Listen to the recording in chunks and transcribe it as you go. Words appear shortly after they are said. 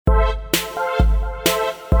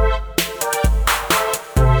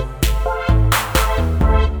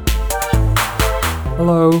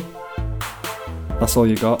hello. That's all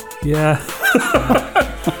you got? Yeah.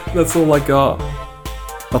 That's all I got.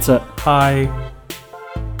 That's it? Hi.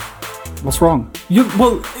 What's wrong?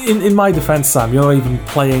 Well, in my defense, Sam, you're not even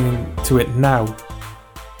playing to it now.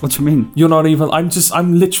 What do you mean? You're not even...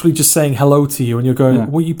 I'm literally just saying hello to you, and you're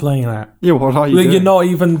going, What are you playing at? Yeah, what are you doing? You're not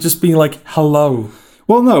even just being like, hello.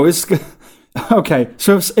 Well, no, it's... Okay,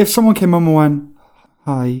 so if someone came on and went,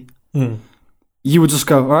 hi, you would just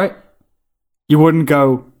go, all right? You wouldn't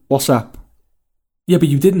go, what's up? Yeah, but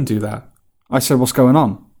you didn't do that. I said, what's going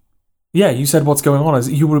on? Yeah, you said what's going on.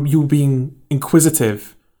 You were being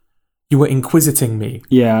inquisitive. You were inquisiting me.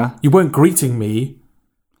 Yeah. You weren't greeting me.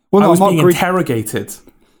 Well, no, I was I'm being not interrogated.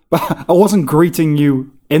 I wasn't greeting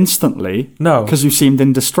you instantly. No. Because you seemed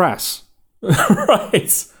in distress. Right.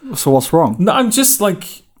 So what's wrong? No, I'm just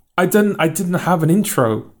like... I didn't have an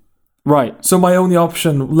intro. Right. So my only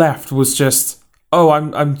option left was just...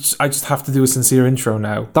 I just have to do a sincere intro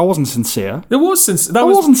now. That wasn't sincere. It was sincere. That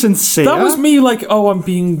wasn't sincere. That was me like, I'm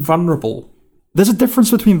being vulnerable. There's a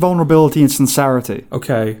difference between vulnerability and sincerity.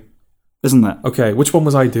 Okay. Isn't there? Okay, which one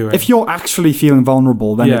was I doing? If you're actually feeling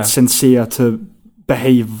vulnerable, then it's sincere to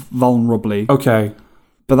behave vulnerably. Okay.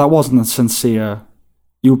 But that wasn't a sincere...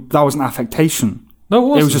 That was an affectation. No, it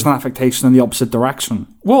wasn't. It was just an affectation in the opposite direction.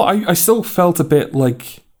 Well, I still felt a bit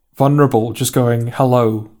like vulnerable just going,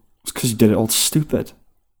 hello. It's because you did it all stupid.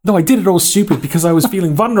 No, I did it all stupid because I was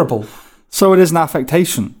feeling vulnerable. So it is an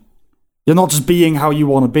affectation. You're not just being how you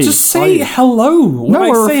want to be. Just say hello. No,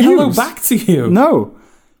 I say refuse. hello back to you. No,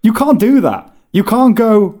 you can't do that. You can't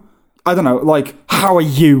go, I don't know, like, how are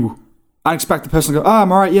you? And expect the person to go,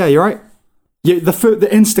 I'm all right, yeah, you're right. The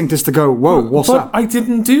instinct is to go, whoa, what's up? But I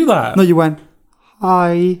didn't do that. No, you went,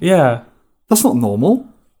 hi. Yeah. That's not normal.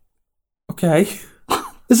 Okay.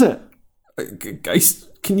 Is it? Guys,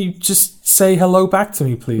 can you just say hello back to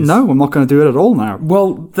me, please? No, I'm not going to do it at all now.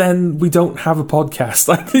 Well, then we don't have a podcast.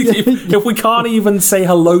 I think if we can't even say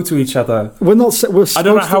hello to each other, we're not. I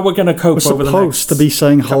don't know how we're going to cope over the next. We're supposed to be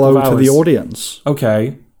saying hello to the audience.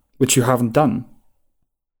 Okay. Which you haven't done.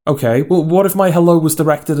 Okay. Well, what if my hello was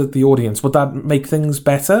directed at the audience? Would that make things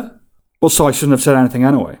better? Well, so I shouldn't have said anything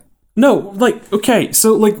anyway. No, okay.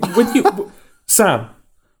 So, when you, Sam,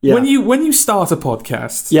 yeah. when you start a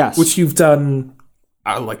podcast, yes, which you've done.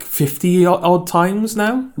 50 odd times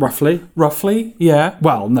now? Roughly, yeah.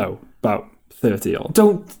 Well, no, about 30 odd.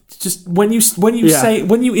 Don't just when you say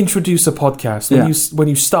when you introduce a podcast, when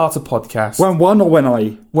you start a podcast. When one or when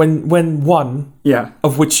I? When one, yeah,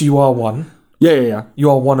 of which you are one. Yeah. You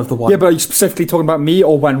are one of the one. Yeah, but are you specifically talking about me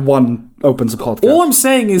or when one opens a podcast? All I'm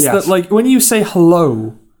saying is that when you say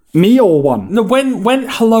hello, me or one? No, when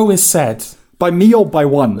hello is said by me or by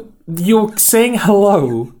one, you're saying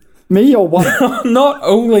hello. Me or one? Not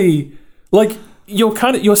only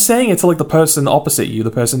you're saying it to the person opposite you,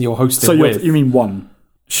 the person you're hosting with. So you mean one?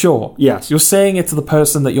 Sure. Yes. You're saying it to the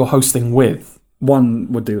person that you're hosting with. One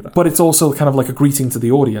would do that. But it's also kind of like a greeting to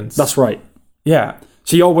the audience. That's right. Yeah.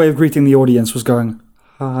 So your way of greeting the audience was going,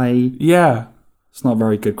 hi. Yeah. It's not a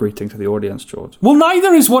very good greeting to the audience, George. Well,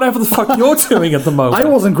 neither is whatever the fuck you're doing at the moment. I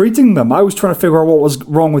wasn't greeting them. I was trying to figure out what was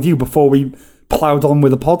wrong with you before we ploughed on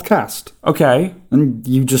with a podcast. Okay. And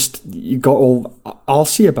you got all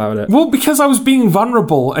arsey about it. Well, because I was being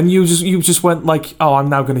vulnerable and you just went like, I'm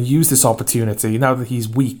now going to use this opportunity now that he's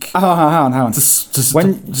weak. Hang on. To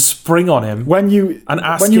spring on him. When you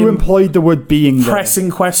employed the word being there.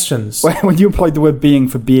 Pressing questions. When you employed the word being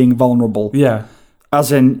for being vulnerable. Yeah.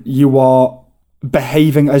 As in you are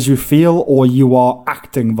behaving as you feel or you are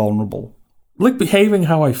acting vulnerable. Like behaving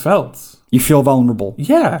how I felt. You feel vulnerable?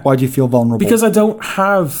 Yeah. Why do you feel vulnerable? Because I don't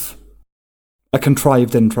have... a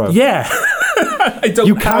contrived intro. Yeah. I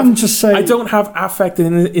don't have affect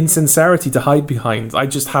and insincerity to hide behind. I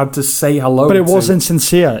just had to say hello. But it was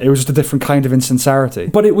insincere. It was just a different kind of insincerity.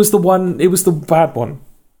 But it was the bad one.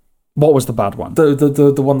 What was the bad one?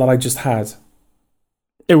 The one that I just had.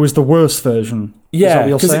 It was the worst version. Yeah,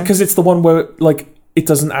 because it's the one where it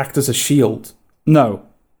doesn't act as a shield. No.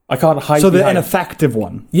 I can't hide. So the ineffective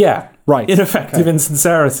one. Yeah. Right. Ineffective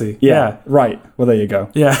insincerity. Yeah. Right. Well, there you go.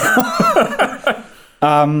 Yeah.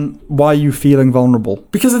 Why are you feeling vulnerable?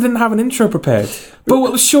 Because I didn't have an intro prepared.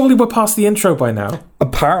 But surely we're past the intro by now.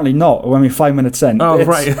 Apparently not. We're only 5 minutes in. Oh,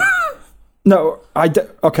 right. No,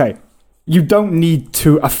 okay. You don't need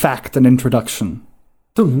to affect an introduction.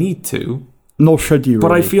 Don't need to. Nor should you,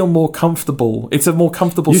 But really. I feel more comfortable. It's a more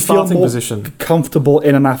comfortable starting position. Comfortable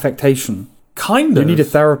in an affectation. Kind of. You need a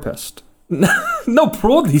therapist. No,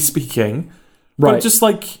 broadly speaking. Right. But just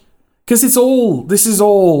because there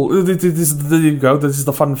you go, this is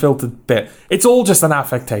the fun filtered bit. It's all just an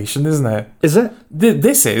affectation, isn't it? Is it?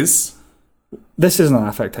 This is. This isn't an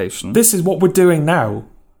affectation. This is what we're doing now.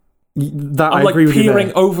 That I'm I agree with you peering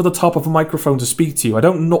there. over the top of a microphone to speak to you. I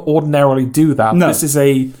don't ordinarily do that. No. This is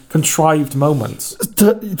a contrived moment.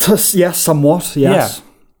 Yes, somewhat. Yes.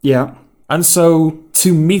 Yeah. And so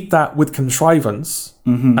to meet that with contrivance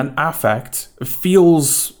and affect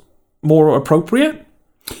feels more appropriate.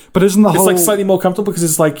 But isn't the It's whole... like slightly more comfortable because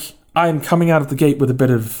it's like I'm coming out of the gate with a bit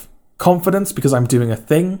of confidence because I'm doing a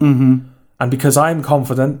thing. Mm-hmm. And because I'm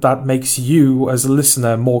confident, that makes you as a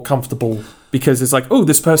listener more comfortable because it's like, oh,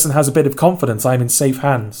 this person has a bit of confidence. I'm in safe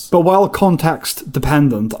hands. But while context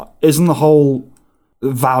dependent, isn't the whole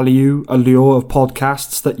allure of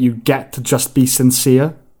podcasts that you get to just be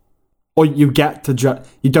sincere? Or you get to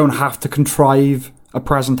you don't have to contrive a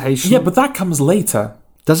presentation? Yeah, but that comes later.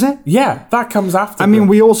 Does it? Yeah, that comes after. I mean,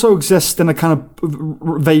 we also exist in a kind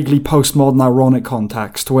of vaguely postmodern ironic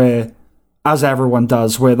context where, as everyone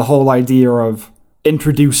does, where the whole idea of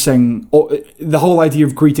introducing, or the whole idea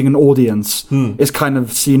of greeting an audience is kind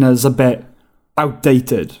of seen as a bit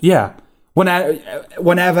outdated. Yeah.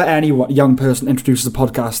 Whenever any young person introduces a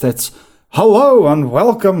podcast, it's, hello and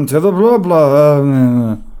welcome to the blah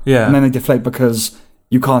blah. Yeah. And then they deflate because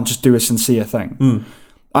you can't just do a sincere thing.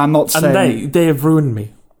 I'm not saying... And they have ruined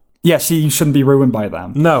me. Yeah, see, you shouldn't be ruined by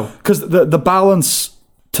them. No. Because the balance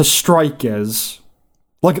to strike is...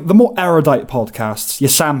 Like, the more erudite podcasts, your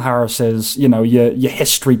Sam Harris's, your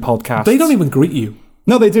history podcasts... They don't even greet you.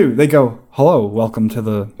 No, they do. They go, hello, welcome to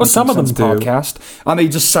the some of them do. podcast. And they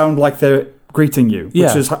just sound like they're greeting you,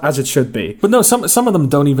 which is as it should be. But no, some of them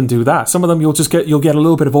don't even do that. Some of them you'll get a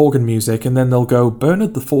little bit of organ music, and then they'll go,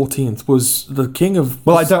 Bernard the 14th was the king of...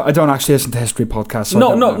 Well, I don't actually listen to history podcasts.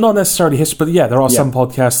 So not necessarily history, but yeah, there are some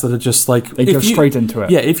podcasts that are just like... They go straight into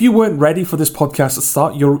it. Yeah, if you weren't ready for this podcast to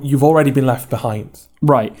start, you've already been left behind.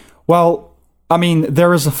 Right. Well, I mean,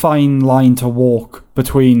 there is a fine line to walk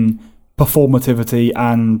between performativity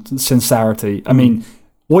and sincerity. I mean...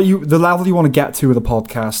 The level you want to get to with a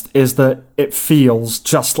podcast is that it feels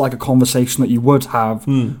just like a conversation that you would have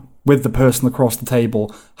with the person across the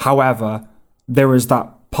table. However, there is that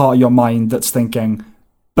part of your mind that's thinking,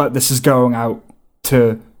 but this is going out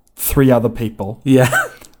to 3 other people. Yeah.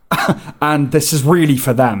 And this is really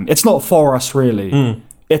for them. It's not for us, really.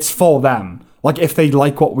 It's for them. Like, if they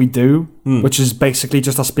like what we do, which is basically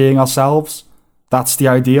just us being ourselves, that's the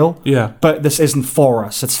ideal. Yeah. But this isn't for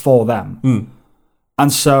us, it's for them.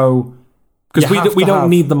 And so... Because we don't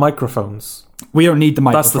need the microphones. We don't need the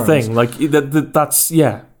microphones. That's the thing. Like, that's...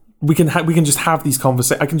 Yeah. We can just have these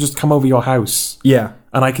conversations. I can just come over your house. Yeah.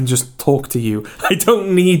 And I can just talk to you. I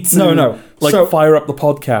don't need to... fire up the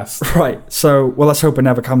podcast. Right. So, well, let's hope it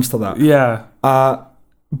never comes to that. Yeah.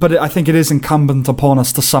 But I think it is incumbent upon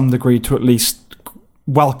us to some degree to at least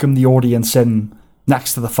welcome the audience in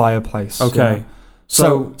next to the fireplace. Okay.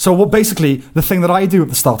 So well, basically, the thing that I do at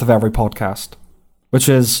the start of every podcast... Which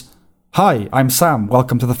is, hi, I'm Sam.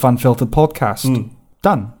 Welcome to the Fun Filtered Podcast.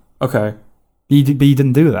 Done. Okay. You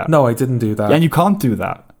didn't do that. No, I didn't do that. And you can't do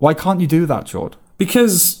that. Why can't you do that, Jord?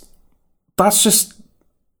 Because that's just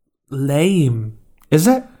lame. Is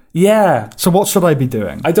it? Yeah. So what should I be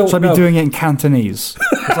doing? I don't know. Should I be doing it in Cantonese?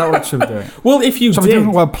 Is that what I should be doing? Well, if you should I be doing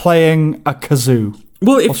it while playing a kazoo?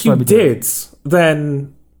 Well, if you did,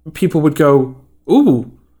 then people would go,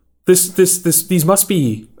 ooh, these must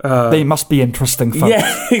be... they must be interesting folks.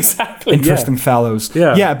 Yeah, exactly. Interesting fellows.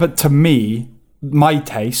 Yeah. Yeah, but to me, my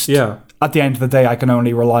taste, at the end of the day, I can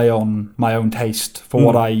only rely on my own taste for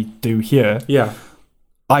what I do here. Yeah.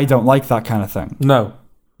 I don't like that kind of thing. No.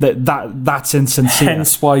 That's insincere.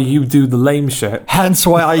 Hence why you do the lame shit. Hence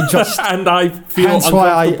why I just... and I feel hence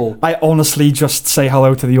uncomfortable. why I honestly just say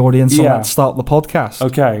hello to the audience and let's start the podcast.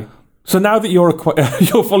 Okay. So now that you're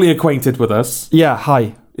fully acquainted with us... Yeah,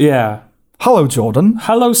 hi. Yeah. Hello, Jordan.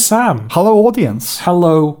 Hello, Sam. Hello, audience.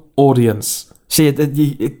 Hello, audience. See,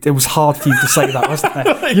 it was hard for you to say that, wasn't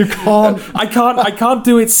it? You can't... I can't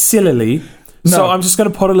do it sillily. No. So I'm just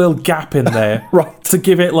going to put a little gap in there right. to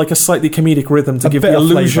give it like a slightly comedic rhythm to give the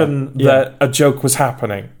illusion that a joke was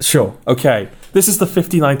happening. Sure. Okay. This is the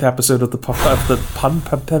 59th episode of the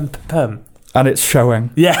Pun. And it's showing.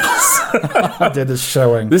 Yes. It is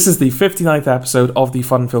showing. This is the 59th episode of the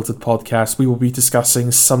Fun Filtered Podcast. We will be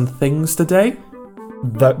discussing some things today.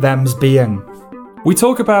 Them's being. We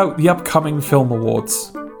talk about the upcoming film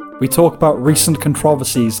awards. We talk about recent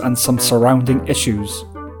controversies and some surrounding issues.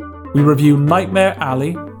 We review Nightmare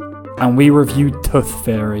Alley. And we review Tooth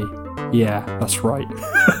Fairy. Yeah, that's right.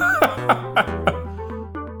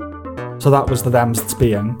 So that was the them's that's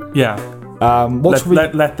being. Yeah.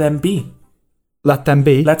 Let them be. Let them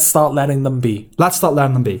be. Let's start letting them be. Let's start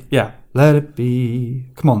letting them be. Yeah. Let it be.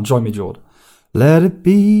 Come on, join me, Jord. Let it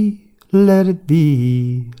be. let it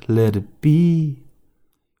be, let it be.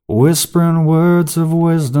 Whispering words of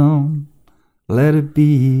wisdom, let it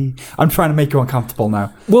be. I'm trying to make you uncomfortable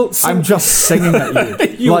now. Well, I'm just singing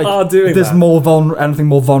at you. You are doing there's that. Anything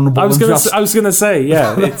more vulnerable. I was than gonna say,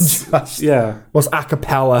 yeah, it's yeah. Was a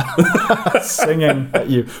cappella singing at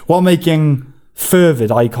you while making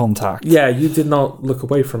fervid eye contact. Yeah, you did not look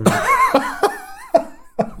away from me.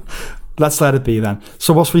 Let's let it be then.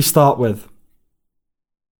 So what should we start with?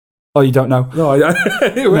 Oh, you don't know? No, I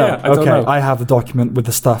don't know. I have the document with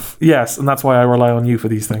the stuff. Yes, and that's why I rely on you for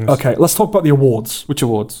these things. Okay, let's talk about the awards. Which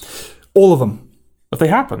awards? All of them. Have they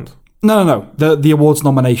happened? No. The awards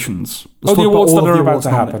nominations. Let's the talk awards about that all are of the about to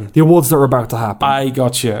awards happen. The awards that are about to happen. I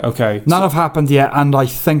got you. Okay. None have happened yet, and I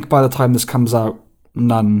think by the time this comes out,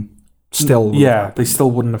 none still. Yeah, they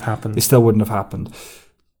still wouldn't have happened. They still wouldn't have happened.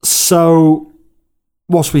 So,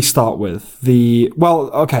 what should we start with?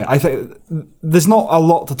 I think there's not a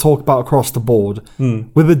lot to talk about across the board.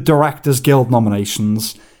 With the Directors Guild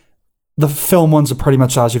nominations, the film ones are pretty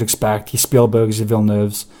much as you'd expect. Your Spielberg's, your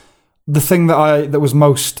Villeneuve's. The thing that was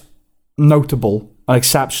most notable and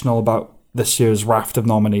exceptional about this year's raft of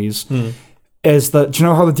nominees is that, do you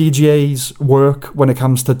know how the DGAs work when it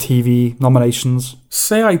comes to TV nominations?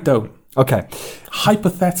 Say I don't. Okay.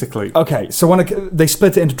 Hypothetically. Okay, so when they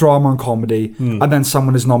split it into drama and comedy, and then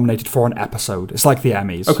someone is nominated for an episode. It's like the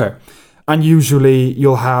Emmys. Okay. And usually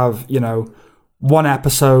you'll have, one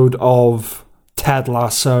episode of Ted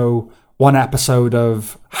Lasso, one episode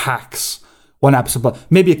of Hacks, one episode, but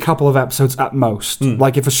maybe a couple of episodes at most.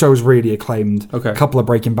 Like if a show's really acclaimed, a couple of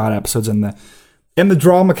Breaking Bad episodes in there. In the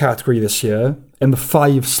drama category this year, in the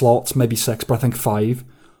 5 slots, maybe 6, but I think 5,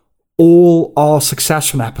 all are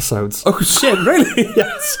Succession episodes. Oh shit, really?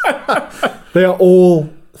 Yes. They are all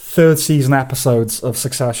third season episodes of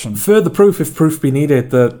Succession. Further proof, if proof be needed,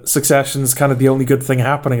 that Succession's kind of the only good thing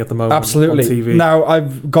happening at the moment. Absolutely. On TV. Now,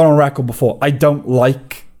 I've gone on record before. I don't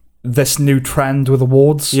like this new trend with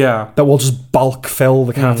awards. Yeah. That will just bulk fill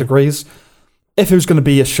the categories. If it was going to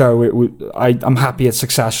be a show, I'm happy it's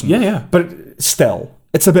Succession. Yeah. But still,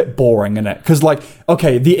 it's a bit boring, isn't it? Because,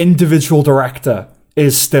 the individual director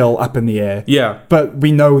is still up in the air. Yeah. But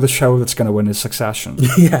we know the show that's going to win is Succession.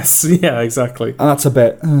 Yes, yeah, exactly. And that's a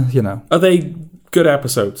bit, Are they good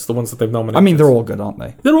episodes, the ones that they've nominated? I mean, they're all good, aren't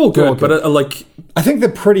they? They're all good, but I think they're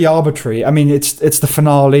pretty arbitrary. I mean, it's the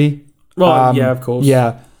finale. Well, yeah, of course.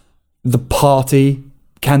 Yeah. The party,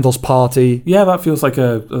 Kendall's party. Yeah, that feels like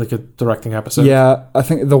a directing episode. Yeah, I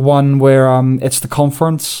think the one where it's the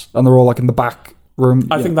conference and they're all in the back room.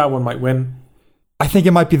 I think that one might win. I think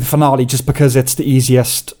it might be the finale just because it's the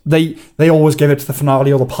easiest. They always give it to the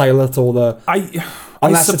finale or the pilot or the...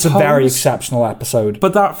 Unless it's a very exceptional episode.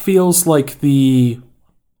 But that feels like such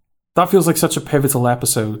a pivotal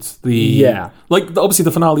episode. Obviously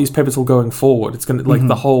the finale is pivotal going forward. It's going to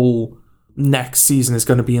the whole next season is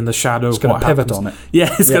going to be in the shadow of what happens. It's going to pivot on it.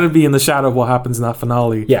 Yeah, it's going to be in the shadow of what happens in that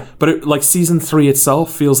finale. Yeah. But season 3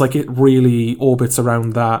 itself feels like it really orbits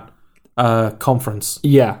around that conference.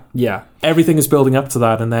 Yeah. Everything is building up to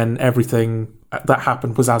that, and then everything that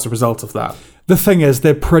happened was as a result of that. The thing is,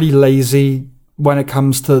 they're pretty lazy when it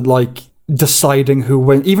comes to deciding who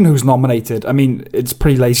wins, even who's nominated. I mean, it's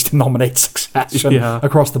pretty lazy to nominate Succession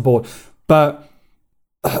across the board. But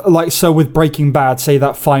so with Breaking Bad, say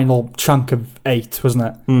that final chunk of 8,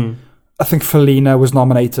 wasn't it? I think Felina was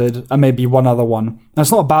nominated, and maybe one other one. And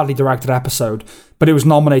it's not a badly directed episode, but it was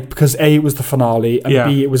nominated because A, it was the finale, and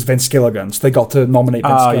B, it was Vince Gilligan, so they got to nominate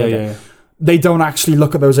Vince Gilligan. Yeah. They don't actually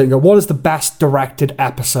look at those and go, what is the best directed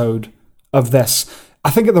episode of this? I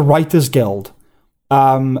think at the Writers Guild,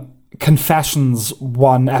 Confessions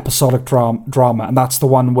won episodic drama, and that's the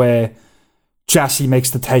one where Jesse makes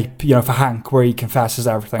the tape, for Hank, where he confesses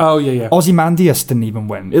everything. Oh, yeah. Ozymandias didn't even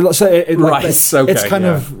win. It's kind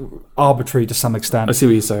of arbitrary to some extent. I see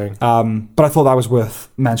what you're saying. But I thought that was worth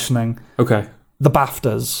mentioning. Okay. The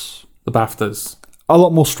BAFTAs. A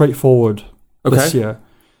lot more straightforward this year.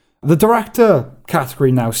 The director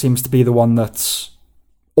category now seems to be the one that's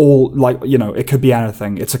all, it could be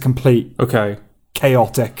anything. It's a complete... Okay.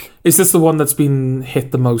 Chaotic. Is this the one that's been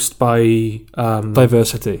hit the most by...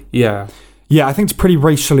 diversity? Yeah. Yeah, I think it's pretty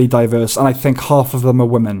racially diverse, and I think half of them are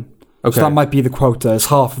women. Okay. So that might be the quota, is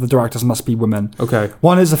half of the directors must be women. Okay.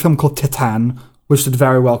 One is a film called Titan, which did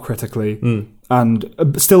very well critically, and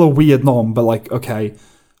still a weird nom, but okay.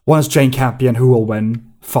 One is Jane Campion, who will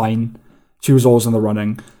win. Fine. She was always in the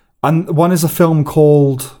running. And one is a film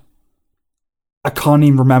called... I can't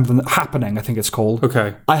even remember Happening, I think it's called.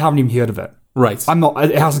 Okay. I haven't even heard of it. Right.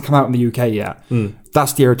 It hasn't come out in the UK yet.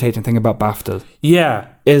 That's the irritating thing about BAFTA. Yeah.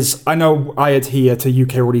 Is I know I adhere to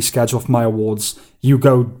UK release schedule for my awards. You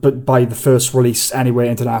go by the first release anyway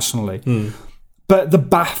internationally. But the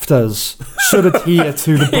BAFTAs should adhere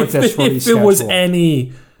to the British release schedule. If there was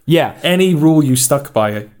any rule you stuck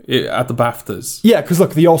by at the BAFTAs. Yeah, because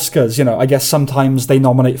look, the Oscars, I guess sometimes they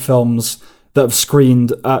nominate films that have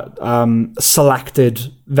screened at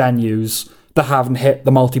selected venues that haven't hit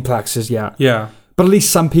the multiplexes yet. Yeah. But at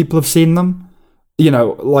least some people have seen them.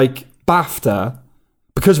 Like BAFTA,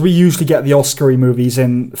 because we usually get the Oscar-y movies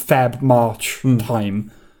in Feb, March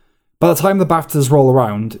time. By the time the BAFTAs roll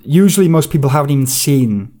around, usually most people haven't even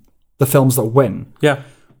seen the films that win. Yeah.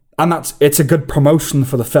 And it's a good promotion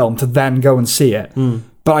for the film to then go and see it.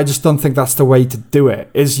 But I just don't think that's the way to do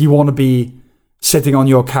it, is you want to be sitting on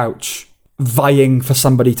your couch vying for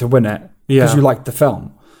somebody to win it because you like the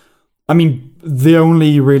film. I mean, the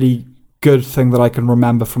only really good thing that I can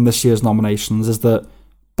remember from this year's nominations is that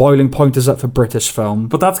Boiling Point is up for British film.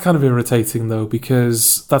 But that's kind of irritating, though,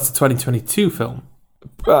 because that's a 2022 film.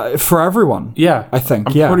 For everyone. Yeah. I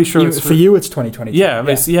think, I'm pretty sure for you, it's 2022.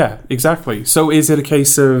 Yeah, exactly. So is it a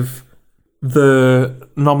case of the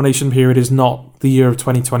nomination period is not the year of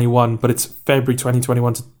 2021, but it's February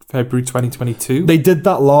 2021 to February 2022? They did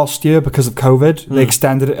that last year because of COVID. They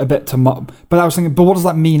extended it a bit to... But I was thinking, but what does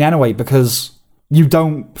that mean anyway? Because you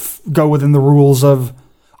don't go within the rules of...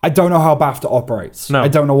 I don't know how BAFTA operates. No. I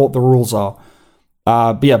don't know what the rules are.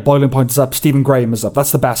 But yeah, Boiling Point is up. Stephen Graham is up.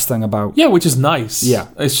 That's the best thing about... Yeah, which is nice. Yeah.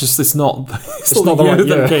 It's just, it's not the right year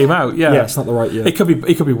year. that came out. Yeah, it's not the right year. It could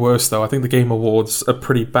be worse, though. I think the Game Awards are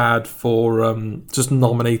pretty bad for just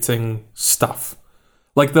nominating stuff.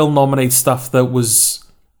 Like, they'll nominate stuff that was,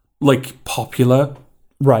 like, popular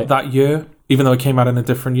that year, even though it came out in a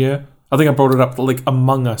different year. I think I brought it up, like,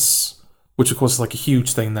 Among Us, which, of course, is, like, a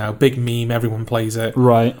huge thing now. Big meme, everyone plays it.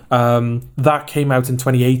 Right. That came out in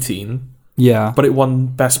 2018. Yeah. But it won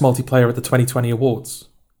Best Multiplayer at the 2020 Awards.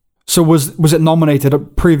 So was it nominated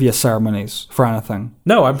at previous ceremonies for anything?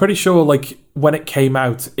 No, I'm pretty sure, like, when it came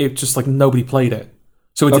out, it just, like, nobody played it.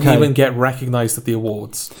 So it didn't even get recognised at the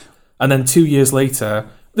awards. And then 2 years later,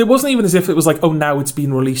 it wasn't even as if it was like, oh, now it's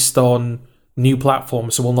been released on new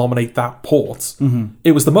platforms, so we'll nominate that port. Mm-hmm.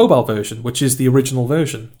 It was the mobile version, which is the original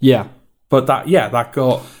version. Yeah. But that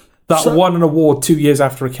won an award 2 years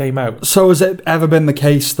after it came out. So has it ever been the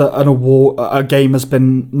case that a game has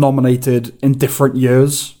been nominated in different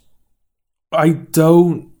years? I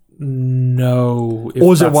don't know.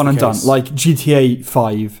 Or is it one and done? Like GTA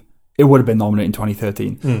 5, it would have been nominated in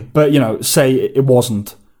 2013. But, say it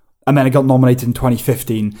wasn't, and then it got nominated in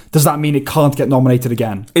 2015. Does that mean it can't get nominated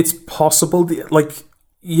again? It's possible.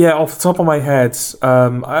 Off the top of my head,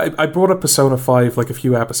 I brought up Persona 5 like quite a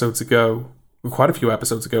few episodes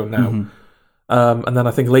ago now. Mm-hmm. And then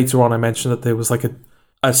I think later on I mentioned that there was like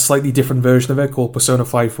a slightly different version of it called Persona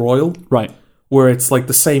 5 Royal. Right. Where it's like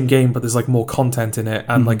the same game, but there's like more content in it.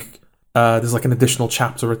 And there's like an additional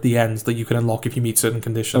chapter at the end that you can unlock if you meet certain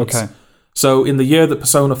conditions. Okay. So in the year that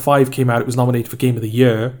Persona 5 came out, it was nominated for Game of the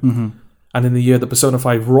Year. Mm-hmm. And in the year that Persona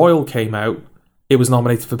 5 Royal came out, it was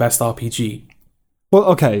nominated for Best RPG. Well,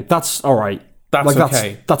 okay, that's all right. That's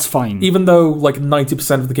okay. That's fine. Even though like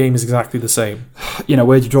 90% of the game is exactly the same.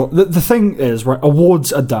 Where do you draw... The thing is, right,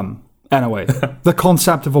 awards are dumb. Anyway, the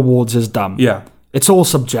concept of awards is dumb. Yeah. It's all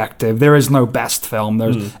subjective. There is no best film.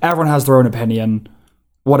 Everyone has their own opinion.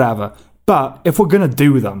 Whatever. But if we're going to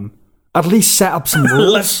do them, at least set up some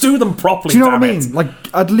rules. Let's do them properly. Do you know what I mean? Like,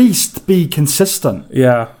 at least be consistent.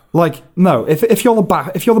 Yeah. Like, no, if you're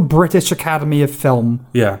the British Academy of Film,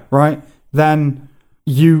 right, then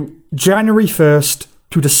January 1st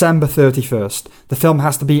to December 31st, the film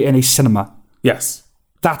has to be in a cinema. Yes.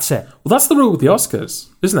 That's it. Well, that's the rule with the Oscars,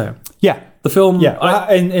 isn't it? Yeah. The film...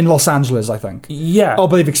 Yeah, in Los Angeles, I think. Yeah. Oh,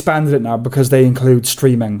 but they've expanded it now because they include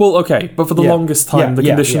streaming. Well, okay, but for the longest time, the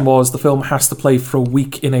condition was the film has to play for a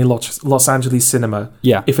week in a Los Angeles cinema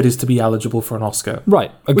if it is to be eligible for an Oscar.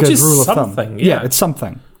 Right. Which is rule of thumb. Yeah, it's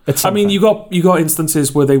something. I mean, you got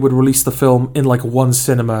instances where they would release the film in like one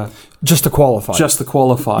cinema just to qualify.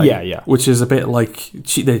 Yeah. Which is a bit like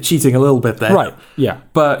they're cheating a little bit there, right? Yeah,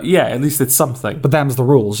 but yeah, at least it's something. But them's the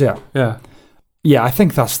rules. Yeah. I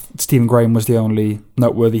think that's Stephen Graham was the only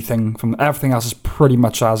noteworthy thing. From everything else is pretty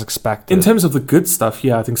much as expected. In terms of the good stuff,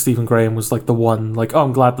 I think Stephen Graham was like the one. Like, oh,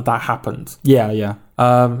 I'm glad that happened. Yeah.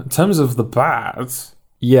 In terms of the bad,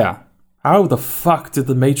 how the fuck did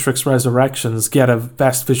The Matrix Resurrections get a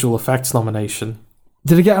Best Visual Effects nomination?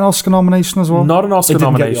 Did it get an Oscar nomination as well? Not an Oscar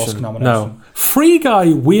nomination. No. Free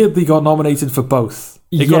Guy weirdly got nominated for both.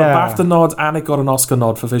 It got a BAFTA nod and it got an Oscar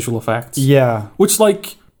nod for visual effects. Yeah. Which,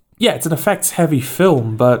 it's an effects-heavy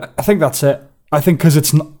film, but... I think that's it. I think because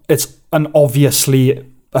it's an obviously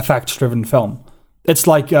effects-driven film. It's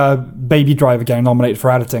like Baby Driver getting nominated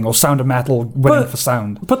for editing, or Sound of Metal winning for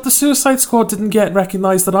sound. But the Suicide Squad didn't get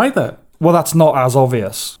recognised at either. Well, that's not as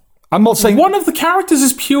obvious. I'm not saying... One of the characters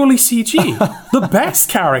is purely CG. The best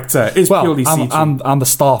character is purely CG. And the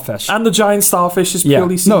starfish. And the giant starfish is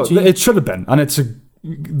purely CG. No, it should have been. And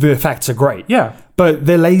the effects are great. Yeah. But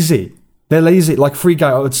they're lazy. They're lazy. Like Free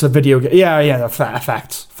Guy, it's a video game. Yeah,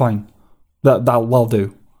 effects. Fine. That'll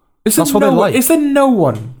do. That's what they like. Is there no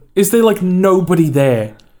one? Is there like nobody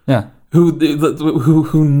there? Yeah.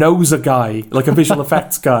 Who knows a guy, like a visual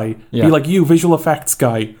effects guy? Yeah. Be like, you, visual effects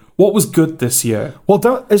guy. What was good this year?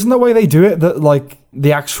 Well, isn't the way they do it that like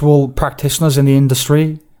the actual practitioners in the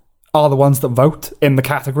industry are the ones that vote in the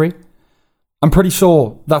category? I'm pretty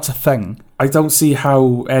sure that's a thing. I don't see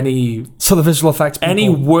how any the visual effects people, any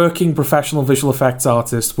working professional visual effects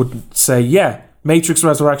artist would say, yeah, Matrix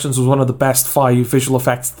Resurrections was one of the best 5 visual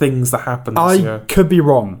effects things that happened this year. I could be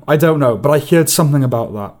wrong. I don't know, but I heard something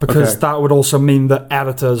about that because that would also mean that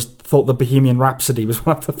editors thought that Bohemian Rhapsody was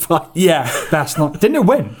one of the 5. Yeah, that's not. Didn't it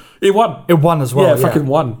win? It won. It won as well. Yeah, fucking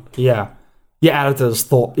won. Yeah. Yeah, editors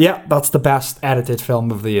thought, that's the best edited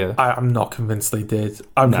film of the year. I'm not convinced they did.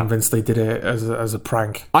 I'm convinced they did it as a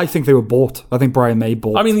prank. I think they were bought. I think Brian May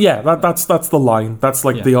bought. I mean, yeah, that's the line. That's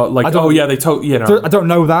like they told I don't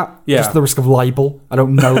know that. Yeah. Just the risk of libel. I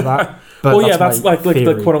don't know that. But well, that's like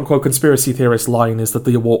the quote unquote conspiracy theorist line is that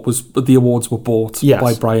the awards were bought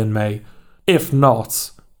by Brian May. If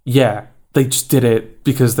not, they just did it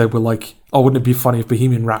because they were like, oh, wouldn't it be funny if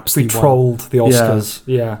Bohemian Rhapsody trolled the Oscars?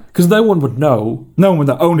 Yeah. Because no one would know. No one would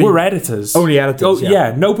know. We're editors. Only editors, Oh,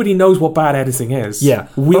 yeah. Nobody knows what bad editing is. Yeah.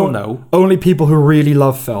 We'll know. Only people who really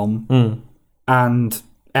love film and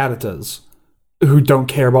editors who don't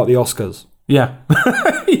care about the Oscars. Yeah.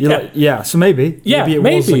 So maybe. Yeah, maybe. It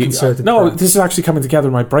was a concerted no, this is actually coming together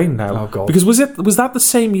in my brain now. Oh, God. Because was that the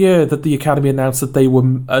same year that the Academy announced that they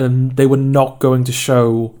were not going to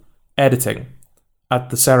show editing at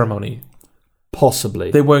the ceremony?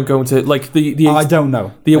 Possibly. They weren't going to, like, the I don't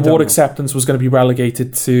know. The award acceptance was going to be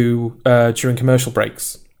relegated to during commercial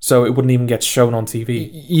breaks, so it wouldn't even get shown on TV.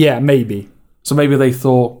 Yeah, maybe. So maybe they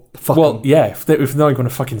thought, if they're not going to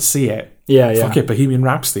fucking see it, fuck it, Bohemian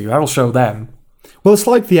Rhapsody, that'll show them. Well, it's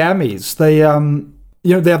like the Emmys. They,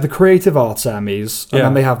 they have the Creative Arts Emmys, and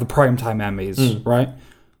then they have the Primetime Emmys, right?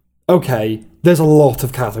 Okay, there's a lot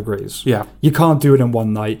of categories. Yeah. You can't do it in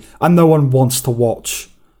one night, and no one wants to watch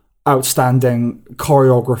outstanding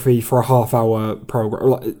choreography for a half-hour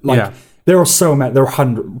program. There are so many. There are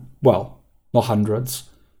not hundreds,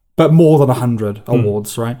 but more than 100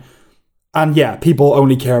 awards, right? And people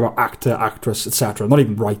only care about actor, actress, etc. Not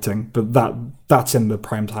even writing, but that's in the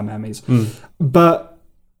Primetime Emmys. But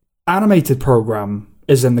animated program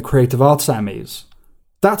is in the Creative Arts Emmys.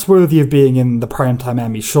 That's worthy of being in the Primetime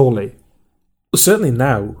Emmys, surely. Certainly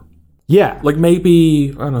now. Yeah. Like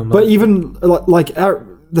maybe, I don't know. But even like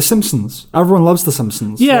The Simpsons. Everyone loves The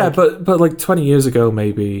Simpsons. Yeah, but like 20 years ago,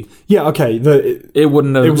 maybe. Yeah, okay. It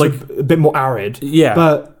wouldn't have... It was like a bit more arid. Yeah.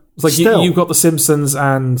 But it's like still. you've got The Simpsons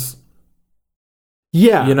and...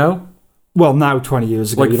 Yeah. You know? Well, now 20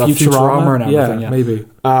 years ago. Like Futurama and everything. Yeah, maybe.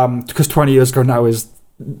 Because 20 years ago now is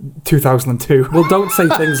 2002. Well, don't say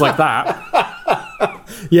things like that.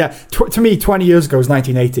 Yeah, to me, 20 years ago is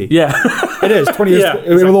 1980. Yeah. It is. 20 years ago.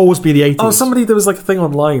 It will always be the 80s. Oh, there was like a thing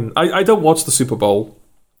online. I don't watch the Super Bowl,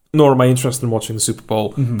 nor am I interested in watching the Super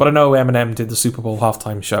Bowl, but I know Eminem did the Super Bowl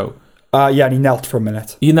halftime show. And he knelt for a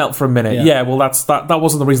minute. Yeah, well, that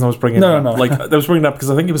wasn't the reason I was bringing it up. No. Like, I was bringing it up because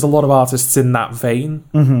I think it was a lot of artists in that vein.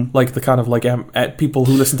 Like, the kind of, like, people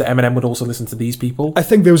who listen to Eminem would also listen to these people. I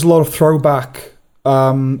think there was a lot of throwback,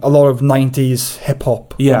 a lot of 90s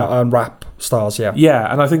hip-hop and rap stars,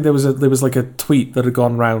 Yeah, and I think there was like a tweet that had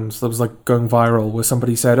gone round that was, like, going viral where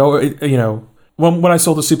somebody said, when I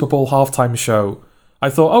saw the Super Bowl halftime show, I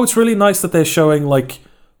thought, it's really nice that they're showing, like,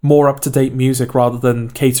 more up-to-date music rather than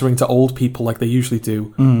catering to old people like they usually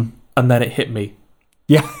do. And then it hit me.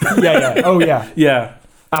 Yeah. Oh, yeah. Yeah.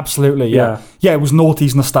 Absolutely, yeah. Yeah, it was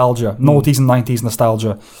noughties nostalgia. Noughties and 90s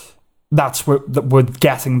nostalgia. That's what we're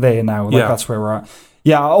getting there now. That's where we're at.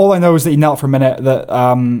 Yeah, all I know is that he knelt for a minute,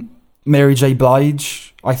 that Mary J.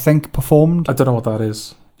 Blige, I think, performed. I don't know what that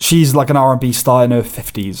is. She's like an R&B star in her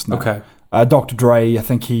 50s now. Okay. Dr. Dre, I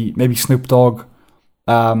think maybe Snoop Dogg.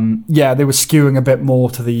 They were skewing a bit more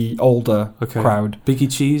to the older crowd.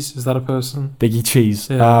 Biggie Cheese, is that a person? Biggie Cheese.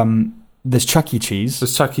 Yeah. There's Chuck E. Cheese.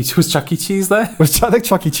 Was Chuck E. Cheese there? I think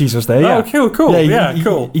Chuck E. Cheese was there, yeah. Oh, cool. Cool.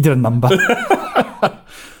 He did a number. You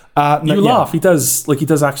laugh. He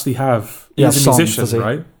does actually have... He's a musician,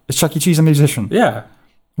 right? Is Chuck E. Cheese a musician? Yeah.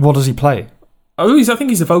 What does he play? Oh, I think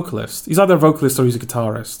he's a vocalist. He's either a vocalist or he's a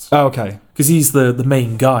guitarist. Oh, okay. Because he's the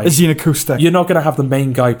main guy. Is he an acoustic? You're not going to have the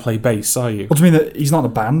main guy play bass, are you? What do you mean that he's not in a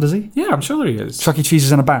band, is he? Yeah, I'm sure he is. Chuck E. Cheese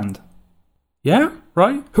is in a band. Yeah,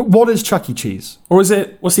 right? What is Chuck E. Cheese? Or is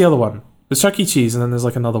it... What's the other one? There's Chuck E. Cheese and then there's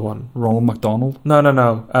like another one. Ronald McDonald? No.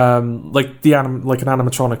 Like like an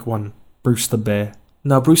animatronic one. Bruce the Bear?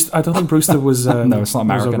 No, Bruce. I don't think Brewster was... no, it's not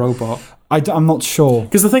American. Was a robot. I'm not sure.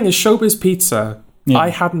 Because the thing is, Showbiz Pizza... Yeah. I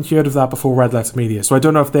hadn't heard of that before Red Letter Media, so I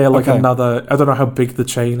don't know if they're like another... I don't know how big the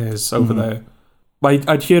chain is over there. But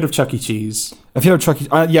I'd heard of Chuck E. Cheese. If you know Chuck E.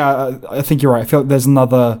 I think you're right. I feel like there's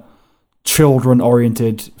another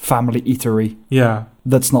children-oriented family eatery. Yeah.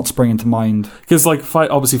 That's not springing to mind. Because like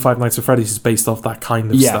obviously Five Nights at Freddy's is based off that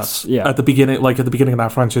kind of stuff. Yeah. At the beginning of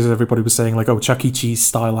that franchise, everybody was saying like, "Oh, Chuck E. Cheese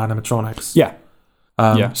style animatronics." Yeah.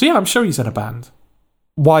 So yeah, I'm sure he's in a band.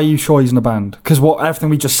 Why are you sure he's in a band? Because everything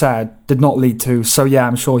we just said did not lead to. So yeah,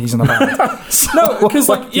 I'm sure he's in a band. No, because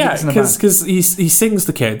because he sings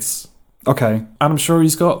the kids. Okay. And I'm sure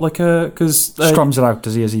he's got like a strums it out.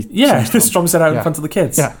 Does he? Yeah, strums it out in front of the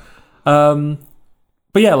kids. Yeah.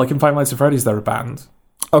 But yeah, like in Five Nights at Freddy's, they're a band.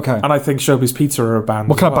 Okay. And I think Showbiz Pizza are a band.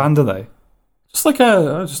 What kind of band are they? Just like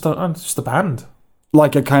just a band.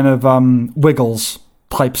 Like a kind of Wiggles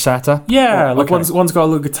type setter. Yeah, like one's got a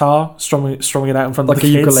little guitar, strumming it out in front of the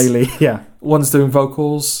kids. Like a ukulele. Yeah. One's doing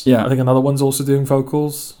vocals. Yeah. I think another one's also doing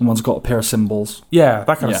vocals. And one's got a pair of cymbals. Yeah,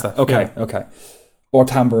 that kind of stuff. Okay. Okay. Or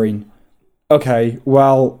tambourine. Okay.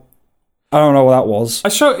 Well, I don't know what that was.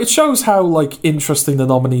 It shows how like interesting the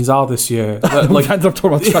nominees are this year. Like ended up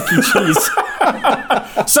talking about Chuck E. Cheese.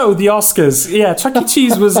 So the Oscars, yeah, Chuck E.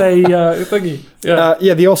 Cheese was a thingy.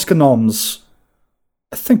 Yeah, the Oscar noms.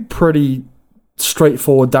 I think pretty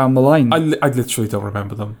straightforward down the line. I literally don't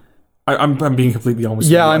remember them. I'm being completely honest.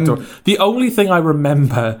 Yeah, with you. The only thing I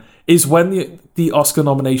remember is when the Oscar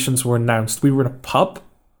nominations were announced. We were in a pub.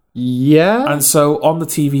 Yeah, and so on the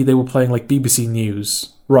TV they were playing like BBC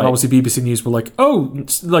News. Right. And obviously BBC News were like, oh,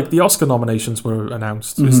 like the Oscar nominations were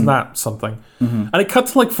announced. Isn't that something? Mm-hmm. And it cut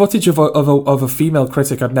to like footage of a female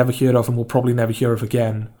critic I'd never heard of and will probably never hear of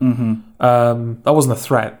again. Mm-hmm. That wasn't a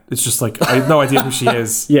threat. It's just like I had no idea who she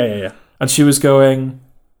is. Yeah. And she was going,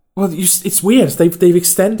 well, it's weird. They've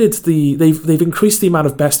extended they've increased the amount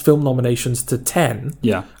of best film nominations to 10.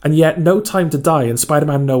 Yeah. And yet No Time to Die and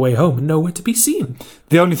Spider-Man No Way Home are nowhere to be seen.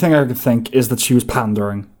 The only thing I could think is that she was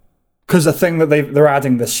pandering. Because the thing that they're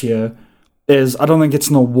adding this year is, I don't think it's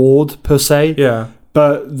an award per se. Yeah.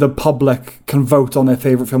 But the public can vote on their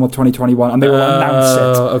favourite film of 2021 and they will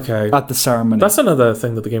announce it at the ceremony. That's another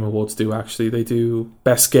thing that the Game Awards do, actually. They do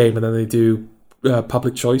Best Game and then they do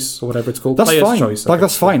Public Choice or whatever it's called. That's Player's fine. Choice.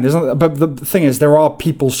 That's fine. But the thing is, there are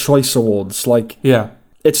People's Choice Awards. Like, yeah.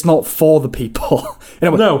 It's not for the people.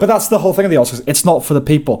 Anyway, no. But that's the whole thing of the Oscars. It's not for the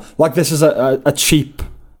people. Like, this is a cheap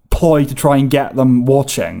ploy to try and get them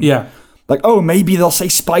watching. Yeah. Like, oh, maybe they'll say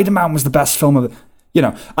Spider-Man was the best film of the... You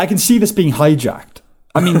know, I can see this being hijacked.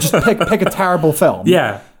 I mean, just pick a terrible film.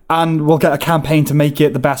 Yeah. And we'll get a campaign to make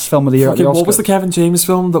it the best film of the year at the Oscars. What was the Kevin James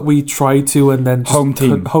film that we tried to and then... Home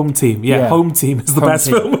Team. Home Team. Yeah, Home Team is the best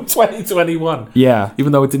film of 2021. Yeah.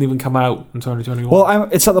 Even though it didn't even come out in 2021. Well,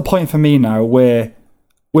 it's at the point for me now where...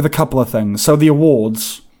 With a couple of things. So the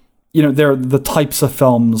awards, you know, they're the types of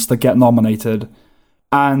films that get nominated.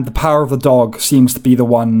 And The Power of the Dog seems to be the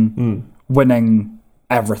one winning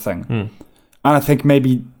everything. And I think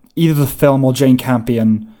maybe either the film or Jane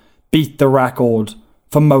Campion beat the record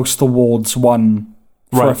for most awards won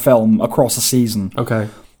for a film across a season. Okay.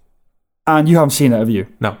 And you haven't seen it, have you?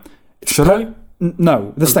 No. Should I?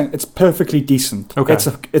 No. This thing, it's perfectly decent. Okay.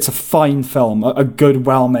 It's a fine film, a good,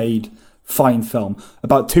 well-made, fine film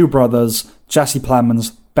about two brothers, Jesse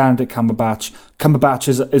Plemons, Benedict Cumberbatch. Cumberbatch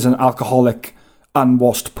is an alcoholic,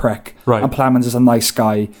 unwashed prick. Right. And Plemons is a nice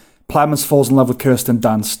guy. Plemons falls in love with Kirsten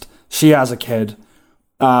Dunst. She has a kid.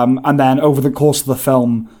 And then over the course of the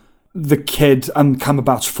film, the kid and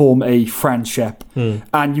Cumberbatch form a friendship.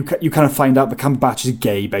 And you kind of find out that Cumberbatch is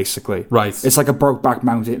gay, basically. Right. It's like a Brokeback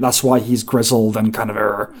Mountain. That's why he's grizzled and kind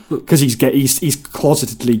of... Because he's gay. He's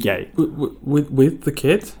closetedly gay. With the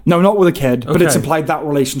kid? No, not with a kid. But it's implied that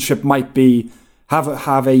relationship might be... Have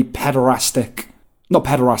a pederastic... Not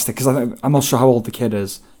pederastic, because I'm not sure how old the kid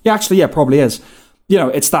is. Yeah, actually, yeah, probably is. You know,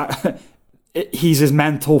 it's that... He's his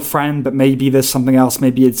mental friend, but maybe there's something else.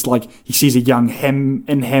 Maybe it's like he sees a young him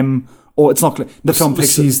in him, or it's not clear. The film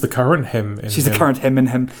sees the current him in him. Sees the current him in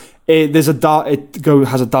him. Has a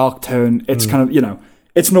dark turn. It's kind of, you know,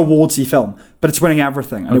 it's an awardsy film, but it's winning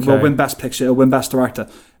everything, and it will win Best Picture, it'll win Best Director,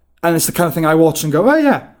 and it's the kind of thing I watch and go, oh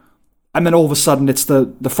yeah, and then all of a sudden it's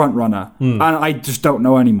the front runner, and I just don't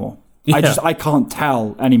know anymore. I can't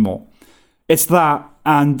tell anymore. It's that,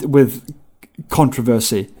 and with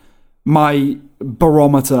controversy. My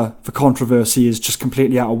barometer for controversy is just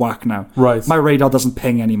completely out of whack now. Right. My radar doesn't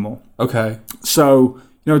ping anymore. Okay. So,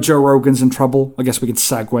 Joe Rogan's in trouble. I guess we could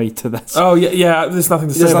segue to this. Oh, yeah. There's nothing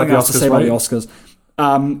to say about the Oscars, about the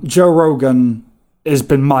Oscars. Joe Rogan has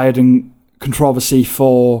been mired in controversy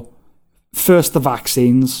for, first, the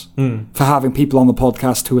vaccines, for having people on the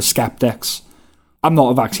podcast who are skeptics. I'm not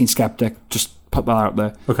a vaccine skeptic, just put that out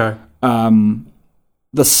there. Okay.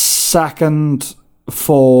 The second,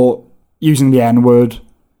 for using the N-word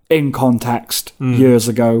in context years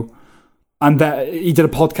ago. And he did a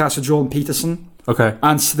podcast with Jordan Peterson. Okay.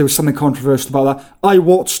 And so there was something controversial about that. I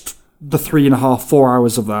watched the 3.5, 4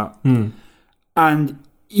 hours of that. And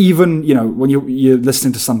even, when you're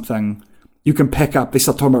listening to something, you can pick up, they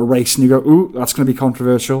start talking about race, and you go, ooh, that's going to be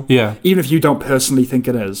controversial. Yeah. Even if you don't personally think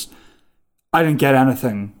it is. I didn't get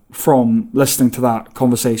anything from listening to that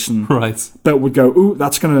conversation. Right. But would go, ooh,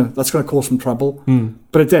 that's gonna cause some trouble.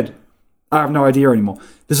 But it did. I have no idea anymore.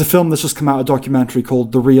 There's a film that's just come out, a documentary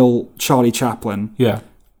called The Real Charlie Chaplin. Yeah.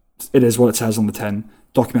 It is what it says on the tin.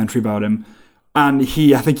 Documentary about him. And I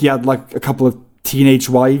think he had like a couple of teenage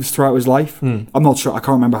wives throughout his life. I'm not sure. I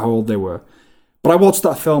can't remember how old they were. But I watched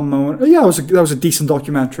that film and went, oh, yeah, that was a decent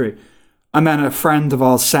documentary. And then a friend of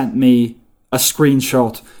ours sent me a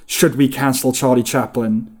screenshot. Should we cancel Charlie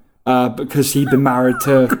Chaplin? Because he'd been married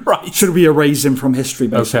to... Right. Should we erase him from history,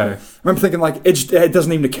 basically? Okay. I remember thinking, like, it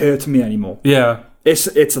doesn't even occur to me anymore. Yeah. It's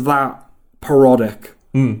that parodic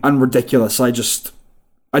and ridiculous. I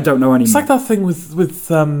don't know anymore. It's like that thing with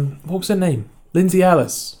what was her name? Lindsay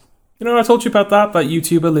Ellis. I told you about that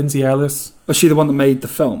YouTuber, Lindsay Ellis. Was she the one that made the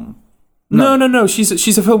film? No.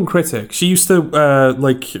 She's a film critic. She used to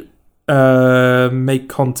make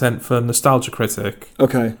content for Nostalgia Critic.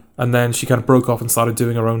 Okay. And then she kind of broke off and started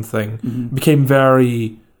doing her own thing. Became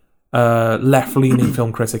very left-leaning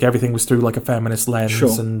film critic. Everything was through like a feminist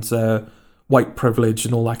lens and white privilege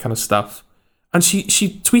and all that kind of stuff. And she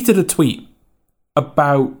tweeted a tweet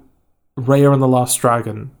about Raya and the Last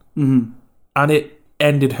Dragon, and it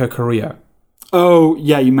ended her career. Oh,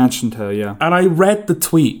 yeah, you mentioned her, yeah. And I read the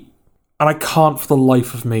tweet, and I can't for the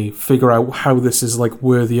life of me figure out how this is like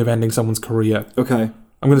worthy of ending someone's career. Okay.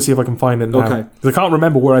 I'm going to see if I can find it now. Okay. Because I can't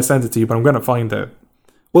remember where I sent it to you, but I'm going to find it.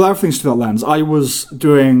 Well, everything's through that lens. I was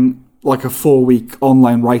doing like a 4-week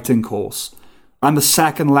online writing course, and the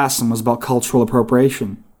second lesson was about cultural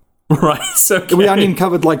appropriation. Right, okay. We hadn't even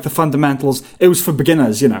covered like the fundamentals. It was for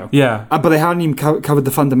beginners, Yeah. But they hadn't even covered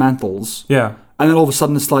the fundamentals. Yeah. And then all of a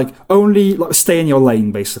sudden it's like, only like stay in your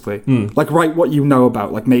lane, basically. Like, write what you know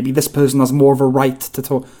about. Like, maybe this person has more of a right to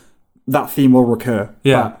talk. That theme will recur.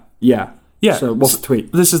 Yeah. But, yeah. Yeah. So, what's the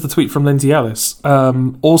tweet? This is the tweet from Lindsay Ellis.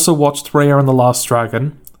 Also watched Raya and the Last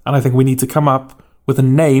Dragon, and I think we need to come up with a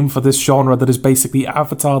name for this genre that is basically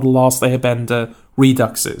Avatar The Last Airbender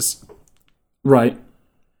reduxes. Right.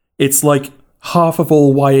 It's like half of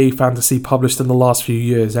all YA fantasy published in the last few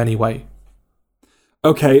years anyway.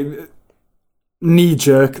 Okay.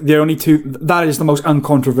 Knee-jerk, the only two... That is the most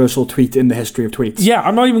uncontroversial tweet in the history of tweets. Yeah,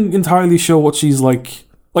 I'm not even entirely sure what she's like...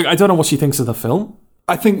 Like, I don't know what she thinks of the film.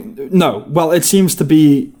 I think... No. Well, it seems to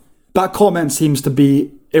be... That comment seems to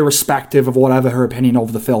be irrespective of whatever her opinion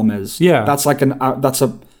of the film is. Yeah. That's like that's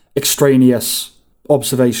a extraneous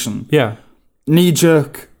observation. Yeah.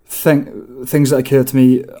 Knee-jerk things that occur to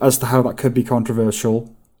me as to how that could be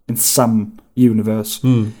controversial in some universe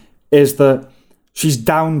is that she's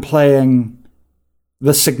downplaying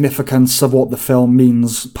the significance of what the film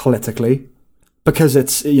means politically, because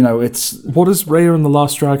it's what does Raya and the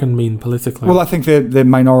Last Dragon mean politically? Well, I think they're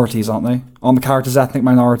minorities, aren't they? Aren't the characters ethnic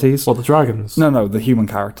minorities? What, the dragons? No, the human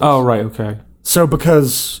characters. Oh, right, okay. So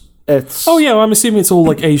because it's... Oh, yeah, well, I'm assuming it's all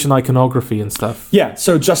like Asian iconography and stuff. Yeah,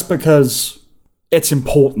 so just because it's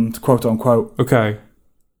important, quote unquote, okay,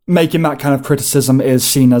 making that kind of criticism is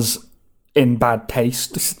seen as in bad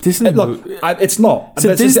taste. It's not. It's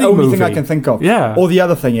a Disney the only movie. thing I can think of. Yeah. Or the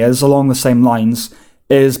other thing is, along the same lines,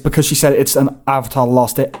 is because she said it's an Avatar The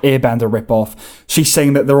Last Airbender ripoff, she's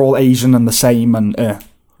saying that they're all Asian and the same, and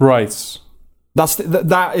Right.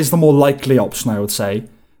 that is the more likely option, I would say,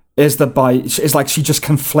 is that it's like she just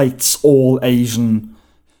conflates all Asian...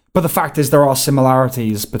 But the fact is there are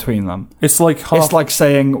similarities between them. It's like It's like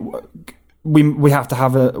saying we have to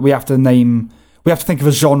think of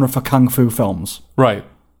a genre for kung fu films. Right.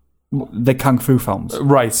 The kung fu films.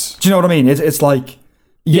 Right. Do you know what I mean? It's like,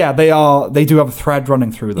 yeah, they do have a thread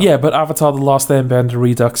running through them. Yeah, but Avatar The Last Airbender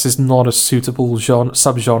Redux is not a suitable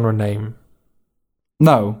subgenre name.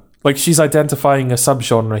 No. Like, she's identifying a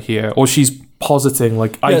subgenre here, or she's positing,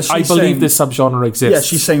 like, I believe saying, this subgenre exists. Yeah,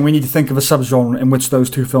 she's saying we need to think of a subgenre in which those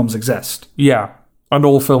two films exist. Yeah, and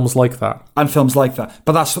all films like that. And films like that.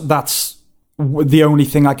 But that's the only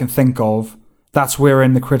thing I can think of. That's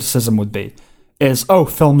wherein the criticism would be. Is,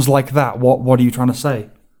 films like that. What are you trying to say?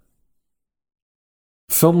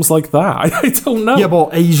 Films like that? I don't know. Yeah,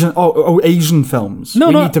 but Asian films.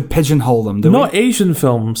 We need to pigeonhole them, do we? Not Asian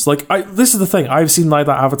films. Like, this is the thing. I've seen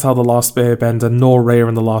neither Avatar: The Last Airbender nor Raya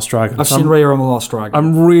and the Last Dragon. I've seen Raya and the Last Dragon.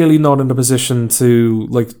 I'm really not in a position to,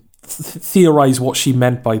 like, theorize what she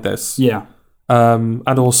meant by this. Yeah. And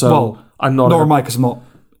also, I'm not... Nor am I, because I'm not...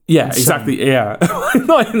 Yeah, insane. Exactly. Yeah, I'm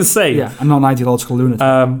not insane. Yeah, I'm not an ideological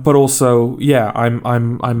lunatic. But also, yeah, I'm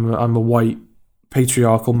a white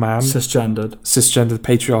patriarchal man, cisgendered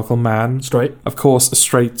patriarchal man, straight, of course, a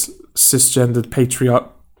straight cisgendered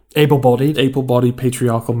able-bodied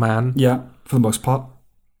patriarchal man. Yeah, for the most part.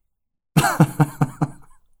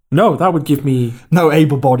 No, that would give me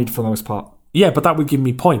able-bodied for the most part. Yeah, but that would give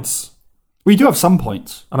me points. We do have some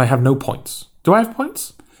points, and I have no points. Do I have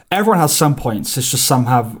points? Everyone has some points. It's just some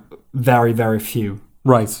have very, very few.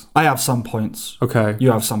 Right. I have some points. Okay.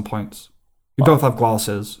 You have some points. We both have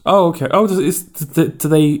glasses. Oh, okay. Oh, do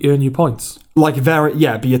they earn you points? Like,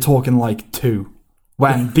 but you're talking like 2.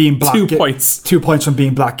 When being black... 2 points. 2 points from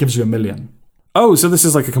being black gives you 1 million. Oh, so this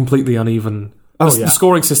is like a completely uneven... The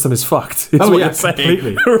scoring system is fucked. Completely.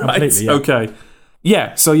 Right, completely, yeah. Okay.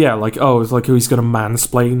 Yeah, so yeah, like, it's like he's going to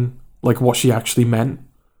mansplain, like, what she actually meant.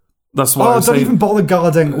 That's why don't even bother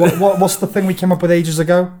guarding. What's the thing we came up with ages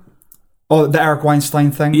ago? Oh, the Eric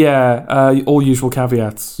Weinstein thing? Yeah, all usual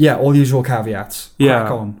caveats. Yeah, all usual caveats. Yeah.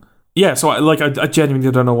 Crack on. Yeah, so I genuinely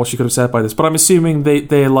don't know what she could have said by this, but I'm assuming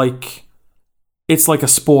they're like... It's like a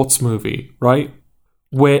sports movie, right?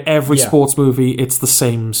 Where every sports movie, it's the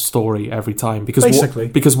same story every time. Because basically.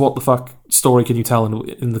 Because what the fuck story can you tell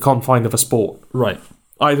in the confine of a sport? Right.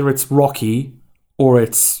 Either it's Rocky, or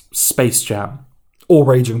it's Space Jam. Or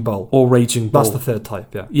Raging Bull. That's the third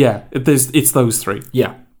type, yeah. Yeah, it's those 3.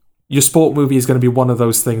 Yeah. Your sport movie is going to be one of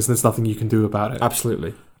those things, and there's nothing you can do about it.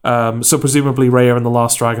 Absolutely. So presumably Raya and the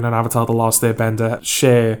Last Dragon and Avatar: The Last Airbender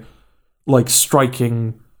share, like,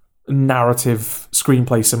 striking narrative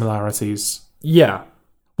screenplay similarities. Yeah.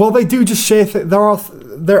 Well, they do just share...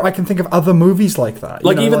 There. I can think of other movies like that.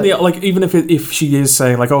 Like, even if she is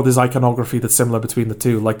saying, like, there's iconography that's similar between the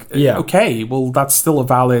two, like, okay, well, that's still a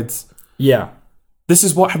valid... Yeah. This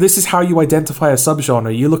is how you identify a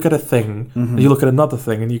subgenre. You look at a thing, and you look at another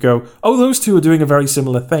thing, and you go, those two are doing a very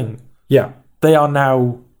similar thing. Yeah. They are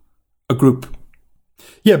now a group.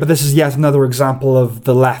 Yeah, but this is yet another example of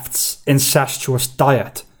the left's incestuous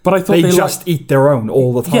diet. But I thought they just eat their own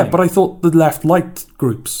all the time. Yeah, but I thought the left liked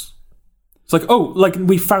groups. It's like,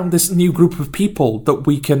 we found this new group of people that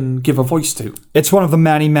we can give a voice to. It's one of the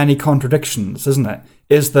many, many contradictions, isn't it?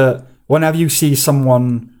 Is that whenever you see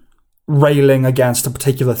someone railing against a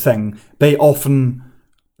particular thing, they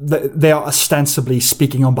are ostensibly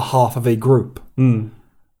speaking on behalf of a group. No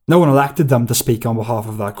one elected them to speak on behalf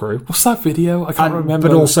of that group. What's that video? I can't remember.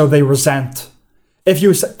 But also they resent.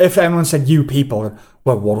 If anyone said "you people,"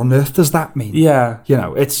 well, what on earth does that mean? Yeah,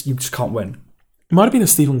 you just can't win. It might have been a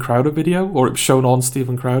Steven Crowder video, or it was shown on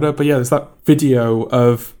Steven Crowder. But yeah, there's that video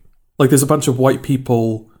of, like, there's a bunch of white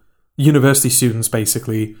people, university students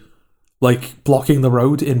basically, like, blocking the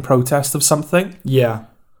road in protest of something. Yeah.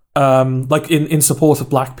 Like in support of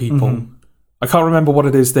black people. I can't remember what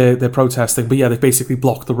it is they're protesting, but yeah, they basically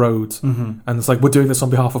blocked the road. And it's like, we're doing this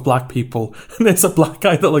on behalf of black people. And there's a black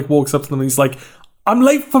guy that, like, walks up to them and he's like, I'm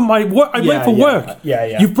late for my work. I'm late for work.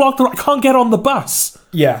 Yeah. You've blocked the road. I can't get on the bus.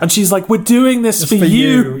 Yeah. And she's like, we're doing this for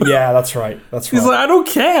you. Yeah, that's right. He's like, I don't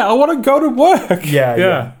care. I want to go to work.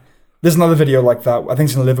 Yeah. There's another video like that. I think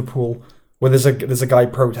it's in Liverpool, where there's a guy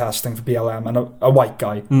protesting for BLM, and a white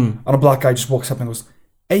guy, and a black guy just walks up and goes,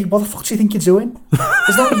 "Hey, what the fuck do you think you're doing?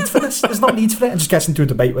 There's no need for this. There's no need for it," and just gets into a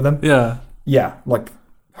debate with him. Yeah. Yeah, like,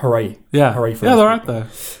 hooray. Yeah. Hooray for they're people. out there.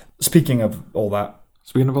 Speaking of all that.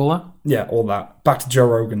 Speaking of all that? Yeah, all that. Back to Joe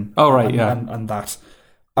Rogan. Oh, right, and that.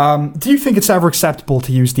 Do you think it's ever acceptable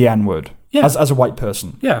to use the N-word as a white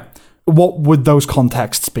person? Yeah. What would those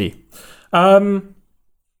contexts be?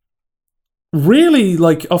 Really,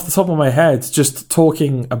 like, off the top of my head, just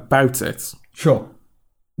talking about it. Sure.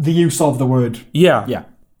 The use of the word. Yeah. Yeah.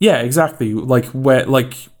 Yeah, exactly. Like, where,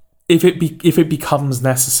 like, if it becomes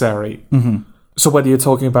necessary. So whether you're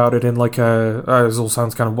talking about it in, like, this all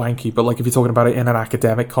sounds kind of wanky, but, like, if you're talking about it in an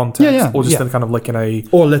academic context, or just in kind of like in a...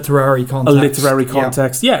 Or literary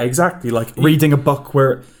context. Yeah, exactly. Like, reading a book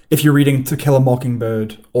where, if you're reading To Kill a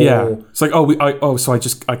Mockingbird, or... Yeah. It's like, so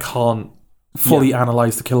I can't fully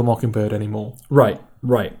analyze To Kill a Mockingbird anymore. Right.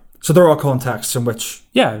 So there are contexts in which...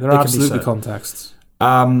 Yeah, there are absolutely contexts.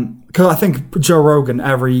 Because I think Joe Rogan,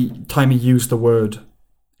 every time he used the word,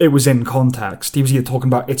 it was in context. He was either talking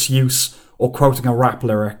about its use or quoting a rap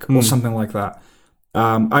lyric or something like that.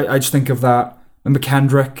 I just think of that. Remember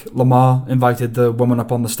Kendrick Lamar invited the woman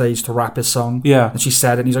up on the stage to rap his song? Yeah. And she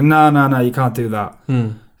said it, and he's like, no, you can't do that.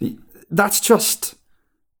 That's just...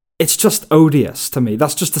 It's just odious to me.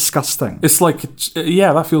 That's just disgusting. It's like...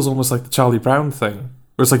 Yeah, that feels almost like the Charlie Brown thing.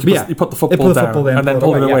 Where it's like you put the football down and then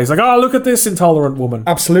pull it away. It's like, oh, look at this intolerant woman.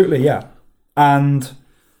 Absolutely, yeah. And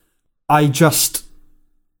I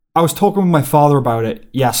was talking with my father about it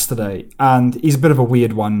yesterday, and he's a bit of a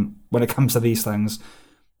weird one when it comes to these things.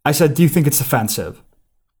 I said, do you think it's offensive?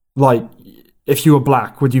 Like, if you were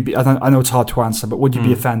black, would you be... I know it's hard to answer, but would you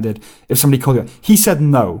be offended if somebody called you... He said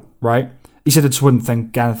no, right? He said I just wouldn't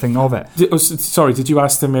think anything of it. Did you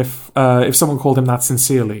ask him if someone called him that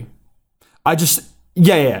sincerely? I just...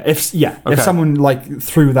 Yeah. If someone like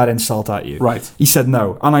threw that insult at you, right? He said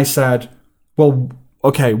no, and I said, "Well,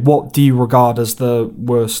 okay. What do you regard as the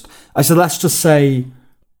worst?" I said, "Let's just say,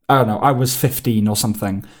 I don't know. I was 15 or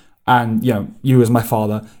something, and you as my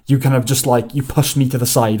father, you kind of just like you pushed me to the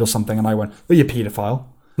side or something, and I went, "Well, you're a paedophile."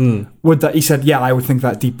 Would that? He said, "Yeah, I would think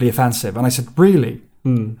that deeply offensive," and I said, "Really?"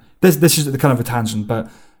 This is the kind of a tangent, but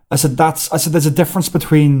I said there's a difference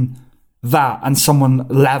between that and someone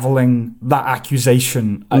leveling that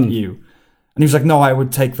accusation at you. And he was like, no, I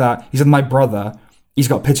would take that. He said, my brother, he's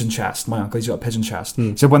got a pigeon chest. My uncle, he's got a pigeon chest.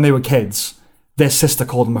 He said when they were kids, their sister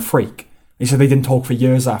called him a freak. He said they didn't talk for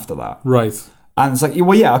years after that. Right. And it's like,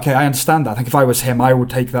 well, yeah, okay, I understand that. I think if I was him, I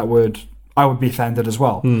would take that word, I would be offended as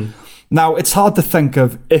well. Now, it's hard to think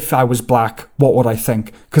of if I was black, what would I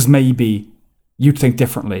think? Because maybe you'd think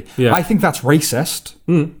differently. Yeah. I think that's racist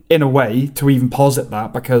in a way to even posit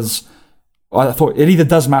that, because I thought it either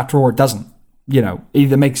does matter or it doesn't. It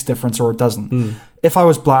either makes a difference or it doesn't. If I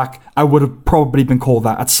was black, I would have probably been called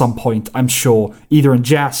that at some point, I'm sure, either in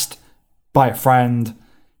jest, by a friend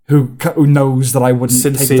who knows that I wouldn't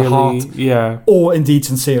take it to heart, or indeed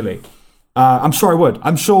sincerely. I'm sure I would.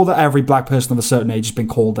 I'm sure that every black person of a certain age has been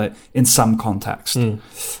called it in some context. And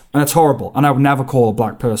it's horrible. And I would never call a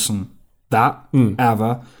black person that,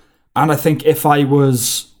 ever. And I think if I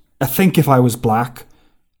was black,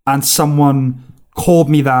 and someone called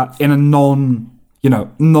me that in a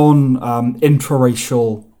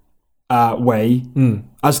intraracial way,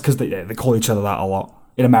 as because they call each other that a lot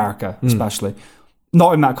in America, especially.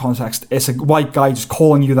 Not in that context. It's a white guy just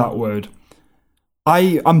calling you that word.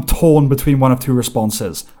 I'm torn between one of two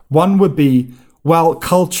responses. One would be, well,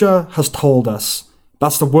 culture has told us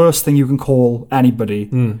that's the worst thing you can call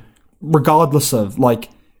anybody, regardless of like.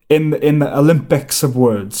 In the Olympics of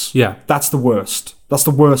words, that's the worst. That's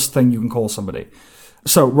the worst thing you can call somebody.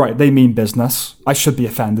 So, right, they mean business. I should be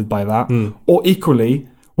offended by that. Or equally,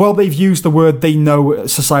 well, they've used the word they know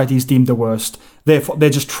society's deemed the worst. Therefore, they're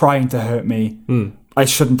just trying to hurt me. I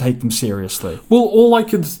shouldn't take them seriously. Well, all I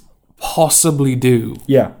could possibly do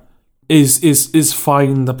is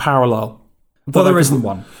find the parallel. Well, there isn't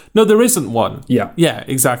one. No, there isn't one. Yeah. Yeah,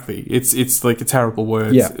 exactly. It's like a terrible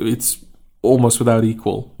word. Yeah. It's almost without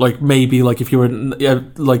equal. Like maybe like if you were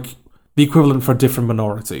like the equivalent for a different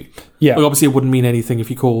minority. Yeah. Like obviously it wouldn't mean anything if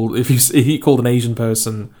he called an Asian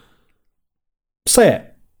person. Say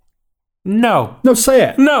it. No. No, say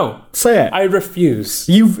it. No. Say it. I refuse.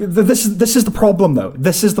 This is the problem though.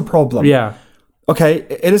 This is the problem. Yeah. Okay,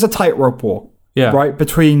 it is a tightrope walk. Yeah. Right?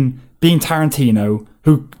 Between being Tarantino,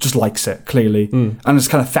 who just likes it, clearly, and is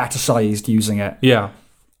kind of fetishized using it. Yeah.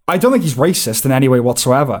 I don't think he's racist in any way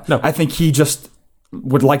whatsoever. No. I think he just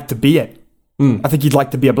would like to be it. I think he'd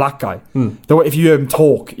like to be a black guy. Though if you hear him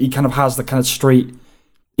talk, he kind of has the kind of street...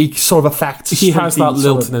 He sort of affects... He has that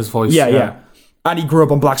lilt in his voice. Yeah. And he grew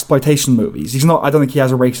up on blaxploitation movies. He's not... I don't think he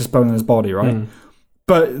has a racist bone in his body, right?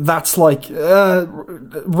 But that's like...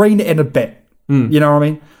 rein it in a bit. You know what I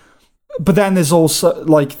mean? But then there's also...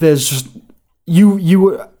 Like, there's just...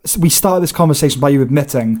 We started this conversation by you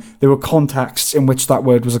admitting there were contexts in which that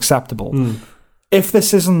word was acceptable. If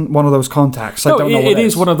this isn't one of those contexts, I don't know what it is. It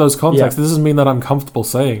is one of those contexts. Yeah. This doesn't mean that I'm comfortable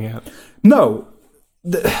saying it. No.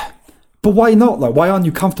 But why not, though? Why aren't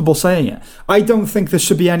you comfortable saying it? I don't think there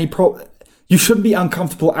should be any... You shouldn't be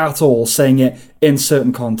uncomfortable at all saying it in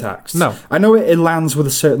certain contexts. No. I know it lands with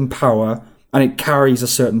a certain power, and it carries a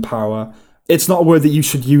certain power. It's not a word that you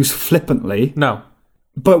should use flippantly. No.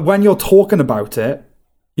 But when you're talking about it,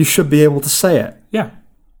 you should be able to say it. Yeah.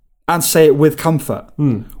 And say it with comfort.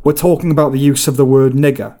 We're talking about the use of the word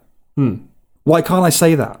nigger. Why can't I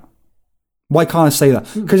say that? Why can't I say that?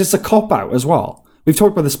 Because it's a cop-out as well. We've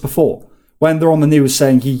talked about this before. when they're on the news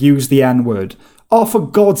saying he used the N-word. Oh, for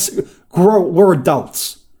God's sake, we're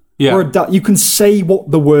adults. Yeah. You can say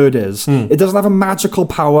what the word is. It doesn't have a magical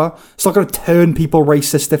power. It's not going to turn people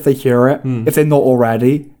racist if they hear it, if they're not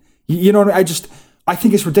already. You know what I mean? I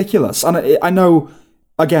think it's ridiculous. And I know,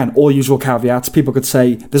 again, all usual caveats. People could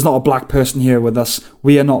say, there's not a black person here with us.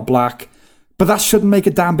 We are not black. But that shouldn't make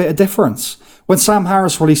a damn bit of difference. When Sam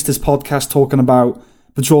Harris released his podcast talking about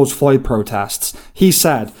the George Floyd protests, he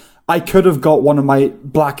said, I could have got one of my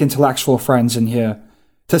black intellectual friends in here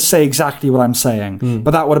to say exactly what I'm saying,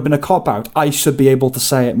 but that would have been a cop-out. I should be able to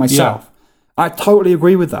say it myself. Yeah. I totally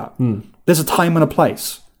agree with that. There's a time and a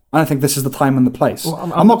place, and I think this is the time and the place. Well,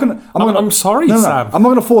 I'm sorry, Sam. I'm not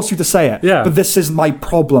going to force you to say it, yeah. But this is my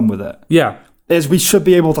problem with it. Yeah. Is we should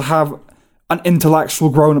be able to have an intellectual,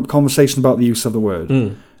 grown-up conversation about the use of the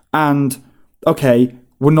word. And, okay,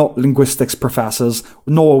 we're not linguistics professors,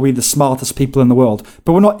 nor are we the smartest people in the world,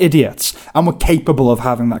 but we're not idiots, and we're capable of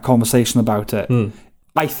having that conversation about it.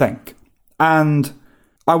 I think. And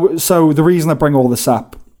so the reason I bring all this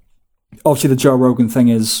up, obviously the Joe Rogan thing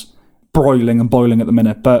is broiling and boiling at the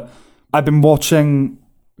minute, but I've been watching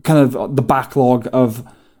kind of the backlog of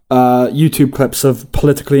YouTube clips of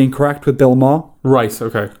Politically Incorrect with Bill Maher. Right,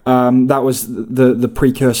 okay. That was the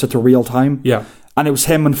precursor to Real Time. Yeah. And it was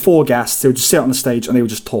him and 4 guests. They would just sit on the stage and they would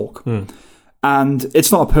just talk. And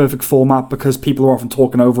it's not a perfect format because people are often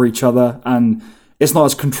talking over each other and it's not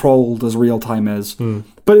as controlled as Real Time is.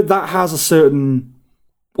 But that has a certain,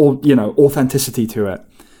 authenticity to it.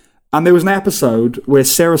 And there was an episode where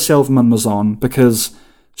Sarah Silverman was on because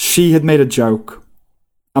she had made a joke.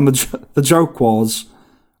 And the joke was,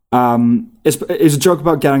 it was a joke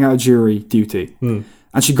about getting out of jury duty.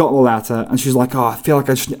 And she got the letter and she was like, I feel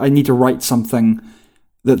like I need to write something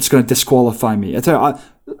that's going to disqualify me.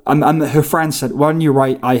 And her friend said, why don't you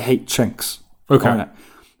write, I hate chinks? Okay.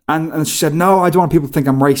 And she said, no, I don't want people to think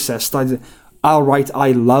I'm racist. I'll write,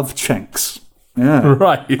 I love chinks. Yeah.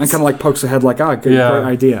 Right. And kind of like pokes her head like, great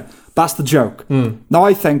idea. That's the joke. Now,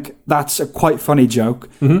 I think that's a quite funny joke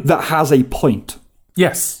that has a point.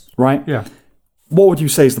 Yes. Right? Yeah. What would you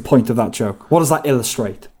say is the point of that joke? What does that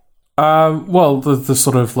illustrate? Well, the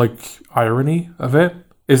sort of like irony of it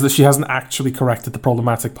is that she hasn't actually corrected the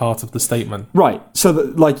problematic part of the statement. Right. So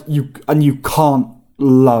that you can't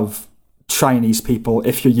love Chinese people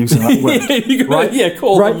if you're using that word, right? Yeah,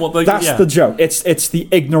 call them what they. That's the joke. It's the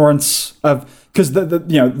ignorance of because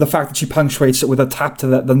the fact that she punctuates it with a tap to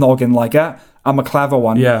the noggin like I'm a clever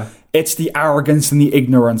one. Yeah, it's the arrogance and the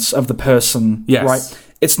ignorance of the person. Yes, right.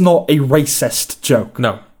 It's not a racist joke.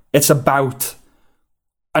 No, it's about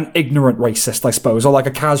an ignorant racist, I suppose, or like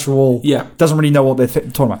a casual. Yeah, doesn't really know what they're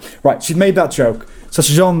talking about. Right. She made that joke. So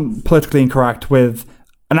she's on Politically Incorrect with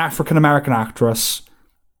an African American actress.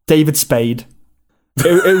 David Spade.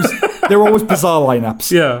 They were always bizarre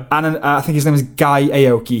lineups. Yeah. And I think his name is Guy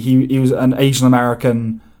Aoki. He was an Asian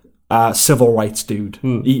American civil rights dude.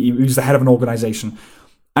 He was the head of an organization.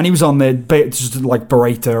 And he was on there just to like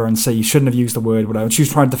berate her and say you shouldn't have used the word, whatever. And she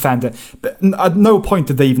was trying to defend it. But at no point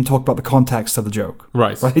did they even talk about the context of the joke.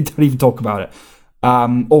 Right. They don't even talk about it.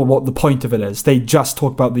 Or what the point of it is. They just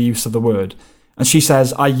talk about the use of the word. And she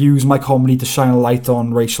says, I use my comedy to shine a light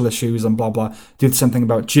on racial issues and blah, blah. Do the same thing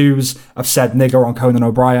about Jews. I've said nigger on Conan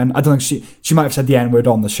O'Brien. I don't think she might have said the N-word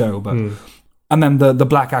on the show. But And then the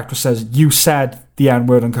black actress says, you said the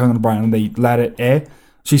N-word on Conan O'Brien and they let it air.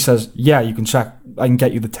 She says, yeah, you can check. I can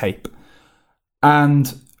get you the tape.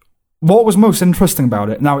 And what was most interesting about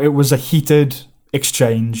it, now it was a heated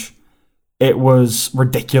exchange. It was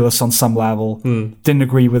ridiculous on some level. Didn't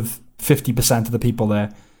agree with 50% of the people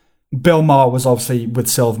there. Bill Maher was obviously with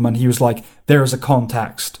Silverman. He was like, there is a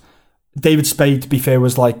context. David Spade, to be fair,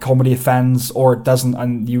 was like, comedy offends or it doesn't,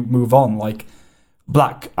 and you move on. Like,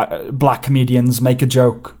 black comedians make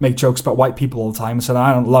jokes about white people all the time and said,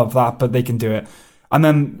 I don't love that, but they can do it. And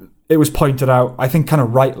then it was pointed out, I think kind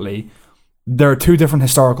of rightly, there are 2 different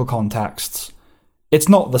historical contexts. It's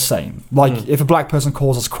not the same. Like, if a black person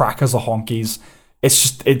calls us crackers or honkies,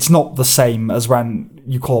 it's not the same as when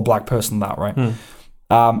you call a black person that, right?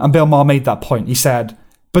 And Bill Maher made that point. He said,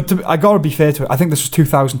 I got to be fair to it, I think this was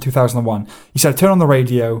 2000, 2001. He said, turn on the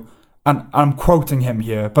radio, and I'm quoting him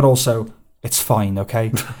here, but also, it's fine,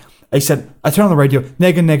 okay? He said, I turn on the radio,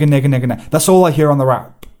 nigger, nigger, nigger, nigger, nigger. That's all I hear on the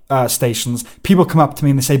rap stations. People come up to me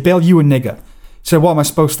and they say, Bill, you a nigger. So what, am I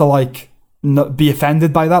supposed to, like, not be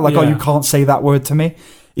offended by that? Like, oh, you can't say that word to me?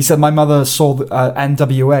 He said, my mother saw the,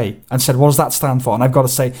 NWA and said, what does that stand for? And I've got to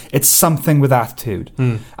say, it's something with attitude.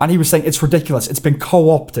 And he was saying, it's ridiculous. It's been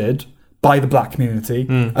co-opted by the black community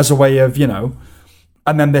as a way of,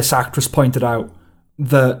 and then this actress pointed out,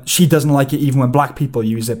 that she doesn't like it even when black people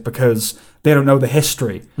use it because they don't know the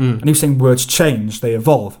history. And he was saying words change, they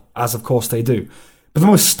evolve, as of course they do. But the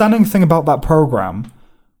most stunning thing about that program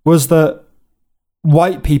was that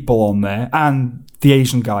white people on there and the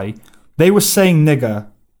Asian guy, they were saying nigger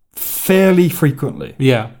fairly frequently.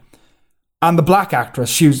 Yeah. And the black actress,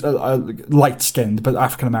 she was light-skinned but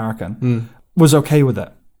African-American, was okay with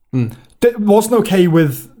it. Wasn't okay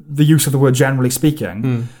with the use of the word generally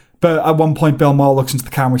speaking. But at one point, Bill Maher looks into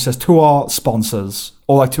the camera and says, to our sponsors,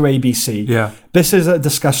 or like to ABC, this is a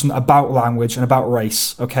discussion about language and about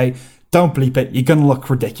race, okay? Don't bleep it. You're going to look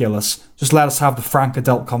ridiculous. Just let us have the frank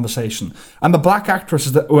adult conversation. And the black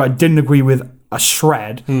actress who I didn't agree with a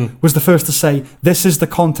shred was the first to say, this is the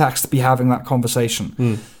context to be having that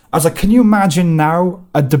conversation. I was like, can you imagine now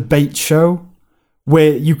a debate show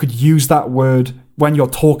where you could use that word when you're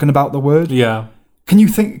talking about the word? Yeah. Can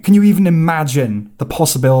you even imagine the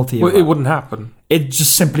possibility of it wouldn't happen. It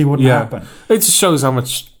just simply wouldn't happen. It just shows how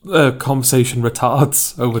much conversation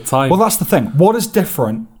retards over time. Well, that's the thing. What is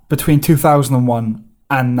different between 2001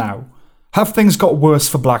 and now? Have things got worse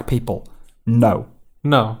for black people? No.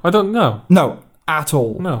 No, I don't know. No, at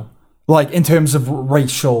all. No. Like, in terms of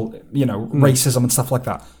racial, racism and stuff like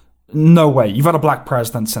that. No way. You've had a black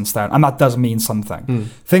president since then, and that does mean something.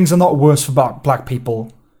 Things are not worse for black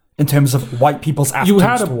people in terms of white people's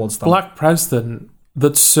attitudes towards them. You had a black president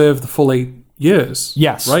that served the full 8 years.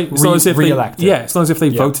 Yes. Right? It's not as if re-elected. it's not as if they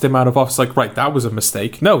voted him out of office like, right, that was a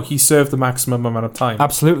mistake. No, he served the maximum amount of time.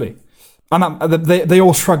 Absolutely. And they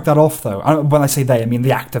all shrug that off, though. When I say they, I mean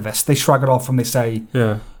the activists. They shrug it off and they say,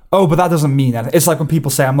 oh, but that doesn't mean anything. It's like when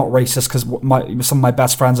people say I'm not racist because some of my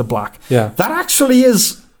best friends are black. Yeah. That actually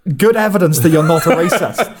is good evidence that you're not a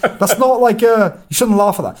racist. That's not like you shouldn't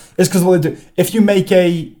laugh at that. It's because what they do. If you make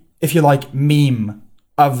if you like meme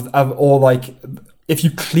or like if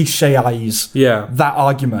you cliche-ize that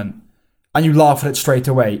argument and you laugh at it straight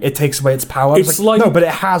away, it takes away its power. It's like, no, but it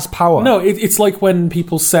has power. No, it's like when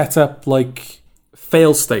people set up like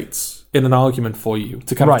fail states in an argument for you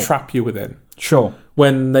to kind of trap you within. Sure.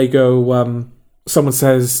 When they go, someone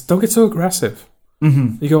says, don't get so aggressive.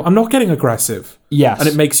 You go, I'm not getting aggressive. Yes. And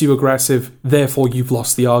it makes you aggressive, therefore you've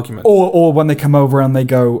lost the argument. Or when they come over and they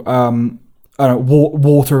go,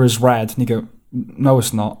 water is red. And you go, no,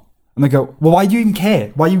 it's not. And they go, well, why do you even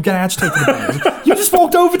care? Why are you getting agitated about it? You just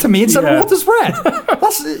walked over to me and said, water's red.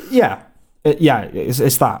 That's,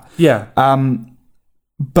 it's that. Yeah.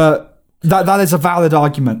 But that is a valid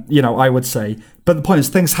argument, I would say. But the point is,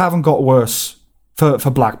 things haven't got worse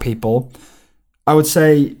for black people. I would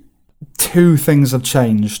say 2 things have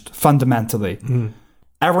changed fundamentally.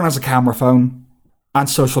 Everyone has a camera phone and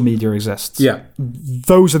social media exists. Yeah.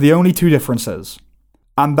 Those are the only 2 differences.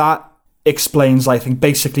 And that explains, I think,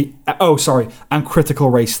 basically... and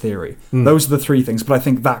critical race theory. Those are the 3 things, but I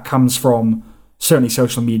think that comes from certainly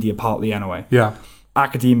social media partly anyway. Yeah.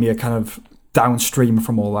 Academia kind of downstream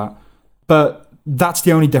from all that. But that's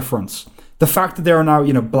the only difference. The fact that there are now,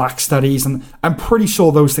 black studies, and I'm pretty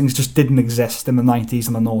sure those things just didn't exist in the 90s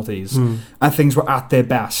and the noughties, and things were at their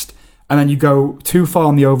best. And then you go too far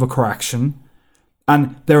on the overcorrection,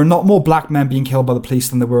 and there are not more black men being killed by the police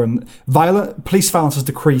than there were. Police violence has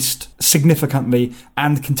decreased significantly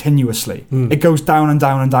and continuously. It goes down and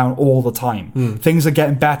down and down all the time. Things are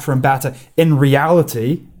getting better and better in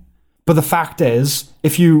reality. But the fact is, I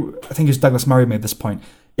think it was Douglas Murray made this point,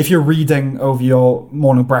 if you're reading over your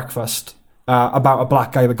morning breakfast about a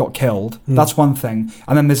black guy that got killed, that's one thing.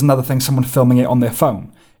 And then there's another thing, someone filming it on their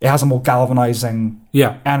phone. It has a more galvanizing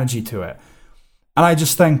energy to it. And I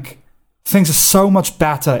just think things are so much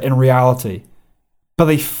better in reality, but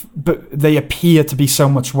they appear to be so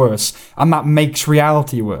much worse, and that makes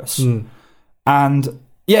reality worse. And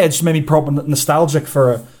it just made me proper nostalgic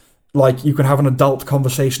for you could have an adult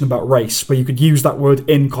conversation about race where you could use that word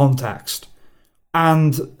in context.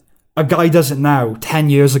 And a guy does it now 10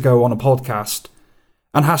 years ago on a podcast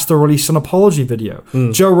and has to release an apology video.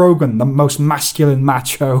 Joe Rogan, the most masculine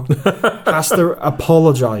macho, has to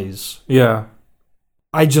apologize. Yeah.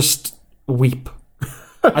 I just weep.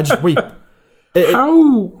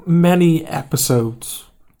 How many episodes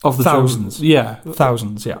of the thousands?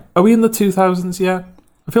 Thousands. Yeah. Are we in the 2000s yet?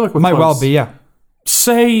 I feel like we might well be. Yeah.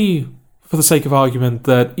 Say, for the sake of argument,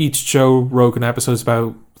 that each Joe Rogan episode is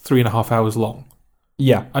about 3.5 hours long.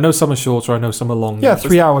 Yeah. I know some are shorter, I know some are longer. Yeah,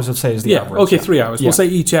 3 hours, I'd say, is the average. Okay, 3 hours. Yeah. We'll say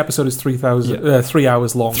each episode is 3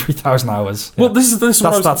 hours long. 3,000 hours. Yeah. Well,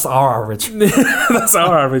 that's our average. That's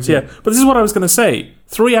our average, yeah. But this is what I was going to say.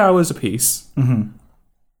 3 hours apiece.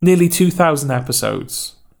 Nearly 2,000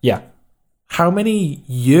 episodes. Yeah. How many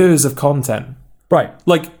years of content? Right.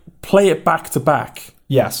 Play it back to back.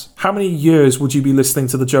 Yes. How many years would you be listening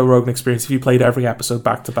to the Joe Rogan Experience if you played every episode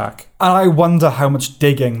back to back? And I wonder how much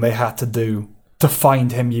digging they had to do to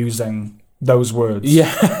find him using those words.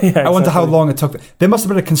 Yeah, exactly. I wonder how long it took. There must have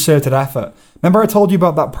been a concerted effort. Remember I told you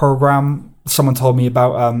about that program someone told me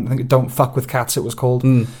about, I think Don't Fuck With Cats it was called?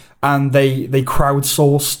 And they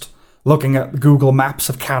crowdsourced looking at Google Maps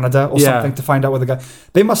of Canada or something to find out where the guy...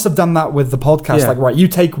 They must have done that with the podcast. Yeah. Like, right, you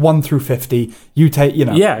take 1 through 50, you take, you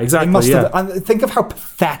know... Yeah, exactly, They must have, and think of how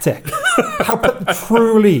pathetic,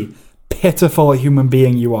 truly pitiful a human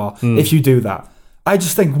being you are if you do that. I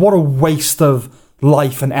just think, what a waste of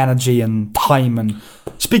life and energy and time. And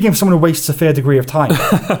speaking of someone who wastes a fair degree of time,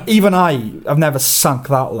 even I have never sunk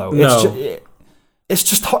that low. No. It's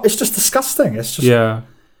just disgusting. It's just... Yeah.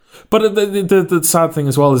 But the sad thing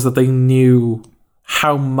as well is that they knew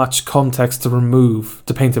how much context to remove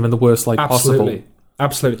to paint him in the worst light possible.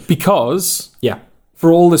 Absolutely. Because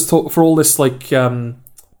for all this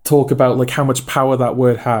talk about like how much power that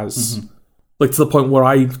word has, like to the point where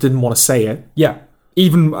I didn't want to say it. Yeah.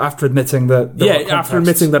 Even after admitting that. After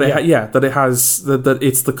admitting that that it has that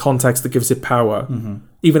it's the context that gives it power.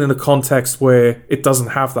 Even in a context where it doesn't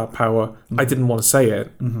have that power, I didn't want to say it.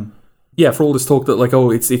 Yeah, for all this talk that like,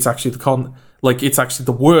 oh, it's actually it's actually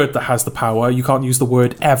the word that has the power. You can't use the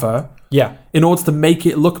word ever. Yeah. In order to make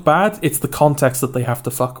it look bad, it's the context that they have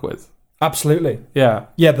to fuck with. Absolutely. Yeah.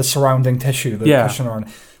 Yeah, the surrounding tissue, the cushion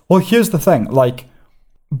around. Well, here's the thing. Like,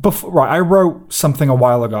 I wrote something a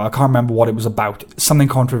while ago. I can't remember what it was about. Something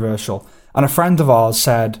controversial. And a friend of ours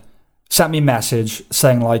sent me a message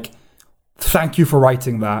saying like, "Thank you for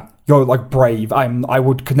writing that. You're like brave.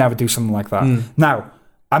 Could never do something like that." Now,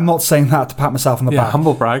 I'm not saying that to pat myself on the back.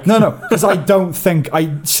 Humble brag. No, because I don't think,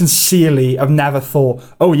 I sincerely have never thought,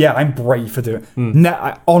 oh yeah, I'm brave for doing it.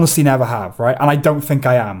 I honestly never have, right? And I don't think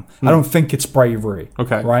I am. I don't think it's bravery.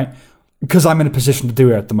 Okay. Right? Because I'm in a position to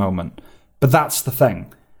do it at the moment. But that's the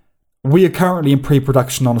thing. We are currently in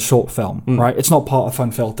pre-production on a short film, right? It's not part of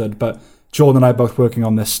Unfiltered, but Jordan and I are both working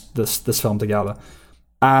on this film together.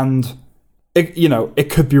 And, it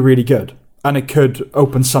could be really good. And it could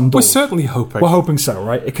open some doors. We're certainly hoping. We're hoping so,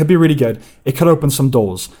 right? It could be really good. It could open some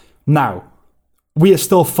doors. Now, we are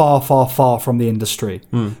still far, far, far from the industry.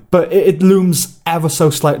 But it looms ever so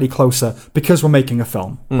slightly closer because we're making a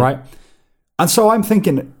film, right? And so I'm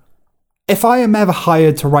thinking, if I am ever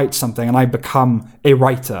hired to write something and I become a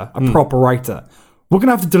writer, a proper writer, we're going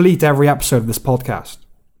to have to delete every episode of this podcast.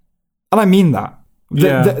 And I mean that.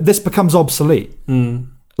 This becomes obsolete.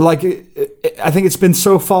 Like, I think it's been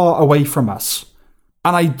so far away from us.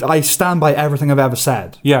 And I stand by everything I've ever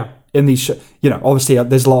said. Yeah. In these, obviously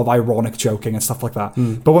there's a lot of ironic joking and stuff like that.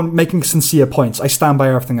 But when making sincere points, I stand by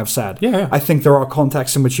everything I've said. Yeah. I think there are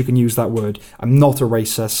contexts in which you can use that word. I'm not a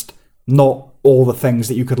racist. Not all the things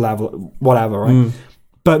that you could level, whatever, right?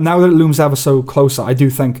 But now that it looms ever so closer, I do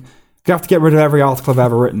think you have to get rid of every article I've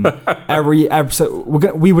ever written. Every episode,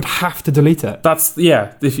 we would have to delete it. That's,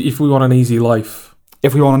 if we want an easy life.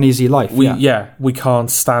 If we want an easy life, we can't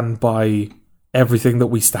stand by everything that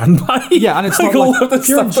we stand by. Yeah, and it's like not all like, of the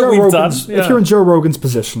stuff that we've done. If you're in Joe Rogan's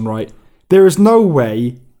position, right, there is no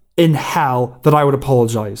way in hell that I would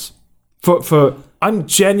apologise for. I'm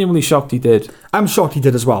genuinely shocked he did. I'm shocked he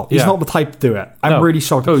did as well. He's not the type to do it. I'm really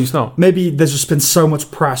shocked. Oh, he's not. Maybe there's just been so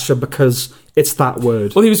much pressure because it's that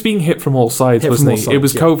word. Well, he was being hit from all sides, wasn't he? It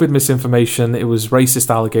was COVID misinformation, it was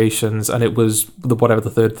racist allegations, and it was whatever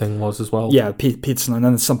the third thing was as well. Yeah, Peterson, and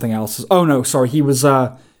then something else. Oh no, sorry. He was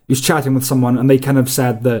chatting with someone, and they kind of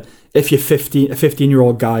said that if you're a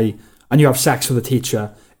 15-year-old guy and you have sex with a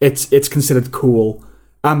teacher, it's considered cool,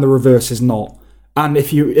 and the reverse is not. And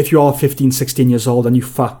if you are 15, 16 years old and you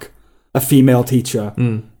fuck a female teacher,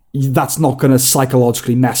 that's not going to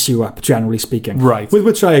psychologically mess you up, generally speaking. Right. With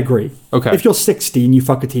which I agree. Okay. If you're 16, you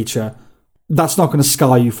fuck a teacher, that's not going to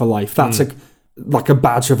scar you for life. That's like a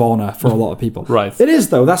badge of honor for a lot of people. Right. It is,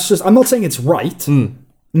 though. That's just... I'm not saying it's right.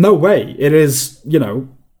 No way. It is,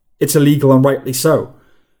 it's illegal and rightly so.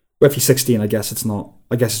 Well, if you're 16, I guess it's not.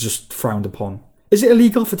 I guess it's just frowned upon. Is it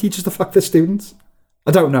illegal for teachers to fuck their students? I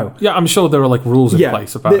don't know. Yeah, I'm sure there are like rules in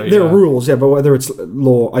place about it. There are rules, but whether it's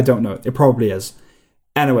law, I don't know. It probably is.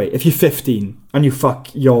 Anyway, if you're 15 and you fuck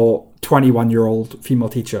your 21-year-old female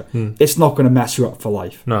teacher, it's not going to mess you up for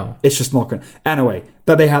life. No. It's just not going to. Anyway,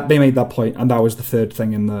 but they made that point, and that was the third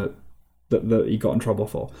thing in that he got in trouble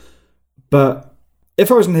for. But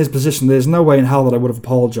if I was in his position, there's no way in hell that I would have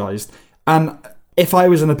apologised. And if I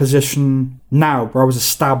was in a position now where I was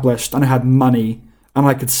established and I had money and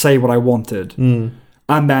I could say what I wanted...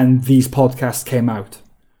 And then these podcasts came out,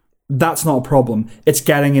 that's not a problem. It's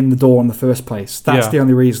getting in the door in the first place. That's the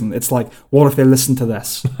only reason. It's like, what if they listen to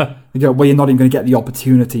this? You go, well, you're not even going to get the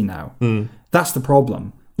opportunity now. That's the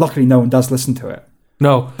problem. Luckily, no one does listen to it.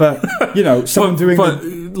 No. But, someone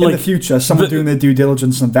in the future, someone doing their due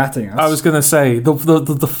diligence and vetting us. I was going to say,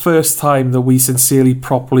 the first time that we sincerely,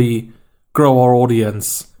 properly grow our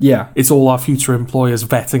audience, it's all our future employers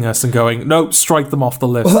vetting us and going, no, strike them off the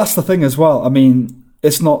list. Well, that's the thing as well. I mean,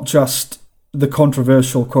 it's not just the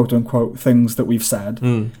controversial quote-unquote things that we've said.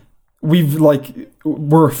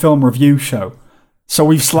 We're a film review show, so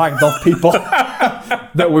we've slagged off people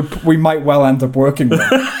that we might well end up working with.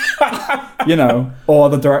 Or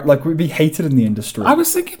the direct, we'd be hated in the industry. I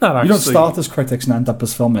was thinking that, actually. You don't start as critics and end up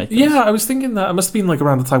as filmmakers. Yeah, I was thinking that. It must have been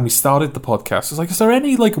around the time we started the podcast. I was like, is there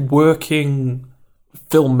any working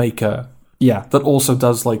filmmaker that also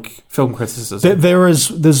does film criticism?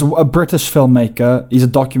 There's a British filmmaker. He's a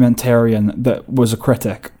documentarian that was a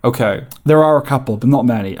critic. Okay, there are a couple, but not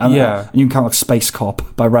many. And, you can count Space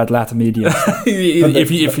Cop by Red Letter Media.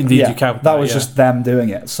 if indeed you count that was just them doing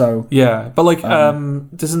it. So but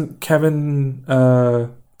doesn't Kevin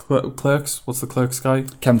Clerks? What's the Clerks guy?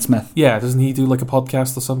 Kevin Smith. Yeah, doesn't he do a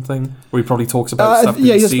podcast or something where he probably talks about stuff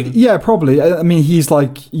he's seen? Yeah, probably. I mean, he's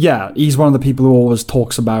he's one of the people who always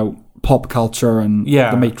talks about pop culture and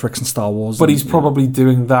The Matrix and Star Wars. But he's probably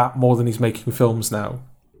doing that more than he's making films now.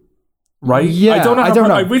 Right? Yeah, I don't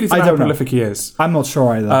know. I really don't know how know. prolific he is. I'm not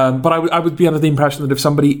sure either. But I would be under the impression that if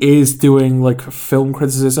somebody is doing film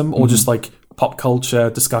criticism or just pop culture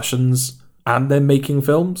discussions and they're making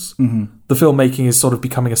films, the filmmaking is sort of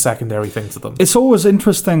becoming a secondary thing to them. It's always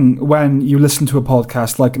interesting when you listen to a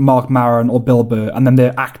podcast like Mark Maron or Bill Burr and then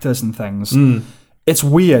they're actors and things. It's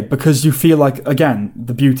weird because you feel again,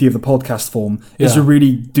 the beauty of the podcast form is you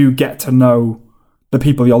really do get to know the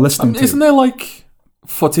people you're listening to. Isn't there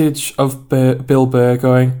footage of Bill Burr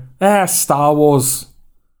going, Star Wars?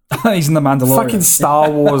 He's in The Mandalorian. Fucking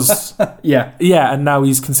Star Wars. Yeah, and now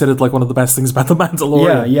he's considered one of the best things about The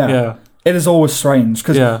Mandalorian. Yeah. It is always strange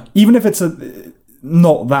because even if it's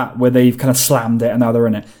not that where they've kind of slammed it and now they're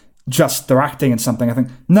in it, just their acting and something, I think,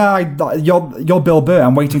 you're Bill Burr.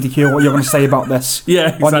 I'm waiting to hear what you're going to say about this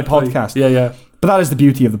on your podcast. Yeah. But that is the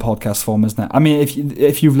beauty of the podcast form, isn't it? I mean,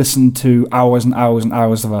 if you've listened to hours and hours and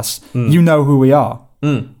hours of us, you know who we are.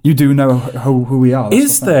 You do know who we are.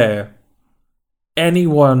 Is there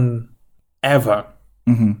anyone ever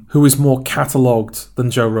who is more catalogued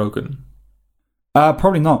than Joe Rogan?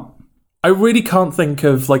 Probably not. I really can't think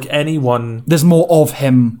of anyone. There's more of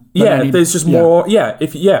him. There's just more.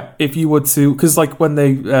 If you were to, because when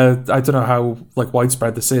they, I don't know how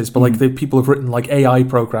widespread this is, but the people have written AI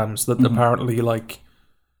programs that apparently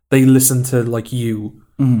they listen to you,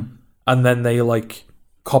 and then they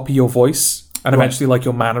copy your voice and eventually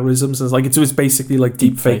your mannerisms. It's basically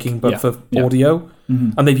deep faking, but for audio,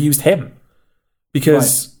 and they've used him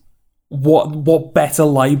because what better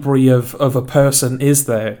library of a person is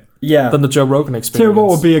there? Than the Joe Rogan experience. So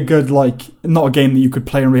what would be a good, not a game that you could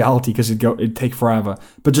play in reality because it'd take forever,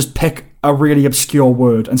 but just pick a really obscure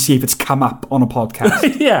word and see if it's come up on a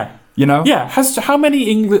podcast. You know? Yeah. How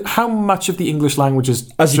much of the English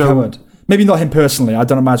languages has he covered? Maybe not him personally. I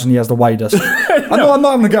don't imagine he has the widest. I'm not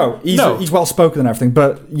going to go. He's well spoken and everything,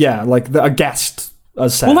 but a guest.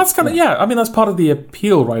 As said. Well, that's kind of I mean, that's part of the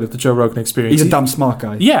appeal, right, of the Joe Rogan experience. He's a damn smart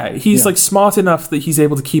guy. Yeah, he's smart enough that he's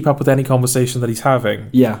able to keep up with any conversation that he's having.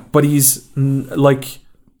 Yeah, but he's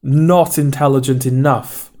not intelligent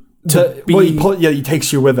enough to be. He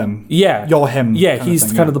takes you with him. Yeah, you're him. Yeah,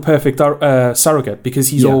 he's kind of the perfect surrogate because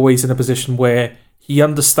he's always in a position where he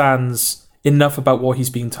understands enough about what he's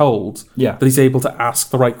being told. That he's able to ask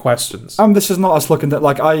the right questions. This is not us looking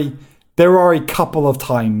at there are a couple of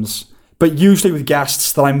times. But usually with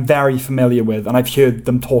guests that I'm very familiar with, and I've heard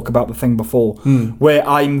them talk about the thing before, where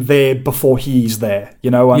I'm there before he's there,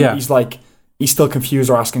 and he's still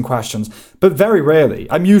confused or asking questions. But very rarely.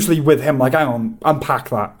 I'm usually with him, hang on, unpack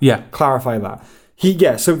that, clarify that.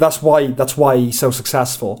 So that's why he's so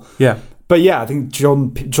successful. Yeah. But I think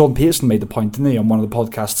Jordan Peterson made the point, didn't he, on one of the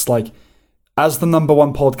podcasts, as the number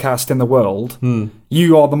one podcast in the world,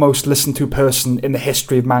 you are the most listened to person in the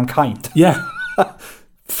history of mankind. Yeah.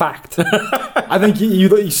 Fact. I think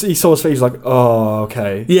he saw his face oh,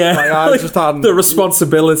 okay. Yeah. I just hadn't, the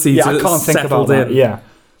responsibility to I can't think about that. Yeah.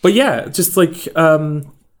 But just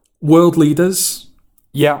world leaders.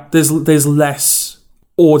 Yeah. There's less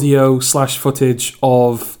audio / footage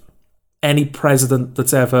of any president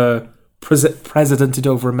that's ever presidented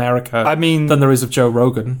over America than there is of Joe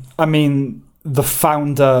Rogan. I mean, the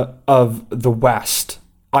founder of the West,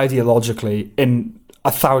 ideologically, in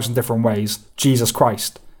 1,000 different ways, Jesus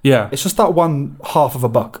Christ. Yeah. It's just that one half of a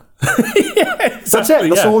book. Exactly, That's it.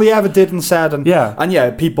 That's all he ever did and said. And Yeah.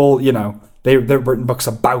 People, they've written books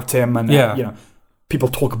about him, and people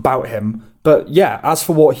talk about him. But yeah, as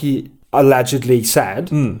for what he allegedly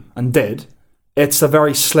said and did, it's a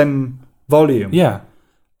very slim volume. Yeah.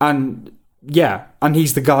 And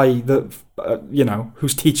he's the guy that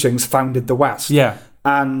whose teachings founded the West. Yeah.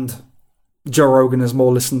 And Joe Rogan is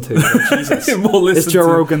more listened to than Jesus. Is Joe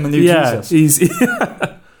Rogan the new Jesus?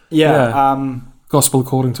 Gospel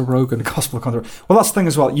according to Rogan. Gospel according to. Well, that's the thing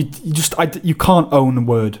as well. You can't own a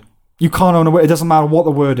word. You can't own a word. It doesn't matter what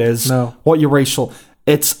the word is. No. What your racial.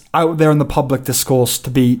 It's out there in the public discourse to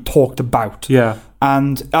be talked about. Yeah.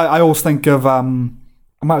 And I always think of I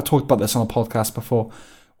might have talked about this on a podcast before,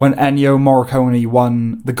 when Ennio Morricone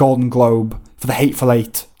won the Golden Globe for The Hateful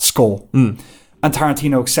Eight score. And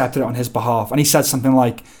Tarantino accepted it on his behalf. And he said something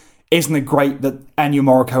like, isn't it great that Ennio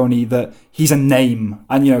Morricone, that he's a name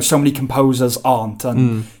and, so many composers aren't.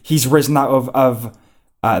 And he's risen out of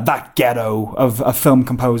that ghetto of film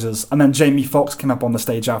composers. And then Jamie Foxx came up on the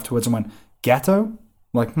stage afterwards and went, ghetto?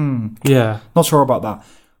 Like, Yeah. Not sure about that.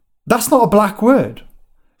 That's not a black word.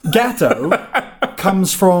 Ghetto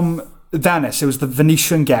comes from Venice. It was the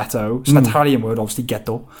Venetian ghetto. It's an Italian word, obviously,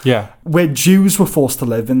 ghetto. Yeah. Where Jews were forced to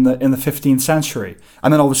live in the 15th century.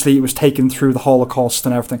 And then obviously it was taken through the Holocaust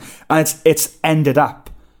and everything. And it's ended up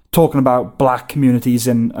talking about black communities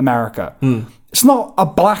in America. It's not a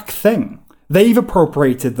black thing. They've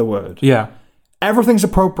appropriated the word. Yeah. Everything's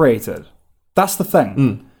appropriated. That's the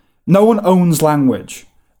thing. No one owns language.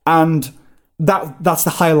 And that's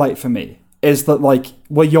the highlight for me. Is that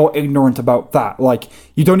you're ignorant about that.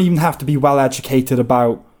 You don't even have to be well educated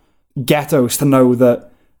about ghettos to know that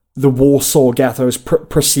the Warsaw ghettos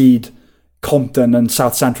precede Compton and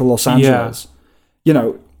South Central Los Angeles.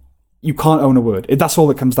 Yeah. You can't own a word. That's all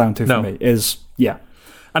it comes down to for me.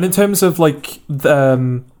 And in terms of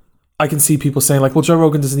I can see people saying well, Joe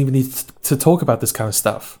Rogan doesn't even need to talk about this kind of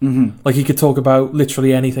stuff. He could talk about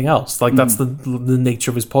literally anything else. That's the nature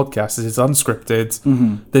of his podcast. Is it's unscripted.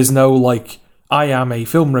 There's no I am a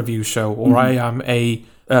film review show, or I am a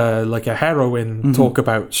heroin talk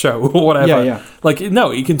about show, or whatever. Yeah. No,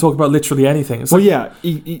 he can talk about literally anything. It's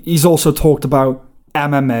he's also talked about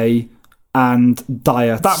MMA and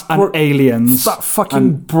diets and aliens. That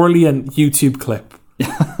fucking brilliant YouTube clip.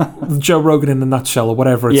 Joe Rogan in a nutshell, or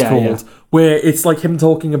whatever it's called, where it's him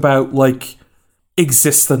talking about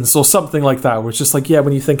existence or something like that, where it's just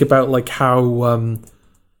when you think about how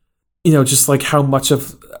just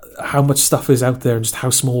how much stuff is out there and just how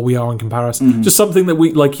small we are in comparison, just something that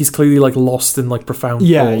we he's clearly lost in profound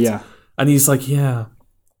thought. And he's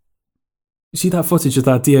you see that footage of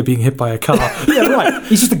that deer being hit by a car? Yeah, right.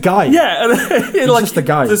 He's just a guy. Yeah, and he's just a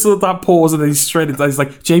guy. This that pause, and then he's straight into. He's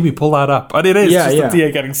Jamie, pull that up, and it is just a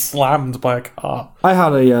deer getting slammed by a car. I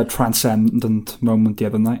had a transcendent moment the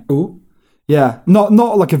other night. Ooh, yeah, not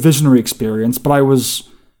a visionary experience, but I was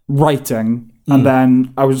writing, and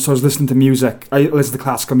then I was listening to music. I listen to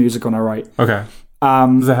classical music when I write. Okay.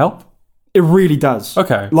 Does it help? It really does.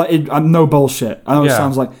 Okay. No bullshit. I know it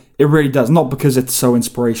sounds it really does. Not because it's so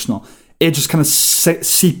inspirational. It just kind of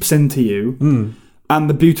seeps into you. And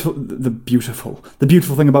the beautiful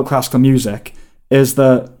thing about classical music is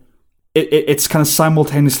that it's kind of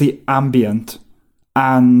simultaneously ambient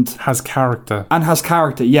and has character.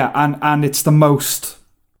 Yeah. And it's the most,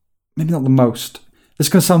 maybe not the most. This is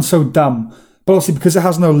going to sound so dumb, but obviously because it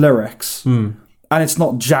has no lyrics and it's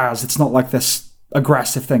not jazz, it's not this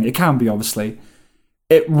aggressive thing. It can be, obviously.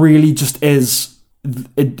 It really just is.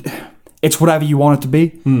 It's whatever you want it to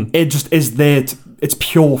be. It just is there. It's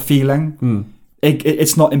pure feeling.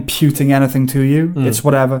 It's not imputing anything to you. It's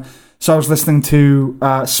whatever. So I was listening to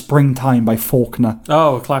Springtime by Faulkner.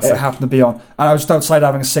 Oh, a classic. It happened to be on. And I was just outside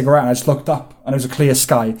having a cigarette and I just looked up and it was a clear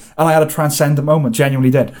sky. And I had a transcendent moment,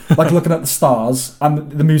 genuinely did. Looking at the stars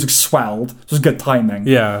and the music swelled. It was good timing.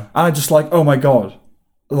 Yeah. And I just oh my God.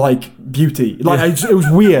 Beauty. It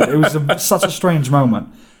was weird. It was such a strange moment.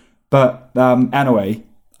 But anyway,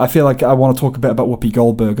 I feel I want to talk a bit about Whoopi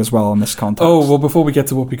Goldberg as well in this context. Oh, well, before we get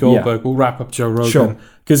to Whoopi Goldberg, we'll wrap up Joe Rogan. Sure.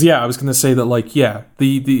 Because, I was going to say that,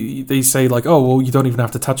 they say, oh, well, you don't even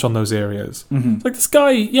have to touch on those areas. This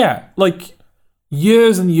guy,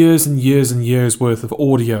 years and years and years and years worth of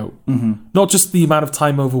audio. Not just the amount of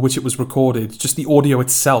time over which it was recorded, just the audio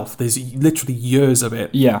itself. There's literally years of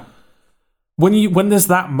it. Yeah. When there's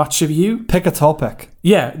that much of you... Pick a topic.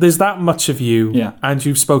 Yeah, there's that much of you, and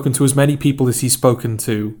you've spoken to as many people as he's spoken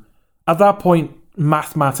to. At that point,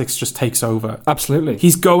 mathematics just takes over. Absolutely.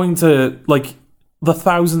 He's going to, the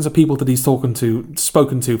thousands of people that he's spoken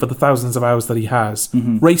to for the thousands of hours that he has,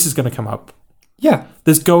 race is going to come up. Yeah.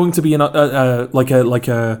 There's going to be a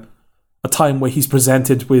time where he's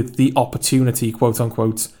presented with the opportunity, quote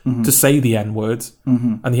unquote, to say the N-word,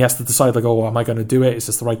 and he has to decide, like, oh, am I going to do it? Is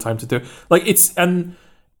this the right time to do it? Like, it's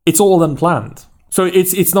all unplanned. So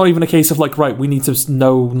it's not even a case of like, right, we need to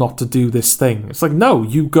know not to do this thing. It's like, no,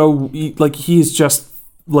 you go, like, he is just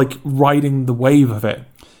like riding the wave of it.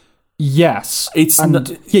 Yes,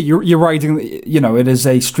 you're riding. It is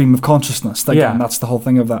a stream of consciousness. Again, that's the whole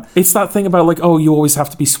thing of that. It's that thing about like, oh, you always have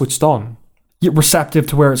to be switched on. You're receptive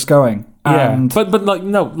to where it's going. And but like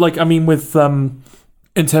no, like I mean with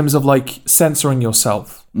in terms of like censoring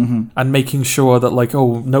yourself and making sure that like,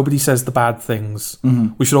 oh, nobody says the bad things.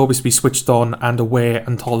 We should always be switched on and aware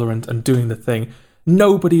and tolerant and doing the thing.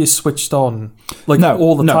 Nobody is switched on like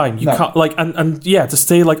all the time. You can't like and to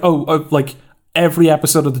stay like like every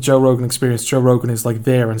episode of the Joe Rogan Experience, Joe Rogan is like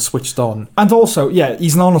there and switched on. And also,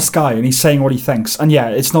 he's an honest guy and he's saying what he thinks. And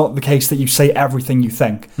it's not the case that you say everything you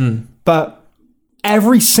think, but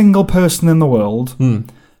every single person in the world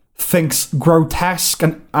thinks grotesque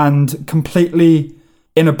and completely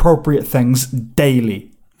inappropriate things daily.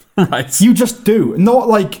 Right. You just do. Not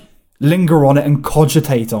like linger on it and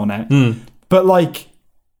cogitate on it. But like,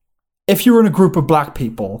 if you were in a group of black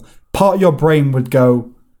people, part of your brain would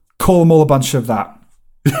go, call them all a bunch of that.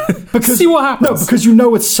 Because, see what happens. No, because you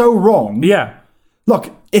know it's so wrong. Yeah.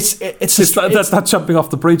 Look, it's that jumping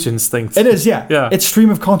off the bridge instinct. It is, yeah. Yeah. It's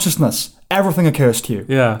stream of consciousness. Everything occurs to you.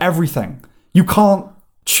 Yeah. Everything. You can't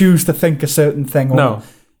choose to think a certain thing.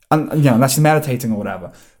 Unless you're meditating or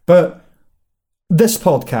whatever. But this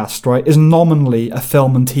podcast, right, is nominally a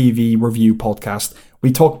film and TV review podcast.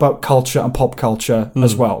 We talk about culture and pop culture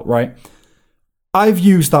as well, right? I've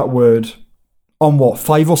used that word on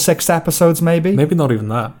 5 or 6 episodes, maybe? Maybe not even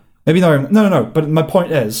that. Maybe not even... No. But my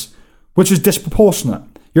point is, which is disproportionate.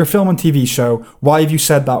 You're a film and TV show. Why have you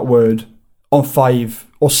said that word on 5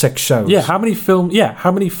 or 6 shows? Yeah, how many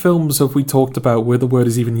films have we talked about where the word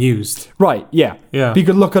is even used? Right, yeah. Yeah. But you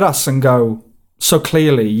could look at us and go, so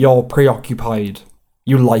clearly you're preoccupied.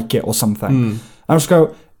 You like it or something. And I just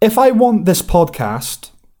go, if I want this podcast...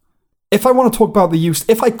 If I want to talk about the use,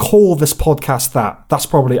 if I call this podcast that's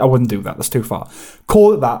probably, I wouldn't do that, that's too far.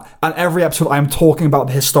 Call it that, and every episode I'm talking about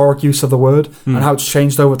the historic use of the word and how it's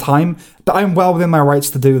changed over time, but I'm well within my rights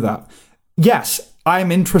to do that. Yes,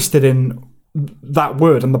 I'm interested in that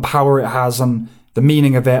word and the power it has and the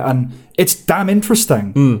meaning of it, and it's damn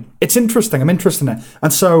interesting. It's interesting, I'm interested in it.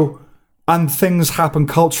 And things happen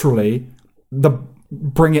culturally,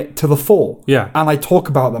 bring it to the fore. Yeah. And I talk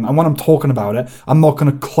about them. And when I'm talking about it, I'm not going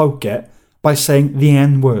to cloak it by saying the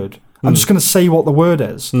N-word. I'm just going to say what the word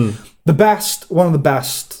is. One of the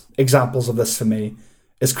best examples of this for me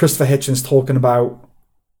is Christopher Hitchens talking about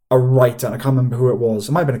a writer. I can't remember who it was.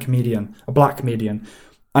 It might have been a comedian, a black comedian.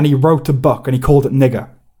 And he wrote a book and he called it Nigger.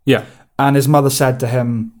 Yeah. And his mother said to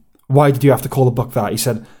him, why did you have to call the book that? He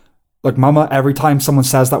said, look, Mama, every time someone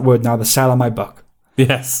says that word now, they're selling my book.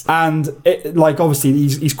 Yes. And obviously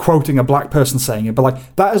he's quoting a black person saying it, but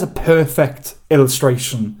like that is a perfect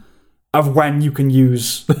illustration of when you can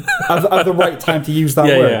use of the right time to use that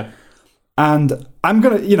word. Yeah. And I'm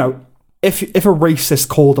gonna, if a racist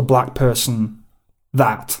called a black person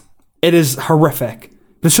that, it is horrific.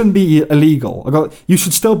 It shouldn't be illegal. You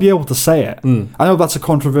should still be able to say it. I know that's a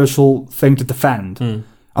controversial thing to defend.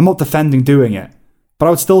 I'm not defending doing it, but I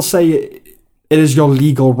would still say it is your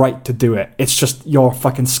legal right to do it. It's just you're a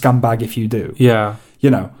fucking scumbag if you do. Yeah.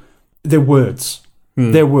 They're words.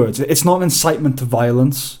 They're words. It's not an incitement to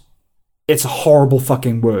violence. It's a horrible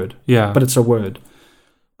fucking word. Yeah. But it's a word.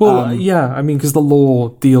 Well, I mean, because the law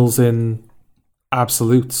deals in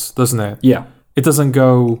absolutes, doesn't it? Yeah. It doesn't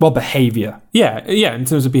go... Well, behaviour. Yeah, in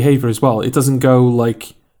terms of behaviour as well. It doesn't go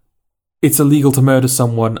like, it's illegal to murder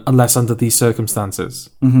someone unless under these circumstances.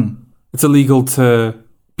 It's illegal to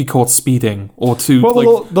be caught speeding or to...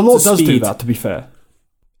 Well, the law does do that, to be fair.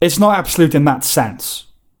 It's not absolute in that sense.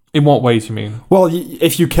 In what way do you mean? Well,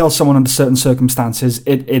 if you kill someone under certain circumstances,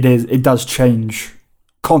 it does change.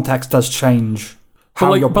 Context does change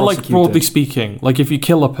how you're prosecuted. But broadly speaking, like if you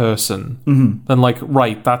kill a person, then like,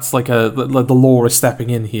 right, that's like the law is stepping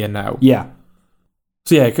in here now. Yeah.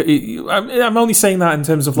 So yeah, I'm only saying that in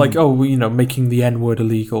terms of like, making the N-word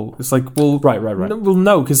illegal. It's like, well, right. Well,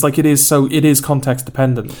 no, because like it is context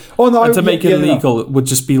dependent. Oh no, and to make it illegal, it would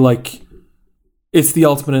just be like, it's the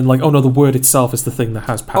ultimate in like, oh no, the word itself is the thing that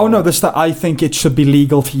has power. Oh no, I think it should be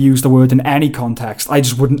legal to use the word in any context. I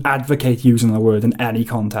just wouldn't advocate using the word in any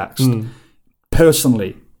context.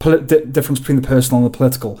 Personally, difference between the personal and the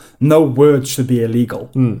political. No word should be illegal.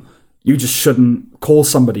 You just shouldn't call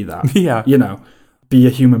somebody that. Yeah. be a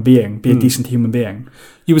human being, be a decent human being.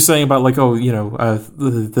 You were saying about like,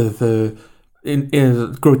 the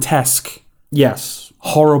grotesque,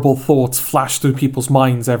 horrible thoughts flash through people's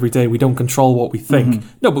minds every day. We don't control what we think.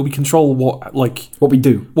 No, but we control what we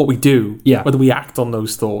do. Yeah, whether we act on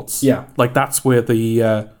those thoughts. Yeah, like that's where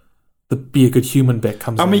the be a good human bit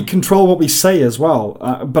comes in. And we control what we say as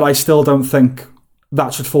well. But I still don't think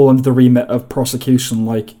that should fall under the remit of prosecution.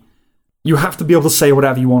 Like, you have to be able to say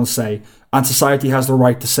whatever you want to say, and society has the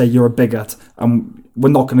right to say you're a bigot, and we're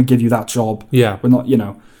not going to give you that job. Yeah, we're not.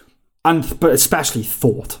 But especially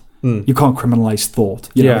thought. You can't criminalize thought.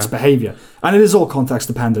 It's behavior. And it is all context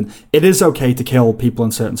dependent. It is okay to kill people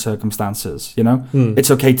in certain circumstances,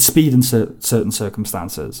 It's okay to speed in certain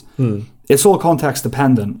circumstances. It's all context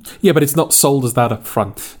dependent. Yeah, but it's not sold as that up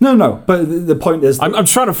front. No, but the point is... I'm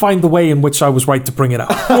trying to find the way in which I was right to bring it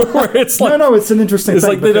up. It's like, no, it's an interesting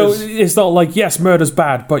thing. It's not like, yes, murder's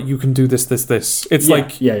bad, but you can do this. It's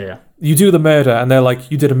like... Yeah. You do the murder, and they're like,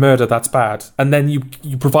 you did a murder, that's bad. And then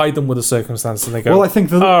you provide them with a circumstance, and they go, well, I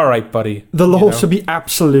think all right, buddy. The law should be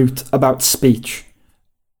absolute about speech.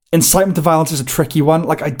 Incitement to violence is a tricky one.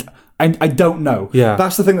 Like, I don't know. Yeah.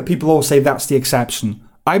 That's the thing that people always say, that's the exception.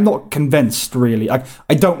 I'm not convinced, really. I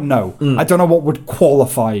don't know. I don't know what would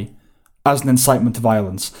qualify as an incitement to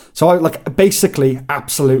violence. So, basically,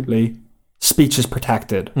 absolutely, speech is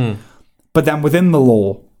protected. But then within the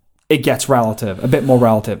law, it gets relative, a bit more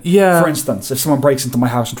relative. Yeah. For instance, if someone breaks into my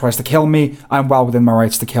house and tries to kill me, I'm well within my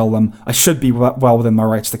rights to kill them. I should be well within my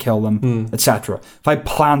rights to kill them, etc. If I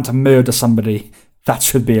plan to murder somebody, that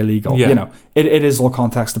should be illegal. Yeah. It is all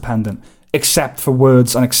context dependent, except for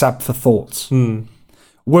words and except for thoughts.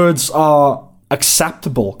 Words are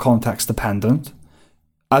acceptable context dependent,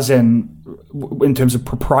 as in terms of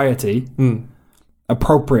propriety,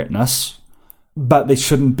 appropriateness, but they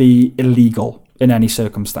shouldn't be illegal in any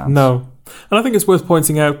circumstance. No. And I think it's worth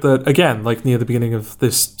pointing out that, again, like near the beginning of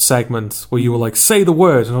this segment, where you were like, say the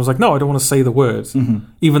word, and I was like, no, I don't want to say the word.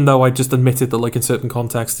 Even though I just admitted that, like, in certain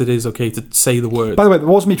contexts, it is okay to say the word. By the way, it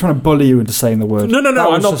wasn't me trying to bully you into saying the word. No,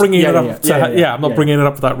 I'm not bringing it up. I'm not bringing it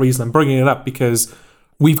up for that reason. I'm bringing it up because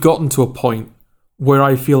we've gotten to a point where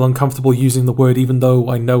I feel uncomfortable using the word, even though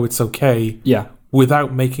I know it's okay,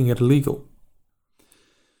 without making it illegal.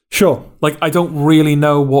 Sure. Like, I don't really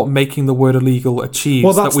know what making the word illegal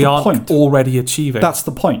achieves that we aren't already achieving. That's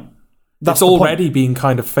the point. It's already being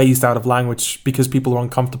kind of phased out of language because people are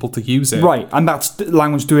uncomfortable to use it. Right, and that's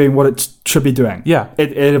language doing what it should be doing. Yeah.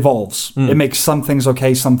 It evolves. It makes some things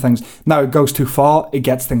okay, some things... Now, it goes too far, it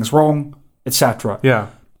gets things wrong, etc. Yeah.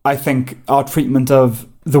 I think our treatment of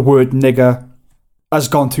the word nigger has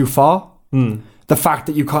gone too far. The fact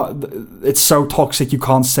that you can't... It's so toxic you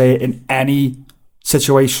can't say it in any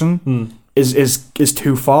situation is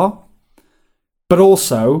too far. But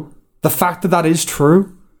also, the fact that is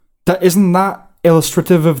true, isn't that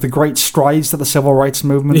illustrative of the great strides that the civil rights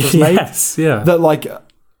movement has made? Yes, yeah. That, like,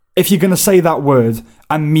 if you're going to say that word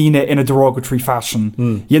and mean it in a derogatory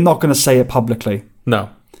fashion, you're not going to say it publicly. No.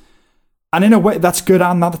 And in a way, that's good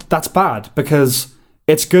and that's bad, because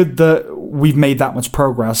it's good that we've made that much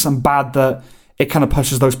progress, and bad that it kind of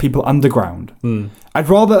pushes those people underground. I'd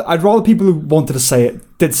rather people who wanted to say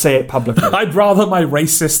it did say it publicly. I'd rather my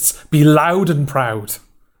racists be loud and proud.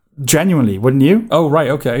 Genuinely, wouldn't you? Oh, right,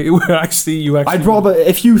 okay. Actually, I'd rather,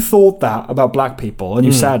 if you thought that about black people and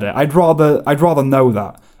you said it, I'd rather know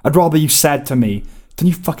that. I'd rather you said to me, "Don't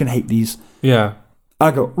you fucking hate these?" Yeah.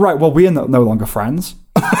 I go, right, well, we are no longer friends.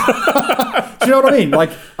 Do you know what I mean?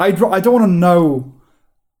 Like, I don't want to know.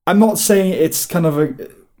 I'm not saying it's kind of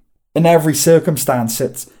in every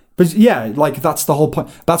circumstance. But yeah, like, that's the whole point.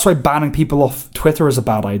 That's why banning people off Twitter is a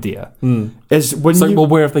bad idea. Is when well,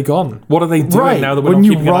 where have they gone? What are they doing now that we're not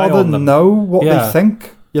keeping an eye on them? Wouldn't you rather know what they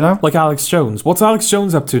think? You know, like Alex Jones. What's Alex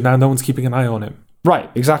Jones up to now? No one's keeping an eye on him.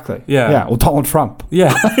 Right, exactly. Yeah. Or Donald Trump.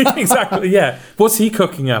 Yeah, exactly. Yeah. What's he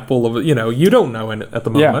cooking up? All of it. You don't know at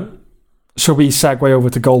the moment. Yeah. Shall we segue over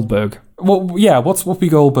to Goldberg? Well, yeah. What's Whoopi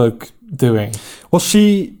Goldberg doing? Well,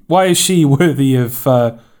 why is she worthy of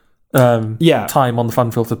time on the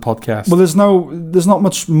Fun Filtered podcast? Well, there's not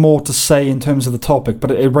much more to say in terms of the topic,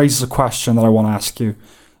 but it raises a question that I want to ask you.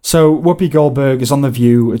 So Whoopi Goldberg is on The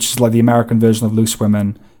View, which is like the American version of Loose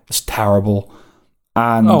Women. It's terrible.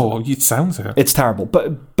 And it sounds it. It's terrible,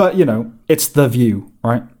 but it's The View,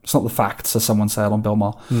 right? It's not the facts, as someone said on Bill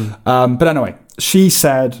Maher. But anyway, she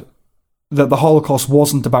said that the Holocaust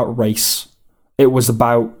wasn't about race; it was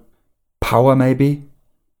about power, maybe.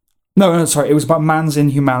 No, sorry, it was about man's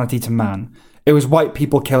inhumanity to man. It was white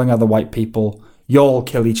people killing other white people. Y'all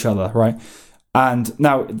kill each other, right? And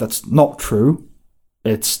now that's not true.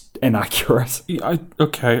 It's inaccurate.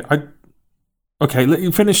 Okay, let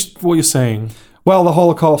you finish what you're saying. Well, the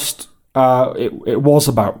Holocaust, it was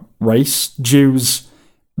about race. Jews,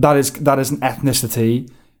 that is an ethnicity.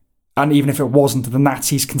 And even if it wasn't, the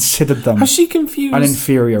Nazis considered them Has she confused an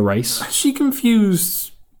inferior race. Has she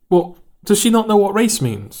confused what does she not know what race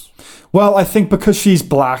means? Well, I think because she's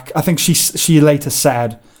black, I think she later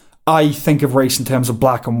said, I think of race in terms of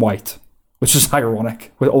black and white, which is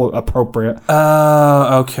ironic, or appropriate.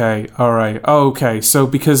 Okay, all right. Okay, so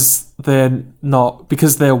because they're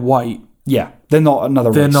white. Yeah, they're not another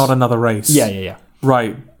race. They're not another race. Yeah.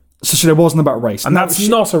 Right. So it wasn't about race. And that's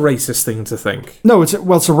not a racist thing to think. No, it's a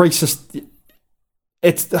racist...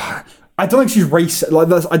 I don't think she's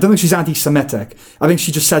racist. I don't think she's anti-Semitic. I think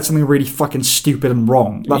she just said something really fucking stupid and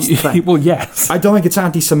wrong. That's the thing. Well, yes. I don't think it's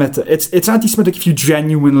anti-Semitic. It's anti-Semitic if you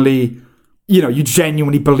genuinely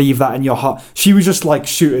believe that in your heart. She was just like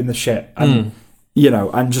shooting the shit and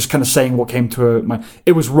and just kind of saying what came to her mind.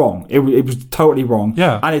 It was wrong. It was totally wrong.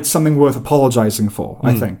 Yeah. And it's something worth apologizing for,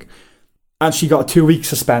 I think. And she got a 2-week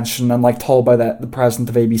suspension and told by the president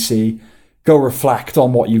of ABC, go reflect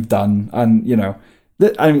on what you've done. And,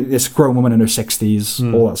 this grown woman in her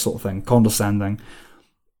 60s, all that sort of thing, condescending.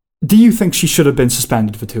 Do you think she should have been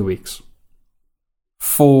suspended for 2 weeks?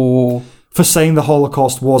 For saying the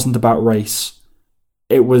Holocaust wasn't about race.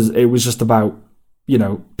 It was just about,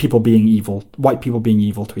 people being evil, white people being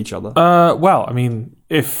evil to each other. Well, I mean,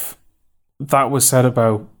 if that was said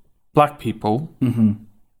about black people,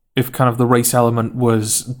 if kind of the race element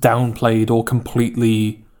was downplayed or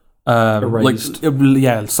completely erased,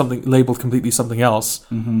 something labeled completely something else,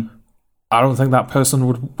 I don't think that person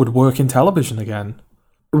would work in television again.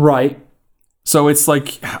 Right. So it's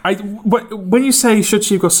like, when you say should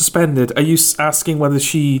she have got suspended, are you asking whether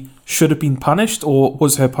she should have been punished or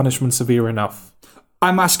was her punishment severe enough?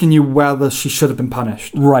 I'm asking you whether she should have been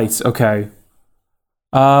punished. Right. Okay.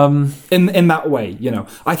 In that way,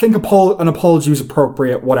 I think an apology is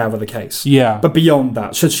appropriate, whatever the case. Yeah. But beyond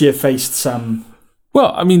that, should she have faced some...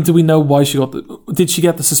 Well, I mean, do we know why she got did she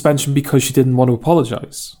get the suspension because she didn't want to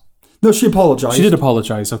apologise? No, she apologised. She did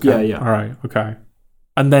apologise, okay. Yeah. All right, okay.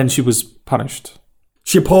 And then she was punished.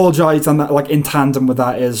 She apologised, and that, in tandem with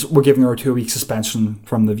that is, we're giving her a 2-week suspension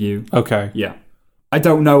from The View. Okay. Yeah. I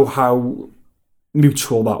don't know how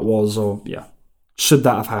mutual that was, or, should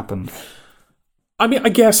that have happened? I mean, I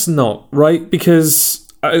guess not, right? Because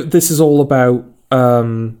this is all about,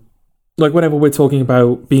 whenever we're talking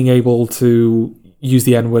about being able to use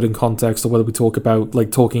the N-word in context, or whether we talk about,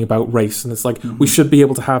 talking about race, and it's we should be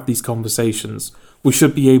able to have these conversations. We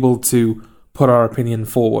should be able to put our opinion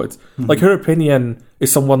forward. Her opinion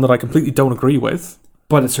is someone that I completely don't agree with.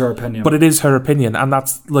 But it's her opinion. But it is her opinion, and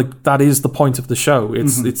that's, that is the point of the show.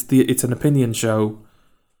 It's an opinion show.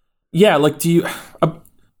 Yeah, do you...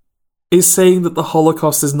 is saying that the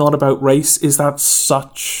Holocaust is not about race, is that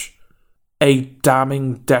such a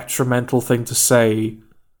damning, detrimental thing to say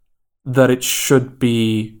that it should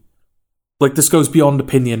be... this goes beyond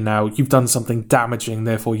opinion now. You've done something damaging,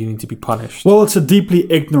 therefore you need to be punished. Well, it's a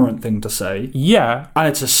deeply ignorant thing to say. Yeah. And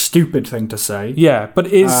it's a stupid thing to say. Yeah, but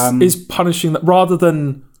is punishing that, rather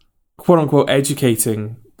than quote-unquote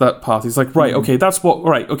educating that party, it's right, okay, that's what...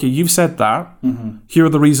 Right, okay, you've said that. Here are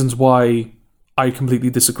the reasons why I completely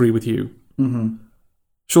disagree with you.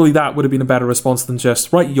 Surely that would have been a better response than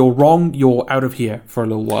just, right, you're wrong, you're out of here for a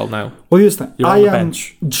little while now. Well, here's the thing. You're on the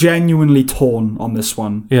bench. Genuinely torn on this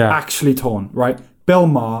one. Yeah. Actually torn, right? Bill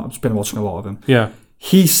Maher, I've been watching a lot of him. Yeah.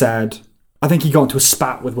 He said, I think he got into a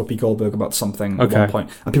spat with Whoopi Goldberg about something at Okay. one point.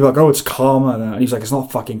 And people are like, oh, it's karma. And he's like, it's not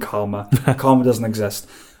fucking karma. Karma doesn't exist.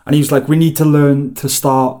 And he was like, we need to learn to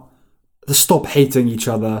stop hating each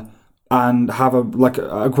other and have a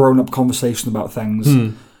grown-up conversation about things.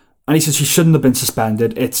 And he said she shouldn't have been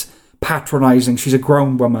suspended. It's patronising. She's a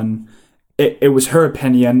grown woman. It was her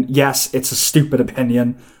opinion. Yes, it's a stupid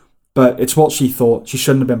opinion, but it's what she thought. She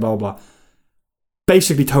shouldn't have been blah, blah, blah.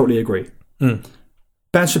 Basically, totally agree.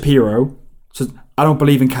 Ben Shapiro says, I don't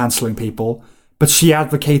believe in cancelling people, but she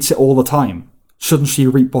advocates it all the time. Shouldn't she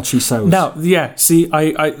reap what she sows? Now, yeah, see,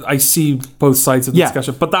 I see both sides of the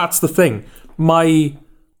discussion, but that's the thing.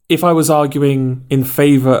 If I was arguing in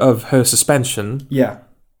favour of her suspension,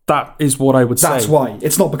 that is what I would say. That's why.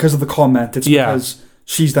 It's not because of the comment, it's because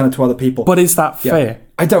she's done it to other people. But is that fair?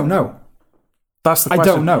 I don't know. That's the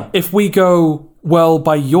question. I don't know. If we go, well,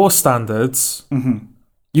 by your standards...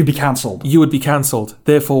 You'd be cancelled. You would be cancelled.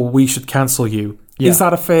 Therefore, we should cancel you. Is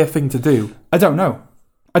that a fair thing to do? I don't know.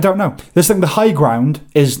 This thing, the high ground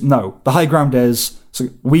is no. The high ground is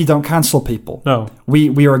we don't cancel people. No.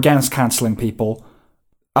 We are against cancelling people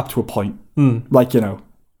up to a point.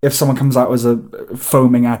 if someone comes out as a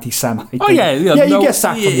foaming anti-Semite. Oh, yeah. You get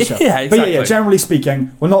sacked from the show. Yeah, exactly. But generally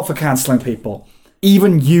speaking, we're not for cancelling people.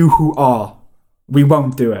 Even you who are, we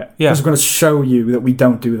won't do it. Yeah. Because we're going to show you that we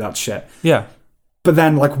don't do that shit. Yeah. But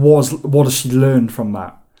then, like, what does she learn from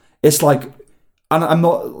that? It's like, and I'm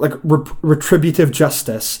not, like, retributive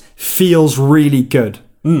justice feels really good.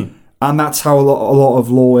 Mm. And that's how a lot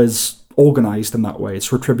of law is organised in that way.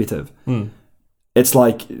 It's retributive. Mm. It's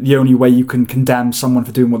like, the only way you can condemn someone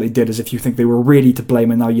for doing what they did is if you think they were really to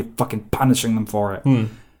blame and now you're fucking punishing them for it. Mm.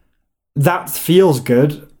 That feels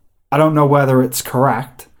good. I don't know whether it's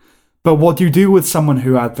correct. But what do you do with someone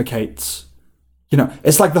who advocates...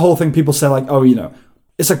 it's like the whole thing people say, like,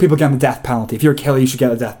 it's like people getting the death penalty. If you're a killer, you should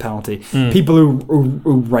get a death penalty. Mm. People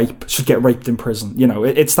who rape should get raped in prison.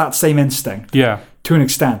 It's that same instinct. Yeah. To an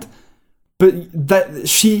extent. But that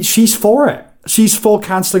she's for it. She's for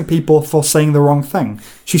cancelling people for saying the wrong thing.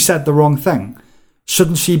 She said the wrong thing.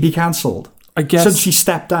 Shouldn't she be cancelled? I guess... Shouldn't she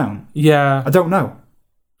step down? Yeah. I don't know.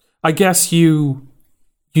 I guess you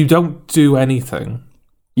don't do anything.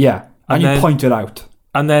 Yeah. And then, you point it out.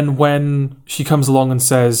 And then when she comes along and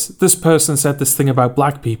says, this person said this thing about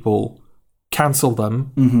black people, cancel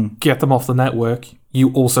them, get them off the network,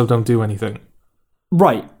 you also don't do anything.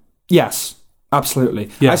 Right. Yes.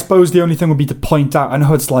 Absolutely. Yeah. I suppose the only thing would be to point out, I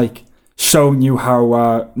know it's like showing you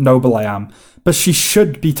how noble I am, but she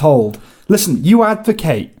should be told, listen, you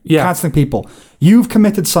advocate cancelling people. You've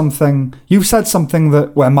committed something, you've said something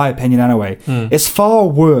that, well, in my opinion anyway, is far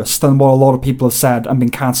worse than what a lot of people have said and been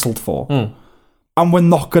cancelled for. And we're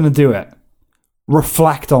not going to do it.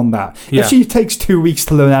 Reflect on that. Yeah. If she takes 2 weeks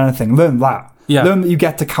to learn anything, learn that. Yeah. Learn that you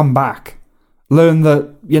get to come back. Learn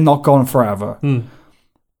that you're not gone forever.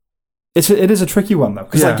 It is a tricky one, though,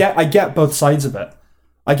 because I get both sides of it.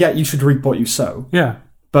 I get you should reap what you sow. Yeah.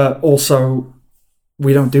 But also,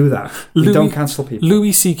 we don't do that. We don't cancel people.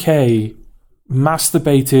 Louis C.K.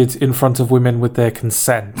 masturbated in front of women with their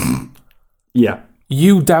consent. Yeah.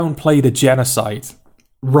 You downplayed a genocide.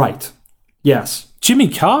 Right. Yes. Jimmy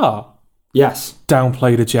Carr Yes.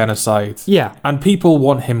 downplayed a genocide. Yeah. And people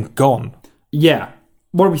want him gone. Yeah.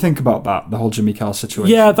 What do we think about that, the whole Jimmy Carr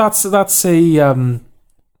situation? Yeah, that's a...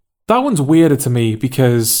 that one's weirder to me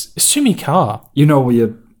because it's Jimmy Carr. You know what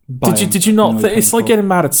you're buying. Did you not... it's like getting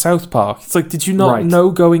mad at South Park. It's like, did you not know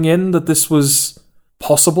going in that this was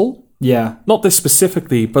possible? Yeah. Not this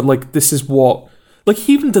specifically, but like this is what... Like,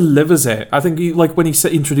 he even delivers it. I think, like, when he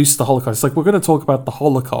introduced the Holocaust, it's like, we're going to talk about the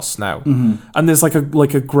Holocaust now. And there's like a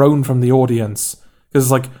groan from the audience. Because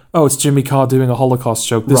it's like, oh, it's Jimmy Carr doing a Holocaust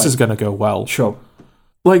joke. This is going to go well. Sure.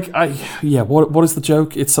 Like, what is the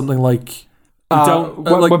joke? It's something like...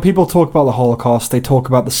 when people talk about the Holocaust, they talk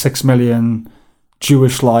about the 6 million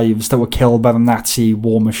Jewish lives that were killed by the Nazi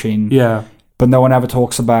war machine. Yeah. But no one ever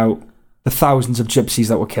talks about the thousands of gypsies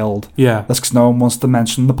that were killed. Yeah. That's because no one wants to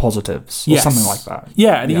mention the positives. Or something like that.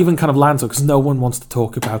 Yeah, and he even kind of lands it because no one wants to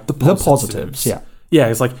talk about the positives. The positives, yeah. Yeah,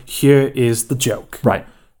 it's like, here is the joke. Right.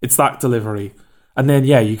 It's that delivery. And then,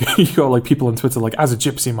 you got like people on Twitter like, as a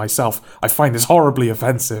gypsy myself, I find this horribly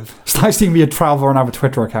offensive. It's nice seeing me a traveller and have a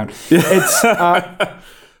Twitter account. It's...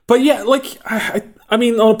 But yeah, like, I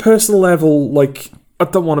mean, on a personal level, like... I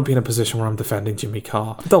don't want to be in a position where I'm defending Jimmy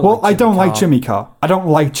Carr. I don't like Jimmy Carr. I don't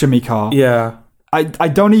like Jimmy Carr. Yeah. I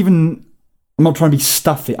don't even... I'm not trying to be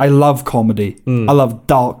stuffy. I love comedy. I love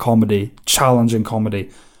dark comedy, challenging comedy.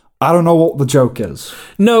 I don't know what the joke is.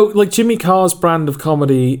 No, like Jimmy Carr's brand of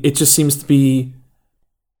comedy, it just seems to be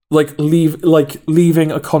like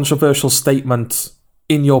leaving a controversial statement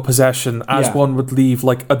in your possession as one would leave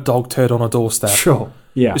like a dog turd on a doorstep. Sure.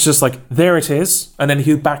 Yeah. It's just like, there it is, and then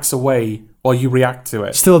he backs away while you react to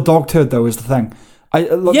it. Still a dog turd, though, is the thing.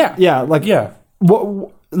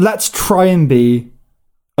 Let's try and be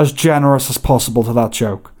as generous as possible to that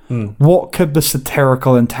joke. What could the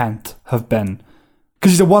satirical intent have been?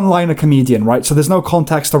 Because he's a one-liner comedian, right? So there's no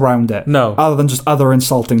context around it. No. Other than just other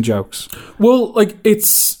insulting jokes. Well, like,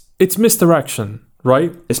 it's misdirection,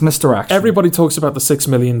 right? It's misdirection. Everybody talks about the 6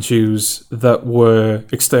 million Jews that were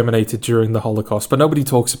exterminated during the Holocaust, but nobody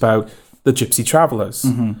talks about the gypsy travelers.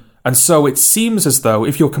 And so it seems as though,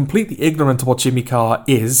 if you're completely ignorant of what Jimmy Carr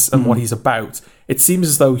is and what he's about, it seems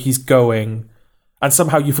as though he's going, and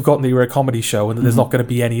somehow you've forgotten that you're a comedy show and that there's not going to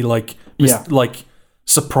be any like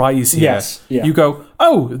surprise here. Yes. Yeah. You go,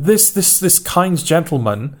 oh, this kind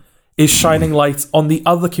gentleman is shining light on the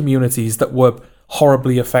other communities that were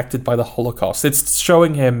horribly affected by the Holocaust. It's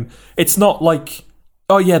showing him, it's not like,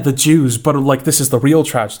 oh yeah, the Jews, but like this is the real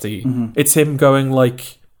tragedy. It's him going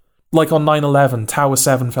like on 9/11, Tower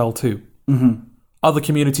 7 fell too. Other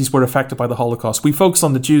communities were affected by the Holocaust. We focus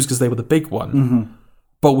on the Jews because they were the big one.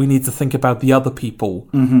 but we need to think about the other people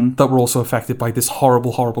that were also affected by this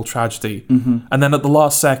horrible, horrible tragedy. And then at the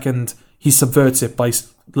last second, he subverts it by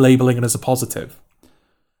labeling it as a positive.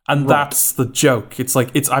 And that's the joke. It's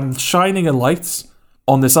like, I'm shining a light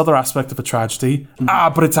on this other aspect of a tragedy,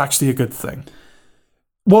 but it's actually a good thing.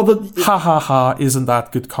 Well, Ha ha ha, isn't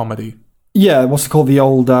that good comedy? Yeah, what's it called? The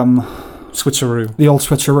old... switcheroo. The old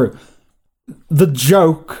switcheroo. The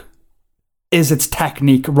joke is its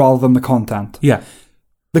technique rather than the content. Yeah.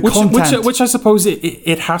 Content... Which I suppose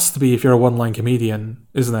it has to be if you're a one-line comedian,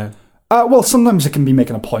 isn't it? Well, sometimes it can be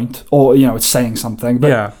making a point, or, it's saying something.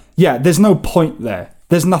 But yeah, there's no point there.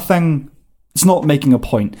 There's nothing... It's not making a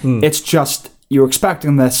point. It's just, you're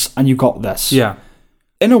expecting this, and you got this. Yeah.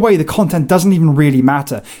 In a way, the content doesn't even really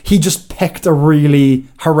matter. He just picked a really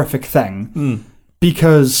horrific thing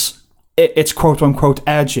because it's quote-unquote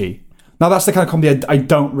edgy. Now, that's the kind of comedy I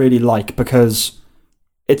don't really like because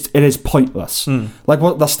it is pointless. Like,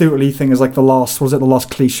 what the Stuart Lee thing is like the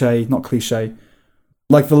last cliche? Not cliche.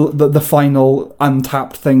 Like, the final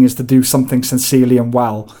untapped thing is to do something sincerely and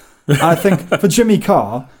well. And I think for Jimmy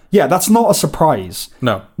Carr, yeah, that's not a surprise.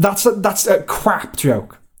 No. That's a crap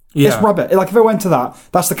joke. Yeah. It's rubbish. Like, if I went to that,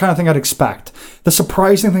 that's the kind of thing I'd expect. The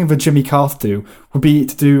surprising thing for Jimmy Carr to do would be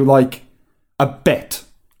to do, like, a bit,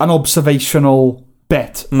 an observational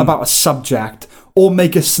bit about a subject, or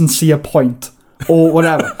make a sincere point, or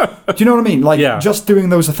whatever. Do you know what I mean? Like, just doing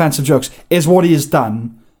those offensive jokes is what he has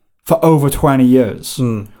done for over 20 years.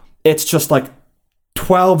 It's just, like,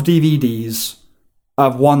 12 DVDs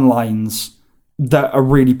of one-lines that are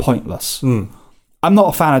really pointless. I'm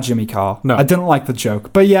not a fan of Jimmy Carr. No. I didn't like the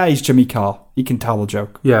joke. But yeah, he's Jimmy Carr. You can tell the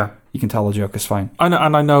joke. Yeah. You can tell the joke is fine. I think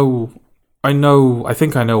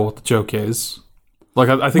I know what the joke is. Like,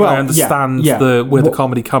 I think I understand where the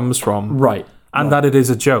comedy comes from. Right. And that it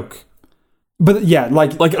is a joke. But yeah, I'm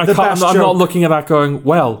not looking at that going,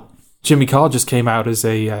 well, Jimmy Carr just came out as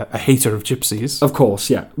a hater of gypsies. Of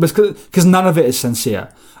course, yeah. Because none of it is sincere.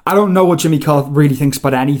 I don't know what Jimmy Carr really thinks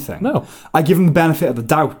about anything. No. I give him the benefit of the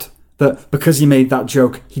doubt that because he made that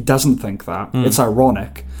joke, he doesn't think that. It's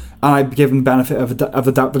ironic. And I give him the benefit of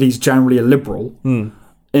the doubt that he's generally a liberal,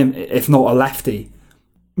 if not a lefty.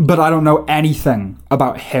 But I don't know anything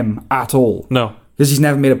about him at all. No. Because he's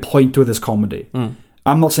never made a point with his comedy.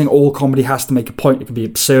 I'm not saying all comedy has to make a point. It can be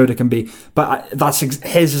absurd, it can be... But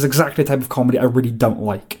his is exactly the type of comedy I really don't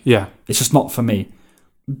like. Yeah. It's just not for me.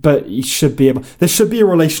 But he should be able... There should be a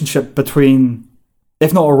relationship between...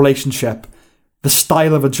 If not a relationship... The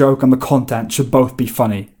style of a joke and the content should both be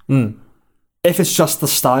funny. If it's just the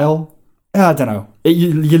style, I don't know.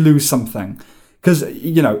 You lose something. Because,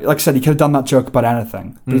 like I said, he could have done that joke about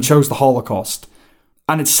anything. But he chose the Holocaust.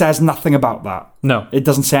 And it says nothing about that. No. It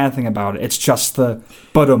doesn't say anything about it. It's just the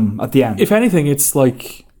bottom at the end. If anything, it's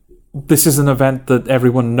like, this is an event that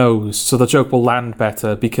everyone knows, so the joke will land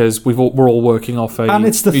better because we're all working off a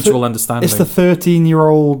mutual understanding. It's the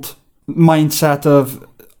 13-year-old mindset of...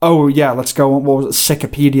 Oh, yeah, let's go on, what was it,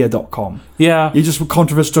 Wikipedia.com. Yeah. You just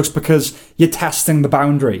controversial jokes because you're testing the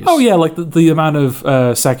boundaries. Oh, yeah, like the amount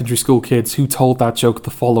of secondary school kids who told that joke the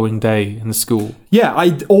following day in the school. Yeah,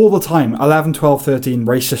 all the time. 11, 12, 13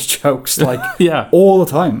 racist jokes, like, yeah. All the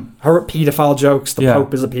time. Paedophile jokes, the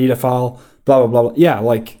Pope is a paedophile, blah, blah, blah, blah. Yeah,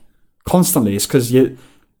 like, constantly. It's because you're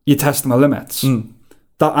testing the limits.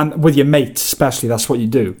 And with your mates, especially, that's what you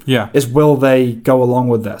do. Yeah. Is will they go along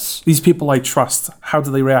with this? These people I trust, how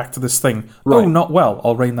do they react to this thing? Right. Oh, not well.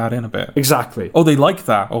 I'll rein that in a bit. Exactly. Oh, they like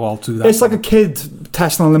that. Oh, I'll do that. It's like a kid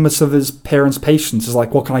testing the limits of his parents' patience. It's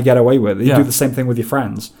like, what can I get away with? You do the same thing with your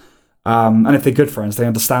friends. And if they're good friends, they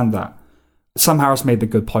understand that. Sam Harris made the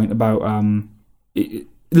good point about...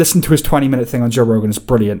 listen to his 20-minute thing on Joe Rogan. It's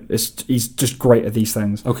brilliant. He's just great at these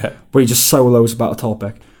things. Okay. Where he just solos about a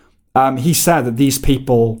topic. He said that these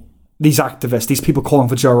people, these activists, these people calling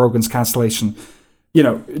for Joe Rogan's cancellation,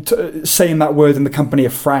 saying that word in the company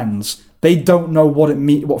of friends, they don't know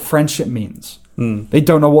what friendship means. They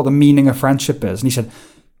don't know what the meaning of friendship is. And he said,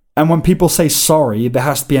 and when people say sorry, there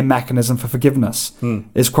has to be a mechanism for forgiveness.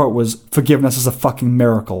 His quote was, "Forgiveness is a fucking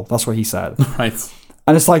miracle." That's what he said. Right.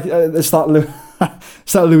 And it's like it's that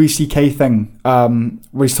Louis C.K. thing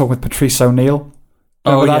where he's talking with Patrice O'Neill.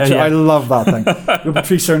 Oh, yeah. I love that thing.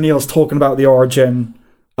 Patrice O'Neill's talking about the origin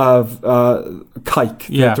of kike,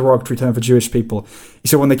 the derogatory term for Jewish people. He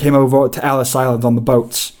said when they came over to Ellis Island on the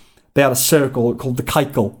boats, they had a circle called the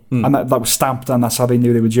Keikel, and that was stamped, and that's how they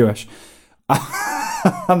knew they were Jewish.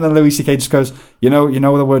 And then Louis C.K. just goes, you know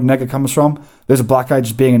where the word nigger comes from? There's a black guy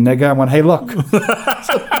just being a nigger, and went, hey, look.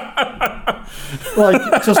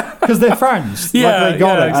 Like, just because they're friends. Yeah, like, they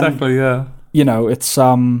got it. Exactly, and, it's...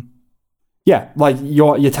 Yeah, like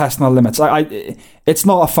you're testing our limits. It's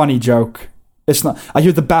not a funny joke. It's not. I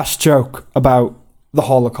heard the best joke about the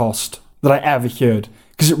Holocaust that I ever heard,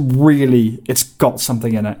 because it's got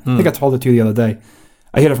something in it. I think I told it to you the other day.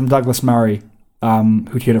 I heard it from Douglas Murray,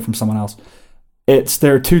 who'd heard it from someone else.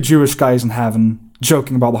 There are two Jewish guys in heaven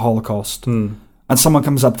joking about the Holocaust, and someone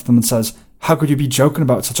comes up to them and says, "How could you be joking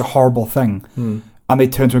about such a horrible thing?" And they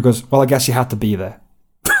turn to him and goes, "Well, I guess you had to be there."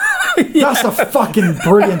 Yeah. That's a fucking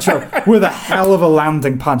brilliant joke with a hell of a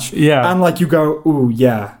landing punch. Yeah. And like you go, ooh,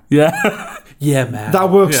 yeah. Yeah. Yeah, man. That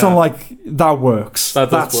works that works.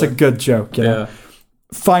 That's work. A good joke, you know?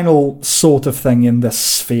 Final sort of thing in this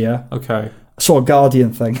sphere. Okay. Sort of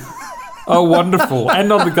Guardian thing. Oh, wonderful.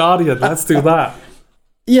 End on the Guardian. Let's do that.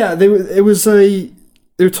 Yeah, they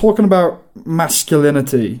were talking about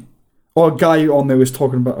masculinity. Or a guy on there was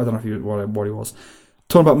talking about, I don't know what he was.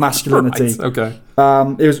 Talking about masculinity. Right, okay.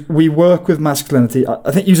 It was, we work with masculinity.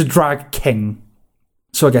 I think he was a drag king.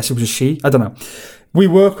 So I guess it was a she. I don't know. We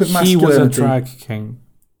work with masculinity. He was a drag king.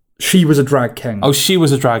 She was a drag king. Oh, she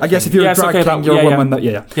was a drag king. I guess if you're a drag king, you're a woman.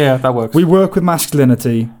 Yeah, that works. We work with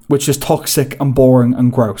masculinity, which is toxic and boring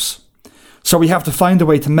and gross. So we have to find a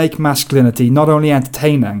way to make masculinity not only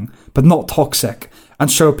entertaining, but not toxic,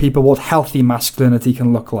 and show people what healthy masculinity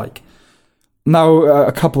can look like. Now,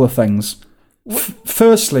 a couple of things.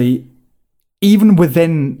 Firstly, even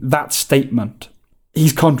within that statement,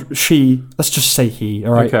 let's just say he,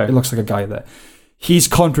 all right? Okay. It looks like a guy there. He's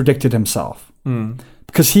contradicted himself.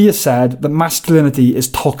 Because he has said that masculinity is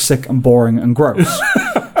toxic and boring and gross.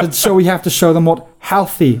 So we have to show them what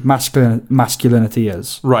healthy masculinity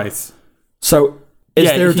is. Right. So is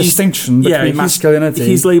there a distinction between masculinity...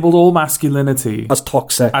 He's labelled all masculinity... As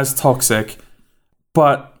toxic.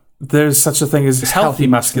 But there's such a thing as healthy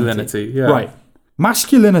masculinity. Yeah. Right.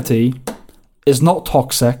 Masculinity is not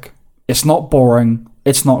toxic, it's not boring,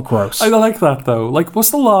 it's not gross. I like that, though. Like,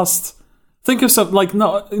 what's the last... Think of something, like,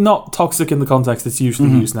 not toxic in the context it's usually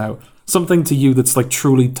used now. Something to you that's, like,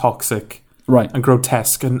 truly toxic. Right. And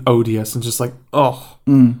grotesque and odious and just like, oh.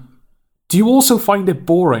 Do you also find it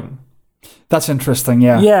boring? That's interesting,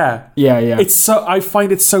 yeah. Yeah. I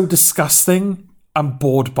find it so disgusting, I'm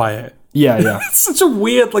bored by it. Yeah. It's such a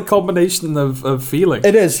weird combination of feeling.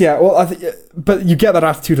 It is, yeah. Well, but you get that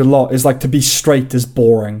attitude a lot. Is like, to be straight is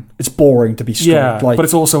boring. It's boring to be straight. Yeah, but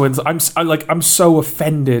it's also I'm so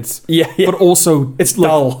offended. Yeah. But also it's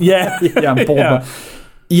dull. Yeah, I'm bored.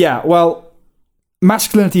 Yeah. Well,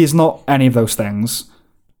 masculinity is not any of those things.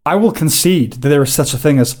 I will concede that there is such a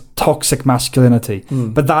thing as toxic masculinity,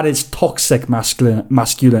 but that is toxic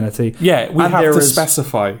masculinity. Yeah, we have to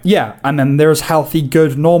specify. Yeah, and then there's healthy,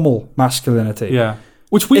 good, normal masculinity. Yeah.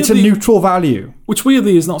 It's a neutral value. Which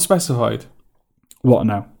weirdly is not specified. What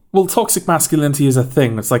now? Well, toxic masculinity is a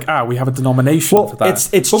thing. It's like, we have a denomination for that.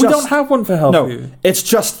 But we don't have one for healthy. No, it's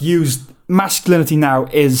just used. Masculinity now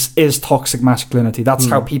is toxic masculinity. That's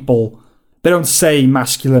how people... They don't say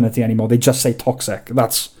masculinity anymore. They just say toxic.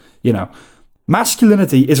 That's,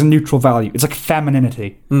 masculinity is a neutral value. It's like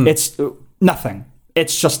femininity. It's nothing.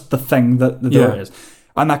 It's just the thing that there is.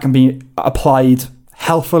 And that can be applied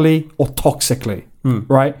healthily or toxically,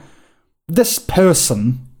 right? This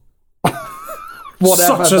person,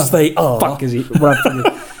 whatever such as they are, fuck is he,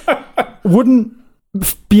 wouldn't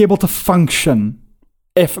be able to function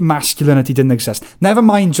if masculinity didn't exist. Never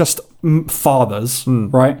mind just fathers,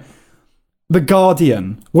 right? The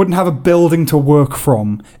Guardian wouldn't have a building to work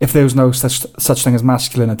from if there was no such thing as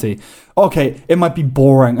masculinity. Okay, it might be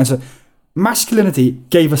boring. Masculinity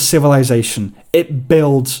gave us civilization. It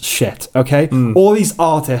builds shit, okay? All these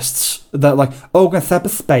artists that we're going to set up a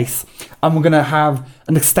space and we're going to have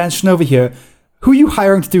an extension over here. Who are you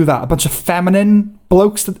hiring to do that? A bunch of feminine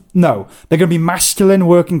blokes? No, they're going to be masculine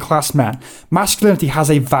working class men. Masculinity has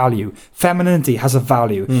a value. Femininity has a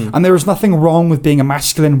value. And there is nothing wrong with being a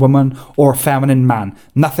masculine woman or a feminine man.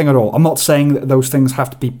 Nothing at all. I'm not saying that those things have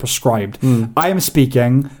to be prescribed. I am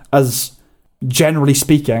speaking as, generally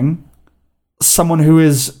speaking, someone who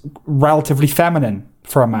is relatively feminine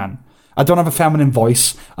for a man. I don't have a feminine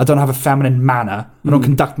voice. I don't have a feminine manner. I don't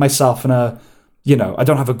conduct myself in a... I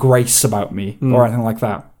don't have a grace about me or anything like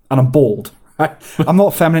that. And I'm bald. Right? I'm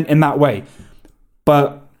not feminine in that way.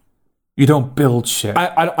 But... You don't build shit.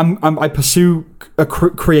 I pursue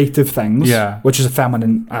creative things, which is a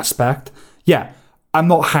feminine aspect. Yeah, I'm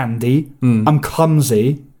not handy. I'm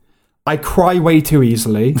clumsy. I cry way too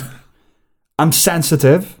easily. I'm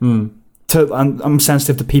sensitive. I'm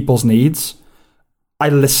sensitive to people's needs. I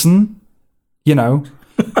listen,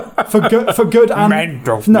 for good and Men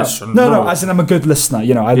don't no, listen. no, as in I'm a good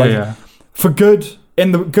listener. For good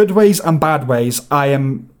in the good ways and bad ways, I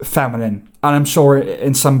am feminine. And I'm sure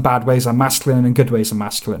in some bad ways I'm masculine, and in good ways I'm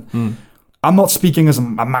masculine. I'm not speaking as a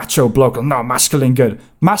macho bloke. No, masculine good.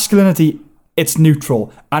 Masculinity, it's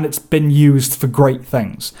neutral, and it's been used for great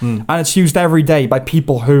things. And it's used every day by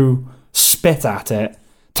people who spit at it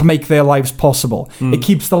to make their lives possible. It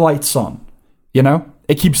keeps the lights on, you know?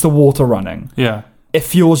 It keeps the water running. Yeah. It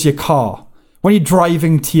fuels your car. When you're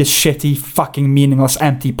driving to your shitty, fucking meaningless,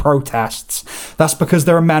 empty protests, that's because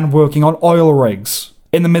there are men working on oil rigs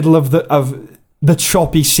in the middle of the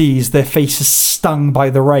choppy seas, their faces stung by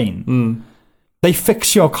the rain. They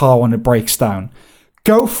fix your car when it breaks down.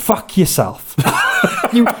 Go fuck yourself.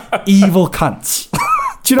 You evil cunts.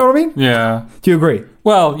 Do you know what I mean? Yeah. Do you agree?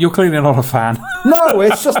 Well, you're clearly not a fan. No,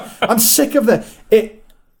 it's just, I'm sick of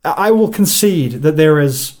I will concede that there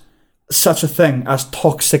is such a thing as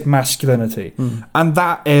toxic masculinity. And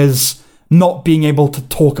that is not being able to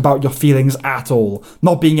talk about your feelings at all.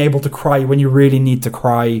 Not being able to cry when you really need to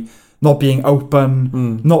cry. Not being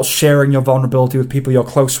open. Not sharing your vulnerability with people you're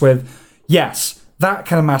close with. Yes, that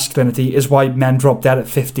kind of masculinity is why men drop dead at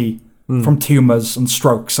 50 from tumours and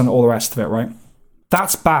strokes and all the rest of it, right?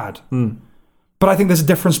 That's bad. But I think there's a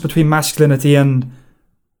difference between masculinity and,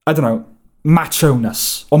 I don't know,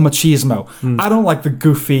 macho-ness or machismo. I don't like the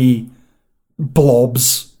goofy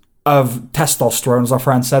blobs of testosterone, as our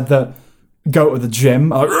friend said, that go to the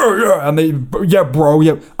gym and they,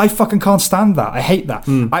 bro. I fucking can't stand that. I hate that.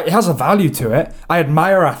 It has a value to it. I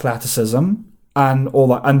admire athleticism and all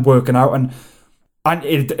that, and working out, and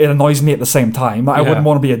it annoys me at the same time. I wouldn't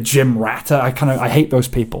want to be a gym rat. I hate those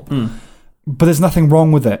people. But there's nothing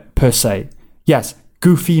wrong with it per se. Yes,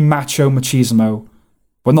 goofy macho machismo,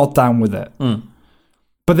 we're not down with it.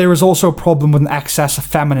 But there is also a problem with an excess of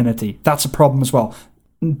femininity. That's a problem as well.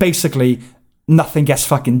 Basically, nothing gets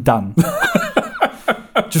fucking done.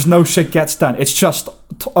 Just no shit gets done. It's just,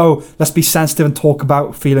 let's be sensitive and talk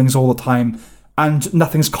about feelings all the time, and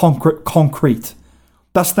nothing's concrete.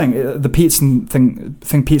 That's the thing, the Peterson thing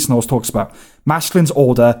Peterson always talks about. Masculine's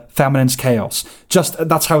order, feminine's chaos. Just,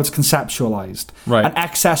 that's how it's conceptualized. Right. An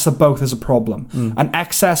excess of both is a problem. An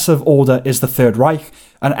excess of order is the Third Reich.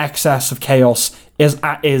 An excess of chaos is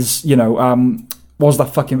what was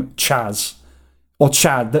that fucking Chad,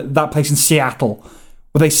 that place in Seattle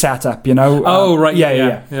where they set up, Right.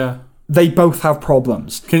 Yeah. They both have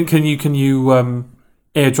problems. Can you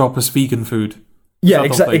airdrop us vegan food? Yeah,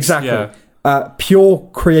 exactly. Yeah. Pure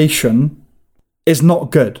creation is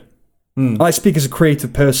not good. I speak as a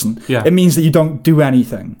creative person. Yeah. It means that you don't do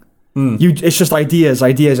anything. It's just ideas.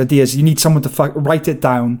 You need someone to write it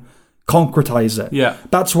down, concretize it. Yeah.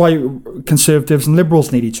 That's why conservatives and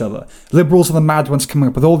liberals need each other. Liberals are the mad ones coming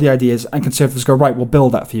up with all the ideas, and conservatives go, right, we'll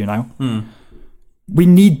build that for you now. We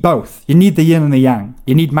need both. You need the yin and the yang.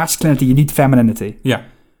 You need masculinity, you need femininity. Yeah.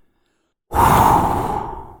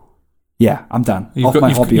 Yeah, I'm done.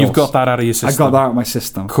 You've got that out of your system. I got that out of my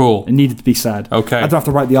system. Cool. It needed to be said. Okay. I don't have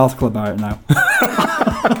to write the article about it now.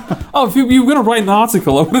 If you were going to write an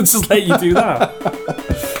article, I would have just let you do that.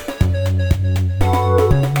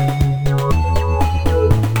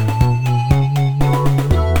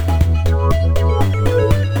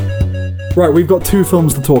 Right, we've got 2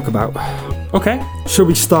 films to talk about. Okay. Should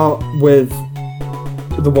we start with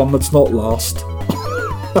the one that's not last?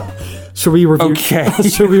 Should we review? Okay.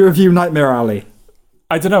 Should we review Nightmare Alley?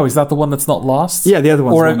 I don't know. Is that the one that's not last? Yeah, the other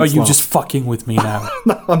one. Or are you just fucking with me now?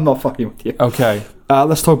 No, I'm not fucking with you. Okay.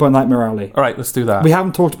 Let's talk about Nightmare Alley. All right, let's do that. We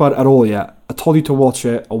haven't talked about it at all yet. I told you to watch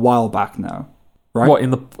it a while back now, right? What,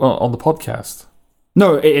 on the podcast?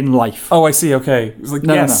 No, in life. Oh, I see. Okay. It's like,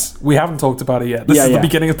 No. We haven't talked about it yet. This is the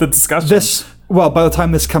beginning of the discussion. By the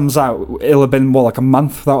time this comes out, it'll have been like a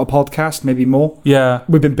month without a podcast, maybe more. Yeah.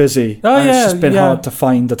 We've been busy. Oh, It's just been hard to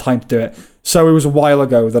find the time to do it. So it was a while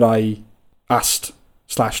ago that I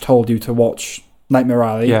told you to watch Nightmare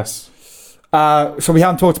Alley. Yes. So we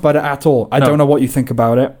haven't talked about it at all. I don't know what you think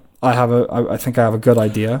about it. I think I have a good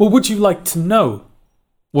idea. Well, would you like to know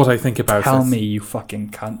what I think about it? Tell me, you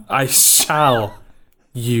fucking cunt. I shall.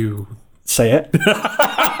 You. Say it.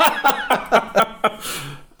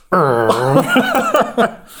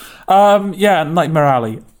 Nightmare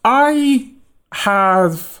Alley. I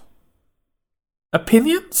have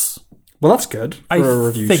opinions. Well, that's good for a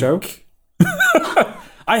review show.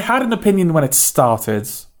 I had an opinion when it started.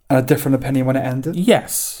 And a different opinion when it ended?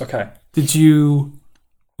 Yes. Okay.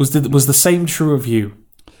 Was the same true of you?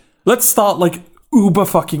 Let's start like uber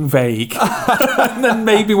fucking vague. And then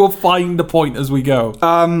maybe we'll find a point as we go.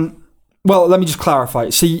 Well, let me just clarify.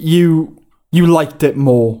 So you liked it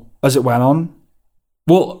more as it went on?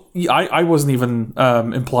 Well, I wasn't even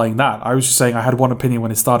implying that. I was just saying I had one opinion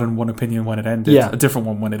when it started and one opinion when it ended. Yeah. A different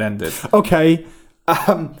one when it ended. Okay.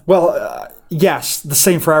 Yes, the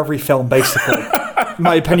same for every film, basically.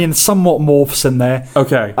 My opinion somewhat morphs in there.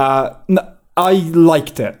 Okay. I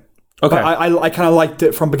liked it. Okay. But I kind of liked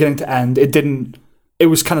it from beginning to end. It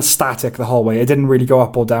was kind of static the whole way. It didn't really go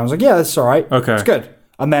up or down. I was like, yeah, that's all right. Okay. It's good.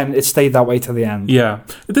 And then it stayed that way to the end. Yeah.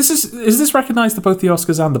 Is this recognised at both the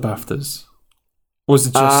Oscars and the BAFTAs? Or is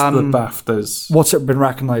it just the BAFTAs? What's it been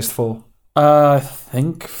recognised for? I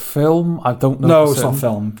think film. I don't know. No, it's not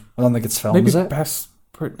film. I don't think it's film. Maybe is it?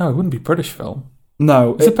 No, it wouldn't be British film.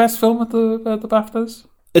 No. Is it best film at the BAFTAs?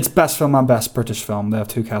 It's best film and best British film. They have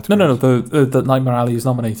two categories. No. The Nightmare Alley is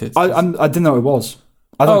nominated. I didn't know it was.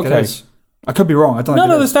 I don't think it is. I could be wrong. I don't think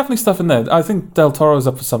it is. There's definitely stuff in there. I think Del Toro's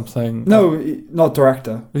up for something. No, not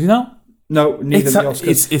director. Is he not? No, neither the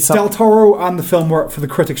Oscars. It's Del Toro and the film were up for the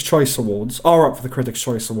Critics' Choice Awards. Are up for the Critics'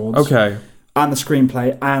 Choice Awards. Okay. And the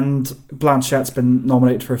screenplay. And Blanchett's been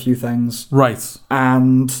nominated for a few things. Right.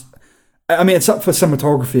 And I mean, it's up for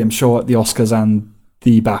cinematography, I'm sure, at the Oscars and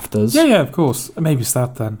the BAFTAs. Yeah, of course. Maybe it's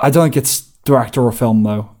that then. I don't think it's director or film,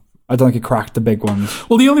 though. I don't think it cracked the big ones.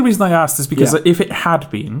 Well, the only reason I asked is because if it had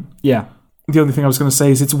been, yeah, the only thing I was going to say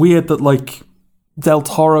is it's weird that like Del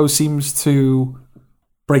Toro seems to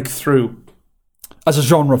break through as a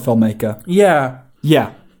genre filmmaker. Yeah,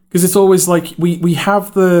 because it's always like we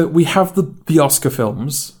have the Oscar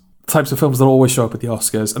films, types of films that always show up at the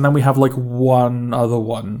Oscars, and then we have like one other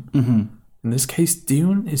one. Mm-hmm. In this case,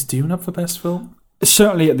 Dune. Is Dune up for best film?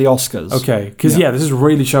 Certainly at the Oscars. Okay, because this is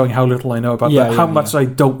really showing how little I know about that. How much I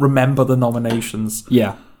don't remember the nominations.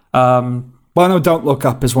 Yeah. Well, I know Don't Look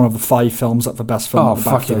Up is one of the 5 films up for best film. Oh,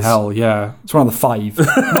 fucking hell, yeah. It's one of the 5.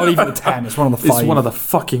 Not even the 10, it's one of the 5. It's one of the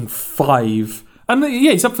fucking 5. And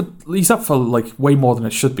he's up for like way more than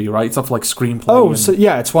it should be, right? It's up for like screenplay. Oh, so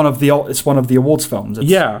it's one of the awards films.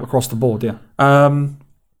 It's across the board, yeah.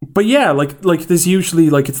 But yeah, like there's usually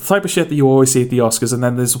like it's the type of shit that you always see at the Oscars, and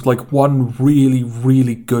then there's like one really,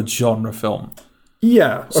 really good genre film.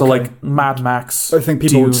 Yeah. So like Mad Max. I think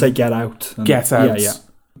people would say Get Out. Get Out. Yeah.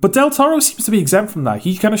 But Del Toro seems to be exempt from that.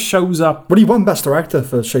 He kind of shows up. But he won Best Director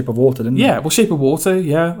for Shape of Water, didn't he? Yeah, well, Shape of Water,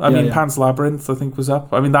 yeah. I mean, Pan's Labyrinth, I think, was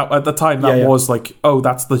up. I mean, that at the time, that was like, oh,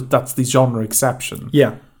 that's the genre exception.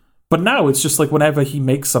 Yeah. But now it's just like whenever he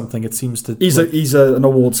makes something, it seems to... He's an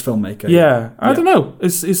awards filmmaker. Yeah. I don't know.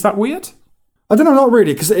 Is that weird? I don't know, not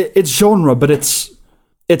really, because it's genre, but it's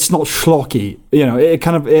not schlocky. You know, it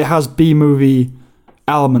has B-movie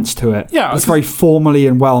elements to it. Yeah. It's very formally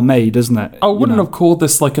and well made, isn't it? I wouldn't have called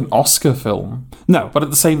this like an Oscar film. No. But at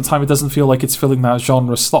the same time, it doesn't feel like it's filling that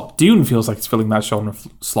genre slot. Dune feels like it's filling that genre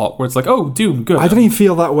slot, where it's like, oh, Dune, good. I don't even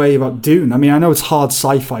feel that way about Dune. I mean, I know it's hard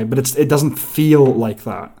sci-fi, but it doesn't feel like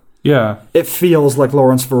that. Yeah. It feels like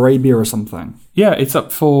Lawrence of Arabia or something. Yeah, it's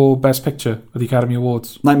up for Best Picture at the Academy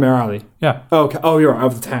Awards. Nightmare Alley. Yeah. Oh, okay. Oh, you're right.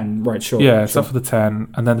 Out of the 10. Right, sure. Yeah, it's up for the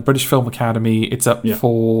 10. And then the British Film Academy, it's up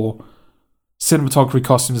for cinematography,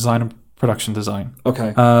 costume design, and production design.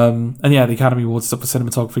 Okay. And the Academy Awards is up for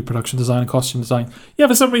cinematography, production design, and costume design. Yeah,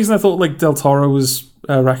 for some reason I thought like Del Toro was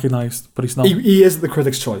recognised, but he's not. He is the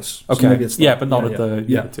Critics' Choice. Okay. So maybe it's but not at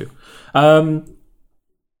the other two.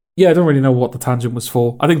 I don't really know what the tangent was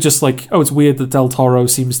for. I think just like, it's weird that Del Toro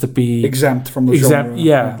seems to be exempt from the genre.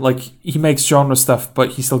 Yeah, like he makes genre stuff,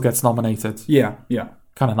 but he still gets nominated. Yeah.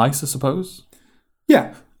 Kind of nice, I suppose.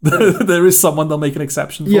 Yeah. There is someone they'll make an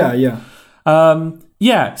exception for. Yeah.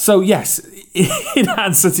 So yes, in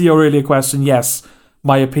answer to your earlier question, yes,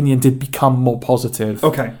 my opinion did become more positive.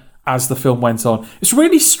 Okay. As the film went on. It's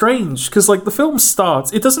really strange because like the film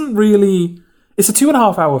starts, it's a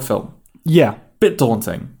 2.5 hour film. Yeah. Bit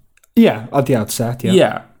daunting. Yeah, at the outset,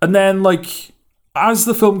 Yeah. And then like as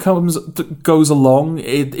the film goes along,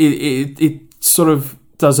 it sort of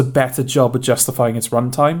does a better job at justifying its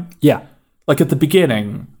runtime. Yeah. Like at the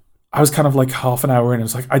beginning, I was kind of like half an hour in. I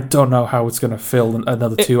was like, I don't know how it's going to fill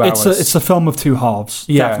another 2 hours. It's a film of two halves.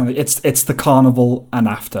 Yeah. Definitely. It's the carnival and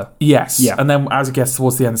after. Yes. Yeah. And then as it gets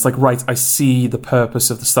towards the end, it's like, right, I see the purpose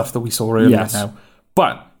of the stuff that we saw earlier now.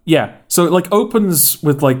 But yeah, so it like opens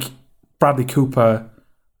with like Bradley Cooper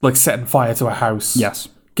like setting fire to a house. Yes.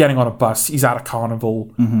 Getting on a bus. He's at a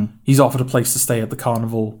carnival. Mm-hmm. He's offered a place to stay at the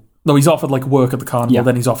carnival. No, he's offered like work at the carnival. Yeah.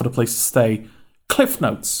 Then he's offered a place to stay. Cliff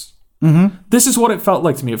notes. Mm-hmm. This is what it felt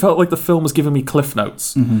like to me. It felt like the film was giving me cliff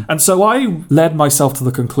notes. Mm-hmm. And so I led myself to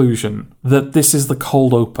the conclusion that this is the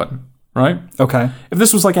cold open, right? Okay. If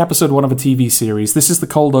this was like episode 1 of a TV series, this is the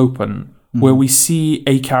cold open where we see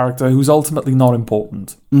a character who's ultimately not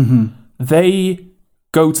important. Mm-hmm. They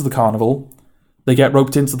go to the carnival. they get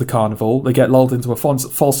roped into the carnival, they get lulled into a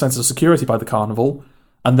false sense of security by the carnival,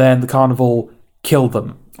 and then the carnival kill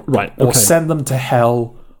them. Right. Or send them to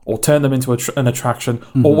hell, or turn them into an attraction,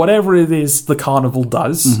 or whatever it is the carnival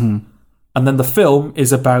does. And then the film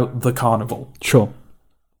is about the carnival. Sure.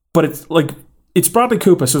 But it's like, it's Bradley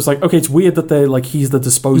Cooper, so it's like, okay, it's weird that they're like, he's the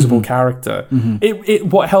disposable character.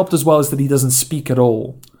 What helped as well is that he doesn't speak at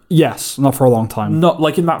all. Yes, not for a long time. Not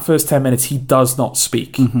like in that first 10 minutes, he does not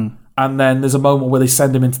speak. And then there's a moment where they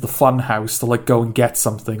send him into the fun house to like go and get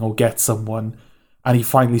something or get someone, and he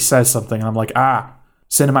finally says something, and I'm like,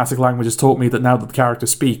 cinematic language has taught me that now that the character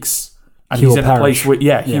speaks, and he's in a place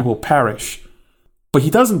where, he will perish. But he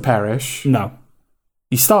doesn't perish. No.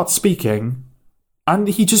 He starts speaking, and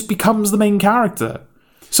he just becomes the main character.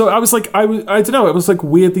 So I was like, I don't know, it was like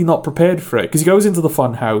weirdly not prepared for it, because he goes into the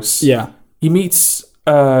fun house. Yeah. He meets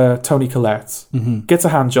Toni Collette, gets a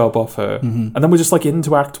hand job off her, and then we're just like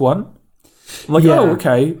into Act 1. I'm like, oh,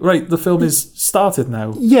 okay, right, the film is started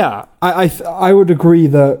now. Yeah, I would agree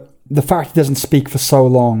that the fact he doesn't speak for so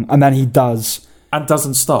long, and then he does. And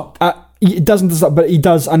doesn't stop. It doesn't stop, but he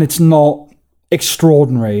does, and it's not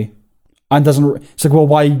extraordinary. And doesn't. It's like, well,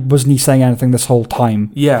 why wasn't he saying anything this whole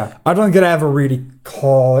time? Yeah. I don't think it ever really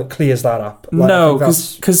clears that up. Like, no,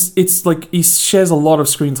 because it's like he shares a lot of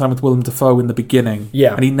screen time with Willem Dafoe in the beginning.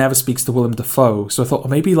 Yeah. And he never speaks to Willem Dafoe. So I thought,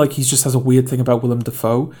 maybe like he just has a weird thing about Willem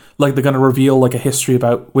Dafoe. Like they're going to reveal like a history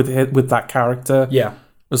about with that character. Yeah. It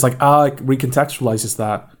was like, it recontextualizes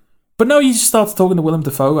that. But no, he just starts talking to Willem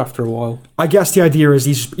Dafoe after a while. I guess the idea is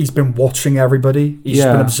he's been watching everybody. He's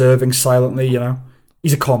been observing silently, you know.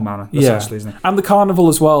 He's a con man, essentially, isn't he? And the carnival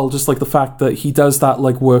as well, just like the fact that he does that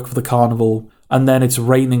like work for the carnival, and then it's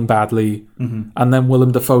raining badly, and then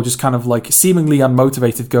Willem Dafoe just kind of like seemingly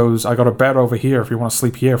unmotivated goes, I got a bed over here if you want to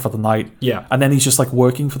sleep here for the night. Yeah. And then he's just like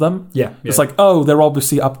working for them. Yeah. It's like, oh, they're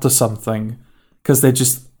obviously up to something, because they're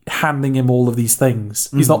just handing him all of these things.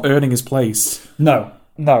 He's not earning his place. No.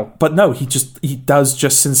 But no, he does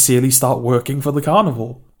just sincerely start working for the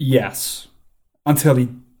carnival. Yes. Until he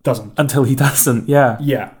doesn't, yeah.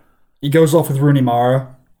 Yeah. He goes off with Rooney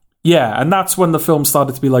Mara. Yeah, and that's when the film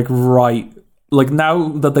started to be like, right, like now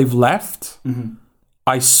that they've left,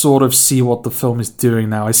 I sort of see what the film is doing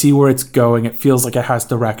now. I see where it's going. It feels like it has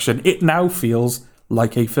direction. It now feels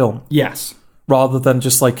like a film. Yes. Rather than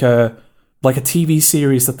just like a TV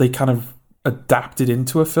series that they kind of adapted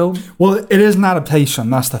into a film. Well, it is an adaptation,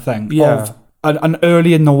 that's the thing. Yeah. Of an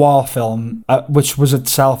earlier noir film, which was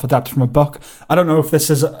itself adapted from a book. I don't know if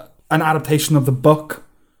this is an adaptation of the book,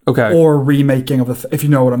 or a remaking of the. If you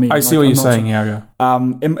know what I mean. I see what you're saying. Yeah.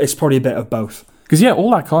 It's probably a bit of both. Because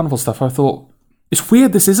all that carnival stuff, I thought it's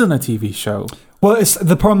weird. This isn't a TV show. Well,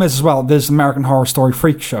 the problem is as well. There's American Horror Story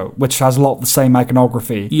Freak Show, which has a lot of the same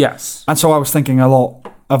iconography. Yes. And so I was thinking a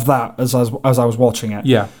lot of that as I was watching it.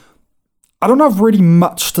 Yeah. I don't have really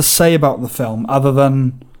much to say about the film other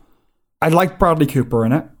than. I liked Bradley Cooper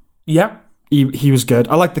in it. Yeah. He was good.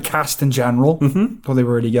 I like the cast in general. Thought they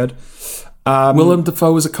were really good. Willem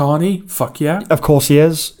Dafoe as a carny? Fuck yeah. Of course he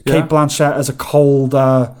is. Yeah. Cate Blanchett as a cold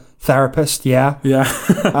therapist, yeah.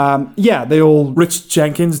 Yeah. They all... Richard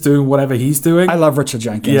Jenkins doing whatever he's doing. I love Richard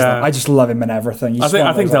Jenkins. Yeah. I just love him in everything.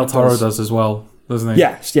 I think Del Toro does as well, doesn't he?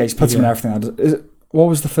 Yes, he's puts him in everything. What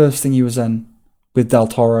was the first thing he was in with Del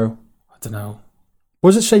Toro? I don't know.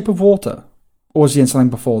 Was it Shape of Water? Or was he in something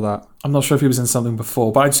before that? I'm not sure if he was in something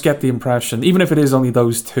before, but I just get the impression, even if it is only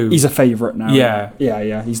those two. He's a favourite now. Yeah.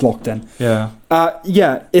 Yeah, he's locked in. Yeah.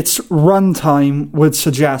 Its runtime would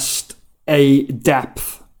suggest a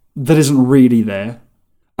depth that isn't really there.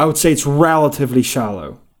 I would say it's relatively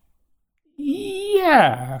shallow.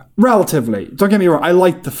 Yeah. Relatively. Don't get me wrong, I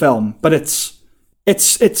like the film, but it's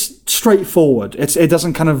straightforward. It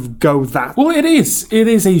doesn't kind of go that... Well, it is. It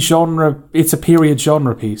is a genre... It's a period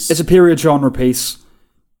genre piece. It's a period genre piece.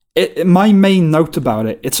 My main note about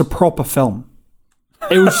it, it's a proper film.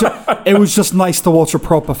 It was just nice to watch a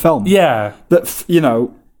proper film. Yeah. That, you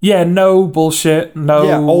know... Yeah, no bullshit, no...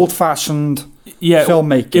 Yeah, old-fashioned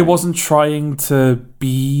filmmaking. It wasn't trying to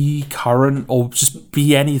be current or just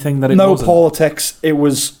be anything that it wasn't. wasn't. No politics. It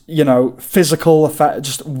was, physical effect,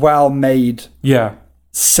 just well-made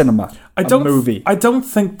cinema. Movie. I don't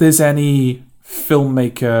think there's any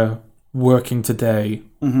filmmaker working today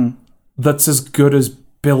that's as good as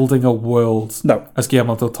building a world as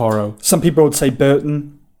Guillermo del Toro. Some people would say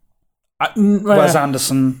Burton, Wes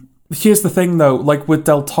Anderson. Here's the thing, though. Like with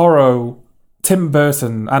Del Toro, Tim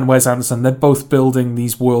Burton and Wes Anderson, they're both building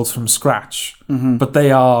these worlds from scratch, but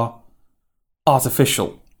they are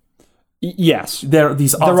artificial. Yes. They're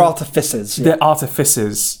artifices. Yeah. They're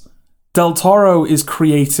artifices. Del Toro is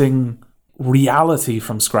creating reality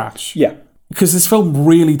from scratch. Yeah. because this film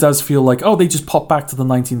really does feel like, oh, they just popped back to the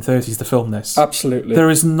 1930s to film this. Absolutely. There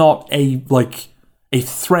is not a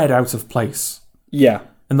thread out of place. Yeah.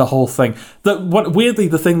 In the whole thing. Weirdly,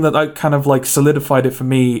 the thing that I kind of like solidified it for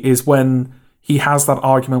me is when he has that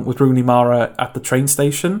argument with Rooney Mara at the train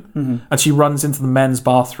station, and she runs into the men's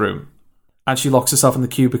bathroom, and she locks herself in the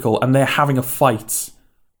cubicle, and they're having a fight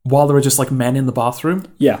while there are just like men in the bathroom.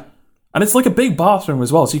 Yeah. And it's like a big bathroom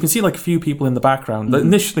as well, so you can see like a few people in the background.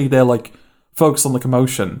 Initially, they're like focused on the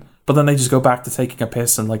commotion, but then they just go back to taking a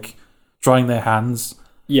piss and like drying their hands,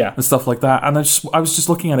 and stuff like that. And I was just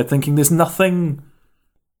looking at it, thinking, there's nothing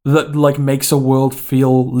that like makes a world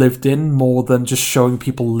feel lived in more than just showing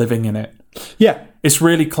people living in it. Yeah. It's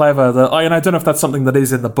really clever that, and I don't know if that's something that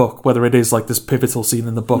is in the book, whether it is like this pivotal scene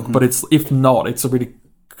in the book, but if not, it's a really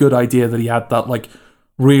good idea that he had that like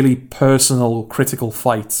really personal, critical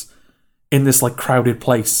fight in this like crowded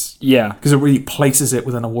place. Yeah. Because it really places it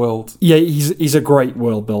within a world. Yeah, he's a great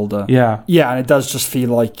world builder. Yeah. Yeah, and it does just feel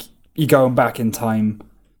like you're going back in time,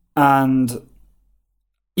 and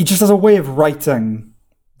he just has a way of writing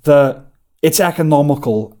that it's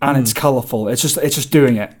economical and it's colourful. It's just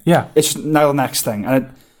doing it. Yeah. It's now the next thing.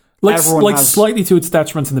 And slightly to its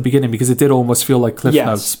detriment in the beginning, because it did almost feel like Cliff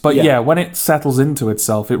Notes. But yeah, when it settles into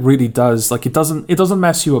itself, it really does. Like, it doesn't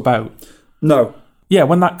mess you about. No. Yeah,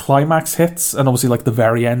 when that climax hits, and obviously like the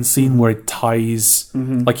very end scene where it ties,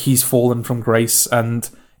 like he's fallen from grace, and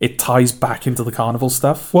it ties back into the carnival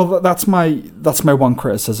stuff. Well, that's my one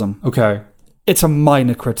criticism. Okay. It's a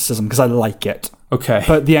minor criticism because I like it. Okay.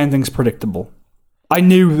 But the ending's predictable. I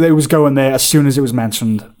knew that it was going there as soon as it was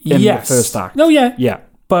mentioned in the first act. No, yeah. Yeah.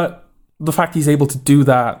 But the fact he's able to do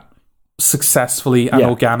that successfully and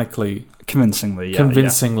organically.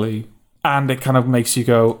 Convincingly. And it kind of makes you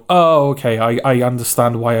go, oh, okay, I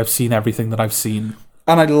understand why I've seen everything that I've seen.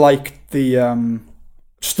 And I liked the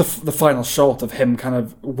just the final shot of him kind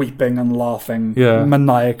of weeping and laughing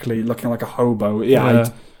maniacally, looking like a hobo.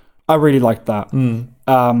 I really liked that.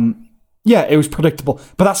 Yeah, it was predictable.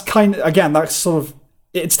 But that's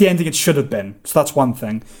it's the ending it should have been. So that's one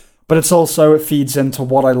thing. But it feeds into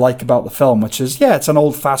what I like about the film, which is, it's an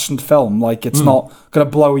old-fashioned film. Like, it's not going to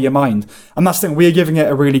blow your mind. And that's the thing, we're giving it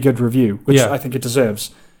a really good review, which I think it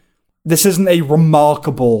deserves. This isn't a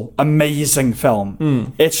remarkable, amazing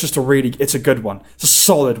film. It's just it's a good one. It's a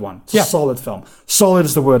solid one. It's a solid film. Solid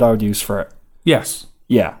is the word I would use for it. Yes.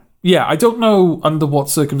 Yeah. Yeah, I don't know under what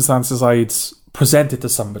circumstances I'd present it to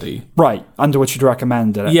somebody. Right, under which you'd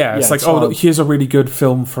recommend it. Yeah, it's like, here's a really good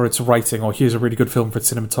film for its writing, or here's a really good film for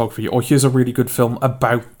its cinematography, or here's a really good film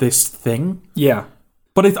about this thing. Yeah.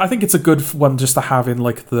 But I think it's a good one just to have in,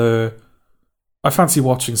 like, I fancy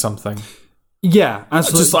watching something. Yeah. And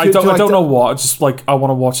I don't know what, just, like, I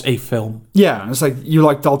want to watch a film. Yeah, it's like, you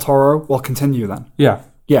like Del Toro? Well, continue then. Yeah.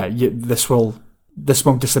 Yeah, this won't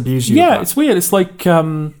disabuse you. Yeah, it's weird. It's like,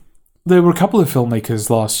 there were a couple of filmmakers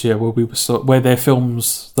last year where their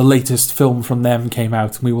films, the latest film from them came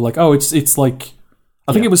out, and we were like, oh, it's like,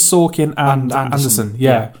 I think it was Sorkin and Anderson.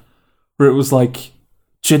 Yeah. Where it was like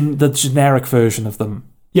the generic version of them.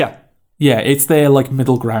 Yeah. Yeah, it's their like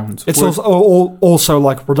middle ground. It's also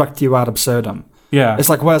like reductio ad absurdum. Yeah. It's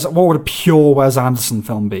like, what would a pure Wes Anderson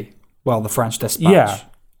film be? Well, The French Dispatch. Yeah.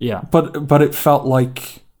 Yeah. But it felt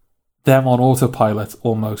like them on autopilot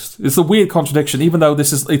almost. It's a weird contradiction, even though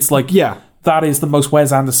that is the most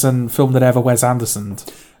Wes Anderson film that ever Wes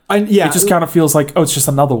Andersoned. It just kind of feels like, it's just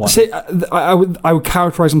another one. See, I would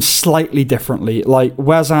characterize them slightly differently. Like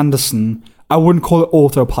Wes Anderson, I wouldn't call it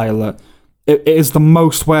autopilot. It is the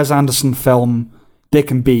most Wes Anderson film there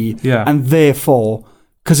can be, and therefore,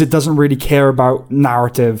 because it doesn't really care about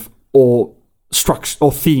narrative or structure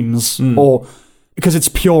or themes or. Because it's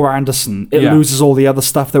pure Anderson, it loses all the other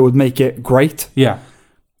stuff that would make it great. Yeah.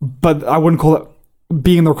 But I wouldn't call it...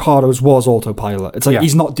 Being the Ricardos was autopilot. It's like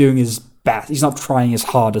he's not doing his best. He's not trying his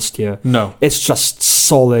hardest here. No. It's just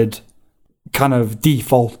solid, kind of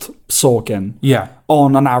default Sorkin. Yeah.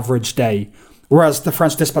 On an average day. Whereas The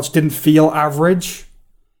French Dispatch didn't feel average.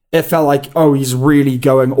 It felt like, he's really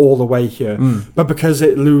going all the way here. But because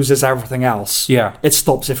it loses everything else, it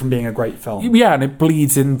stops it from being a great film. Yeah, and it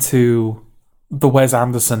bleeds into the Wes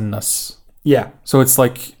Anderson-ness. Yeah. So it's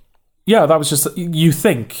like, that was just, you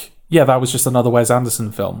think, that was just another Wes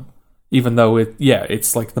Anderson film. Even though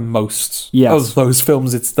it's like the most of those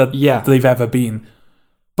films they've ever been.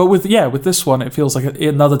 But with this one, it feels like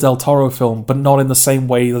another Del Toro film, but not in the same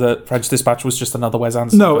way that French Dispatch was just another Wes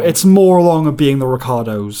Anderson film. No, it's more along of being the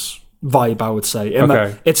Ricardos vibe, I would say.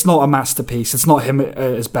 It's not a masterpiece. It's not him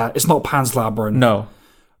as bad. It's not Pan's Labyrinth. No.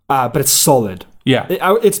 But it's solid. Yeah.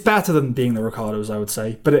 It's better than being the Ricardos, I would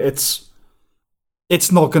say. But it's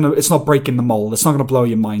it's not breaking the mold. It's not gonna blow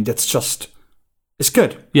your mind. It's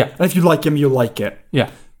good. Yeah. And if you like him, you'll like it. Yeah.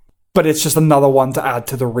 But it's just another one to add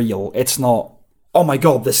to the reel. It's not, oh my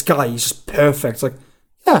god, this guy, he's just perfect. It's like,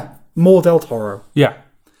 yeah, more Del Toro. Yeah.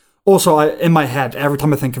 Also, in my head, every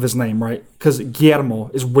time I think of his name, right? Because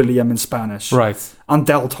Guillermo is William in Spanish. Right. And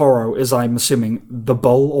Del Toro is, I'm assuming, the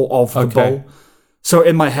bull or of the bull. So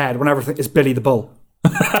in my head, whenever I think it's Billy the Bull.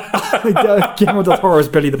 Guillermo del Toro is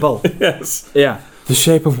Billy the Bull. Yes. Yeah. The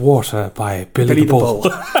Shape of Water by Billy the Bull.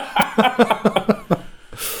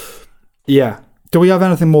 Yeah. Do we have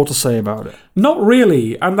anything more to say about it? Not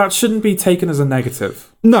really, and that shouldn't be taken as a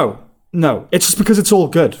negative. No. It's just because it's all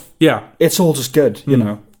good. Yeah. It's all just good, you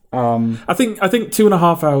know. I think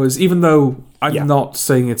 2.5 hours, even though I'm not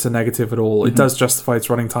saying it's a negative at all, it does justify its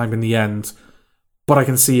running time in the end. But I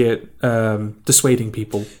can see it dissuading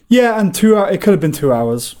people. Yeah, and it could have been 2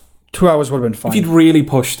 hours. 2 hours would have been fine. If you'd really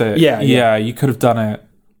pushed it, yeah, you could have done it.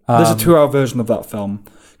 There's a 2 hour version of that film.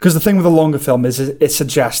 Because the thing with a longer film is it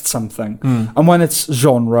suggests something. And when it's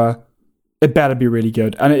genre, it better be really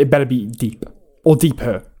good. And it better be deep. Or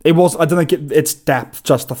deeper. I don't think its depth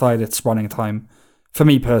justified its running time. For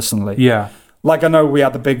me personally. Yeah. Like, I know we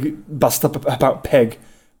had the big bust up about Pig.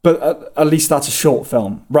 But at least that's a short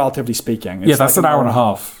film, relatively speaking. It's that's like an hour and a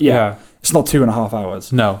half. Yeah. It's not 2.5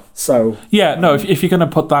 hours. No. So... Yeah, no, if you're going to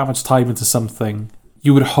put that much time into something,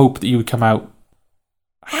 you would hope that you would come out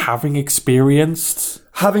having experienced...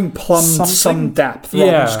 Having plumbed some depth.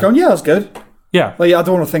 Yeah. Just going, yeah, that's good. Yeah. Like, I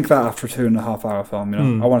don't want to think that after a 2.5 hour film, you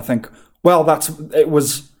know? I want to think, well, that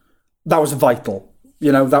was vital.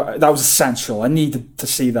 You know, that was essential. I needed to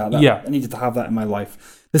see that. I needed to have that in my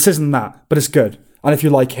life. This isn't that, but it's good. And if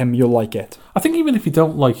you like him, you'll like it. I think even if you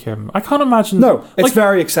don't like him, I can't imagine... No, it's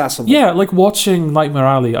very accessible. Yeah, like watching Nightmare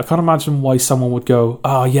Alley, I can't imagine why someone would go,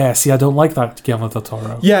 oh, yeah, see, I don't like that Guillermo del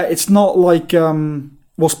Toro. Yeah, it's not like...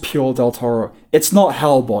 what's pure Del Toro? It's not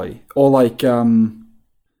Hellboy. Or like...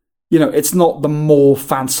 you know, it's not the more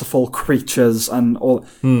fanciful creatures and all.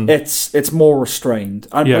 It's more restrained.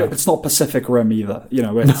 And it's not Pacific Rim either. You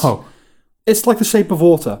know, it's like The Shape of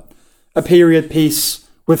Water. A period piece...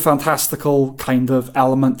 with fantastical kind of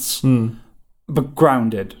elements, but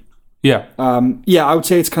grounded. Yeah. I would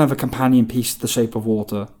say it's kind of a companion piece to The Shape of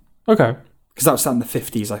Water. Okay. Because that was set in the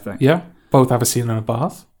 50s, I think. Yeah. Both have a scene in a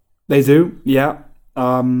bath. They do, yeah.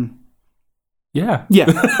 Yeah.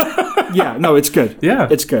 Yeah, no, it's good. Yeah.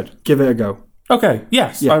 It's good. Give it a go. Okay,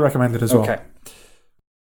 yes, I recommend it as well. Okay.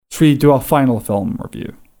 Should we do our final film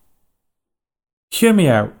review? Hear me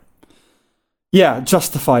out. Yeah,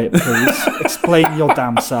 justify it, please. Explain your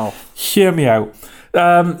damn self. Hear me out.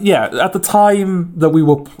 At the time that we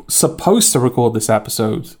were supposed to record this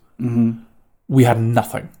episode, we had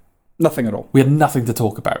nothing. Nothing at all. We had nothing to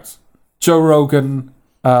talk about. Joe Rogan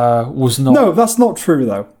was not... No, that's not true,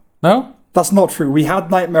 though. No? That's not true. We had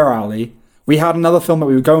Nightmare Alley. We had another film that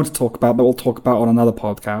we were going to talk about that we'll talk about on another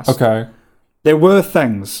podcast. Okay. There were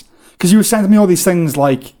things. Because you were saying to me all these things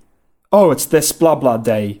like, oh, it's this blah blah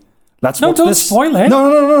day. Don't spoil it.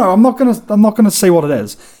 No. I'm not gonna say what it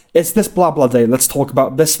is. It's this blah blah day. Let's talk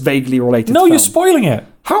about this vaguely related. No, film. you're spoiling it.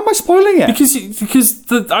 How am I spoiling it?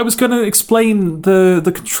 Because I was going to explain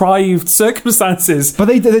the contrived circumstances. But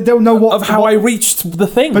they don't know of how I reached the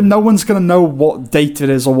thing. But no one's gonna know what date it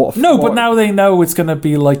is or what. No, but now they know it's going to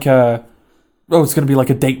be like a. Oh, it's going to be like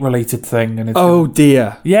a date related thing, and it's. Oh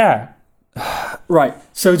dear. Yeah. Right.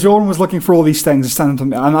 So Jordan was looking for all these things and standing to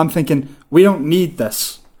me, and I'm thinking we don't need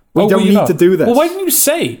this. We don't need to do this. Well, why didn't you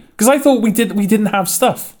say? Because I thought we didn't have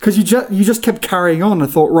stuff. Because you just kept carrying on. I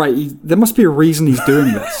thought, right, there must be a reason he's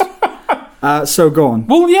doing this. So go on.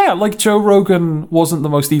 Well, yeah, like Joe Rogan wasn't the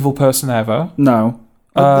most evil person ever. No.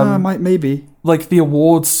 Maybe. Like the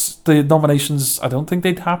awards, the nominations, I don't think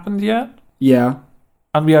they'd happened yet. Yeah.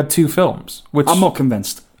 And we had 2 films, which... I'm not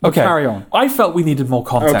convinced. Okay. Carry on. I felt we needed more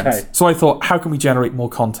content. Okay. So I thought, how can we generate more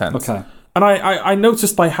content? Okay. And I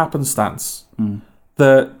noticed by happenstance...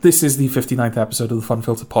 that this is the 59th episode of the Fun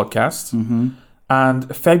Filter podcast,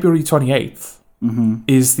 and February 28th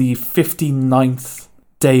is the 59th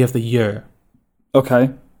day of the year. Okay.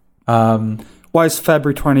 Why is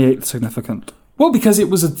February 28th significant? Well, because it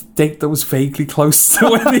was a date that was vaguely close to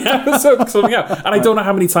when the episode was coming out. And I don't know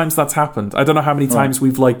how many times that's happened. I don't know how many times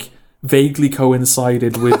we've, like, vaguely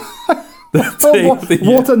coincided with the day of the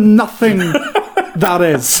year. What a nothing that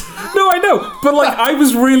is. No, I know, but like I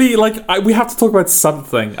was really like we have to talk about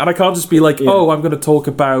something, and I can't just be like, oh, I'm going to talk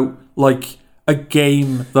about like a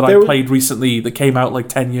game that I played recently that came out like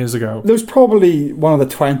 10 years ago. There was probably one of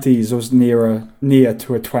the 20s was near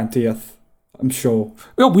to a 20th, I'm sure.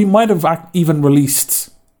 Well, we might have even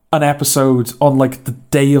released an episode on like the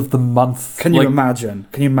day of the month. Can you imagine?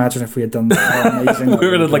 Can you imagine if we had done that? How amazing we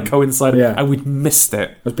would have like coincided, Yeah. and we'd missed it.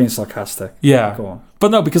 I was being sarcastic. Yeah. Go on.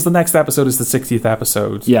 But no, because the next episode is the 60th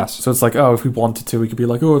episode. Yes. So it's like, oh, if we wanted to, we could be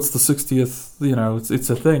like, oh, it's the 60th, you know, it's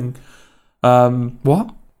a thing.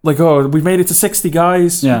 What? Like, oh, we made it to 60,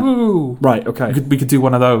 guys. Yeah. Woo. Right, okay. We could do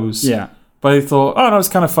one of those. Yeah. But I thought, oh, no, it's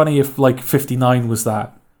kind of funny if like 59 was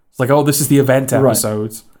that. It's like, oh, this is the event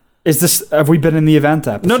episode. Have we been in the event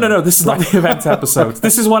episode? No, this is not the event episode.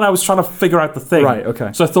 This is when I was trying to figure out the thing. Right,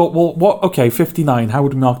 okay. So I thought, well, what? Okay, 59, how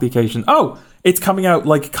would we mark the occasion? Oh, it's coming out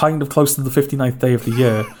like kind of close to the 59th day of the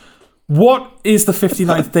year. What is the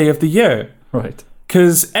 59th day of the year? Right.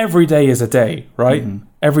 Because every day is a day, right? Mm-hmm.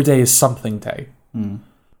 Every day is something day.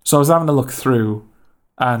 So I was having a look through,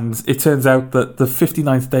 and it turns out that the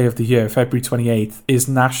 59th day of the year, February 28th, is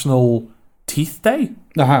National Teeth Day.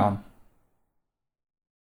 No, hang on.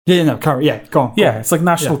 Yeah, go on. Yeah, it's like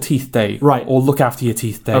National Teeth Day. Right. Or Look After Your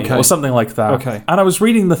Teeth Day. Okay. Or something like that. Okay. And I was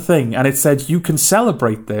reading the thing, and it said you can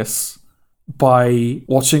celebrate this by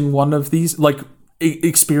watching one of these, like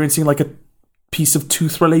experiencing like a piece of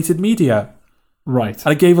tooth-related media. Right. And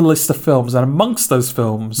I gave a list of films, and amongst those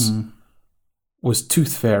films was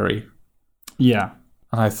Tooth Fairy. Yeah.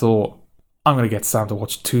 And I thought, I'm going to get Sam to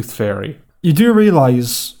watch Tooth Fairy. You do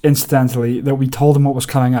realise, incidentally, that we told him what was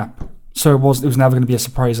coming up. So it was never going to be a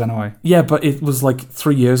surprise anyway. Yeah, but it was like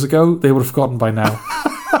 3 years ago. They would have forgotten by now.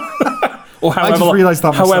 Or I just realised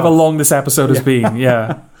that however myself. long this episode has been,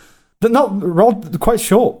 yeah. We're all quite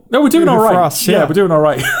short. No, we're doing all right. For us, yeah, we're doing all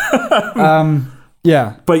right.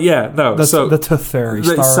 Yeah. But yeah, no. The Tooth Fairy.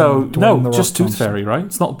 No, just Tooth Fairy, right?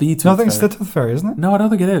 It's not the Tooth Fairy. No, I think it's the Tooth Fairy, isn't it? No, I don't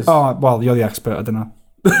think it is. Oh, well, you're the expert. I don't know.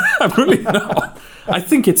 I'm really not. I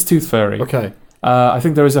think it's Tooth Fairy. Okay. I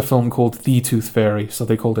think there is a film called The Tooth Fairy, so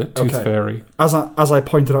they called it Tooth Okay. Fairy. As I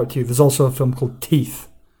pointed out to you, there's also a film called Teeth,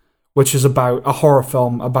 which is about a horror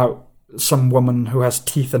film about some woman who has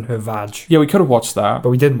teeth in her vag. Yeah, we could have watched that. But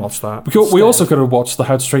we didn't watch that. We also could have watched the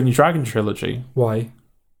How to Train Your Dragon trilogy. Why?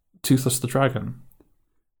 Toothless the Dragon.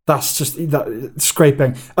 That's just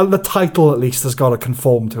scraping. The title, at least, has got to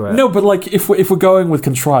conform to it. No, but like if we're going with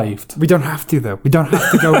contrived, we don't have to though. We don't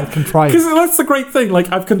have to go with contrived. Because that's the great thing.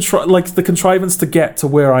 Like I've like the contrivance to get to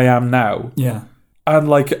where I am now. Yeah. And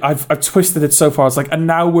like I've twisted it so far. It's like, and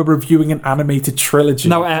now we're reviewing an animated trilogy.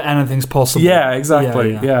 Now anything's possible. Yeah,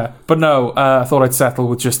 exactly. Yeah. But no, I thought I'd settle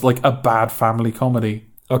with just like a bad family comedy.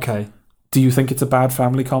 Okay. Do you think it's a bad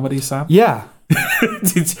family comedy, Sam? Yeah.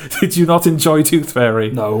 Did you not enjoy Tooth Fairy?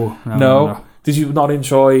 No. Did you not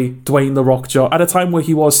enjoy Dwayne The Rock Johnson at a time where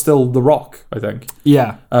he was still The Rock? I think.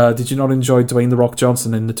 Yeah. Did you not enjoy Dwayne The Rock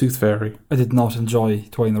Johnson in The Tooth Fairy? I did not enjoy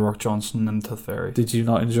Dwayne The Rock Johnson in Tooth Fairy. Did you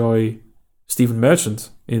not enjoy Stephen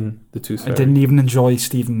Merchant in The Tooth Fairy? I didn't even enjoy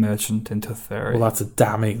Stephen Merchant in Tooth Fairy. Well, that's a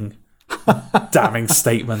damning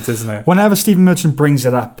statement, isn't it? Whenever Stephen Merchant brings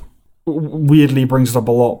it up, weirdly brings it up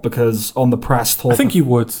a lot because on the press talk. I think you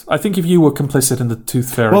would. I think if you were complicit in The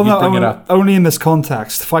Tooth Fairy, you'd bring it up. Only in this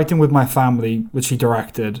context. Fighting with My Family, which he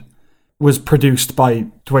directed, was produced by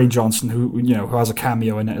Dwayne Johnson, who has a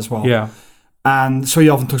cameo in it as well. Yeah. And so he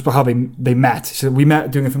often talks about how they met. He said, we met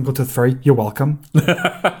doing a film called Tooth Fairy. You're welcome.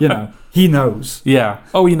 He knows. Yeah.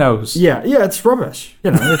 Oh, he knows. Yeah, it's rubbish.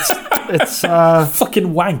 It's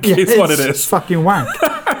fucking wank. Yeah, it's what it is. It's fucking wank.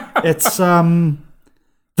 It's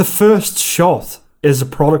the first shot is a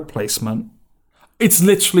product placement. It's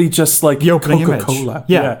literally just like the opening Coca-Cola. Image.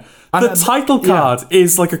 Yeah. And the title card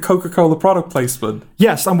is like a Coca-Cola product placement.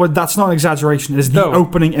 Yes, and that's not an exaggeration. It's the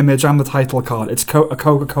opening image and the title card. It's a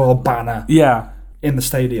Coca-Cola banner. Yeah. In the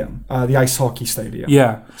stadium, the ice hockey stadium.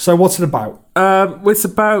 Yeah. So what's it about? It's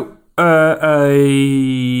about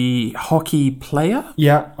a hockey player.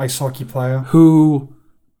 Yeah, ice hockey player. Who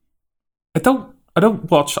I don't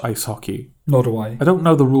watch ice hockey. Nor do I. I don't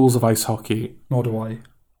know the rules of ice hockey. Nor do I.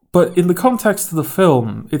 But in the context of the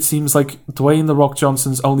film, it seems like Dwayne The Rock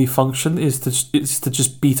Johnson's only function is to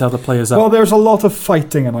just beat other players up. Well, there's a lot of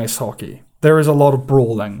fighting in ice hockey. There is a lot of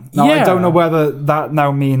brawling. Now, I don't know whether that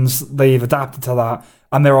now means they've adapted to that,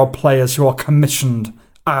 and there are players who are commissioned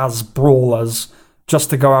as brawlers just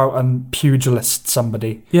to go out and pugilist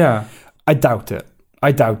somebody. Yeah. I doubt it.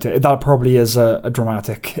 That probably is a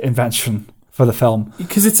dramatic invention for the film.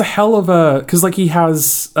 Because it's a hell of a... Because like he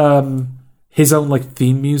has his own like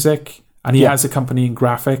theme music, and he has accompanying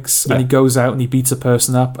graphics, and he goes out and he beats a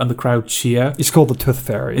person up, and the crowd cheer. He's called the Tooth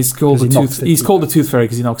Fairy. He's called the Tooth Fairy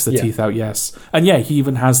because he knocks the teeth out. Yes, and he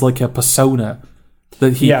even has like a persona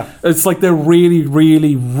that he. Yeah. It's like they're really,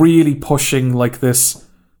 really, really pushing like this.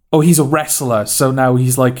 Oh, he's a wrestler, so now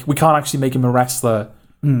he's like we can't actually make him a wrestler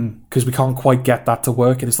because we can't quite get that to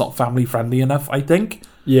work and it's not family friendly enough, I think.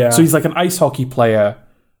 Yeah. So he's like an ice hockey player,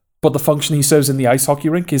 but the function he serves in the ice hockey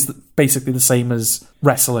rink is basically the same as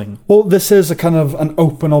wrestling. Well, this is a kind of an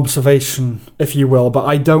open observation, if you will, but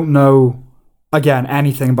I don't know, again,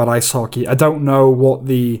 anything about ice hockey. I don't know what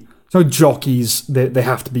so jockeys, they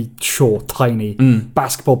have to be short, tiny.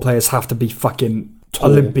 Basketball players have to be fucking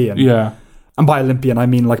Tall. Olympian. Yeah. And by Olympian, I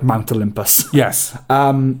mean like Mount Olympus. Yes.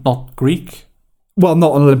 Not Greek? Well,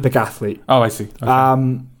 not an Olympic athlete. Oh, I see.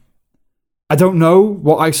 Okay. I don't know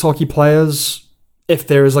what ice hockey players, if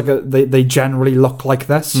there is like they generally look like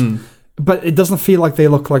this, but it doesn't feel like they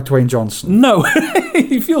look like Dwayne Johnson. No,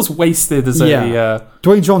 he feels wasted as a...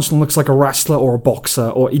 Dwayne Johnson looks like a wrestler or a boxer,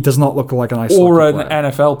 or he does not look like an ice or hockey an player.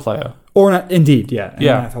 NFL player. Or indeed, an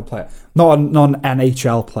NFL player. Not an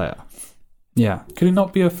NHL player. Yeah. Could he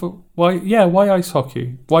not be why ice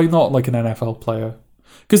hockey? Why not like an NFL player?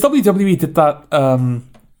 Because WWE did that, I can't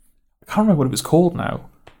remember what it was called now,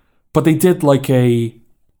 but they did like a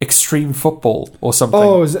extreme football or something.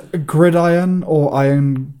 Oh, is it a gridiron or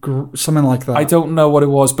something like that? I don't know what it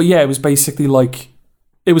was, but yeah, it was basically like,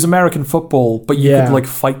 it was American football, but you could like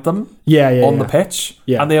fight them on the pitch.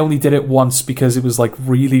 Yeah. And they only did it once because it was like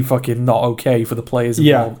really fucking not okay for the players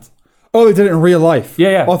involved. Oh, they did it in real life?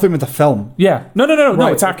 Yeah. Oh, I thought it was the film. Yeah. No,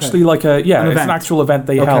 Right, it's actually like it's an actual event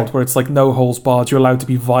they held where it's like no holds barred. You're allowed to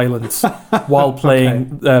be violent while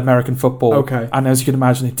playing American football. Okay. And as you can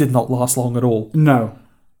imagine, it did not last long at all. No.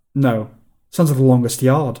 Sounds like the longest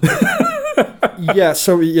yard.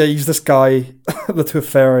 He's this guy, the Tooth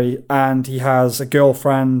Fairy, and he has a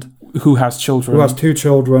girlfriend. Who has children. Who has two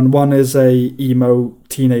children. One is a emo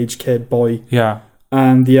teenage kid boy. Yeah.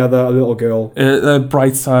 And the other, a little girl. A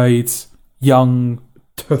bright-eyed, young...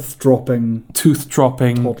 Tooth-dropping...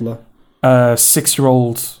 Toddler.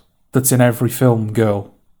 6-year-old that's in every film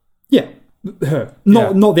girl. Yeah. Her.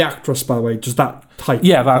 Not the actress, by the way, just that type.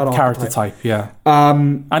 Yeah, that character type, yeah.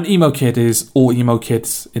 And emo kid is all emo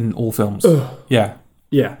kids in all films. Yeah.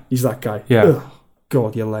 Yeah, he's that guy. Yeah. Ugh.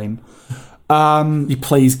 God, you're lame. He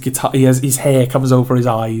plays guitar. His hair comes over his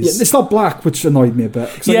eyes. Yeah, it's not black, which annoyed me a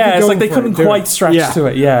bit. Yeah, it's like they couldn't quite stretch to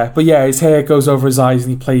it. Yeah, but yeah, his hair goes over his eyes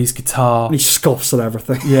and he plays guitar. And he scoffs at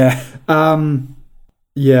everything. Yeah.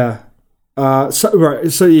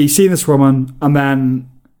 So he's seen this woman, and then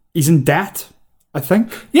he's in debt, I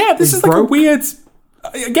think. Yeah, this is like a weird...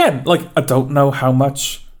 Again, like, I don't know how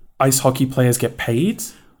much ice hockey players get paid.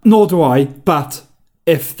 Nor do I, but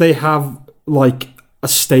if they have, like, a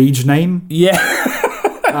stage name... Yeah.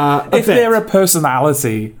 If they're a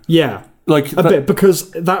personality... Yeah. Like a bit,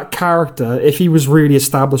 because that character, if he was really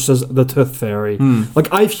established as the Tooth Fairy...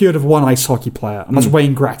 Like, I've heard of one ice hockey player, and that's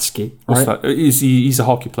Wayne Gretzky. Right? He's a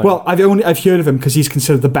hockey player. Well, I've heard of him because he's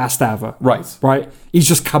considered the best ever. Right? He's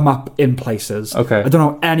just come up in places. Okay. I don't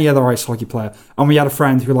know any other ice hockey player. And we had a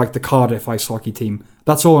friend who liked the Cardiff ice hockey team.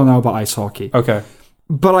 That's all I know about ice hockey. Okay.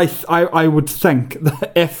 But I would think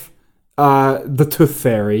that if the Tooth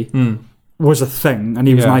Fairy was a thing and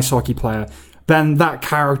he was an ice hockey player, then that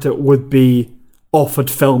character would be offered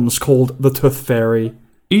films called The Tooth Fairy.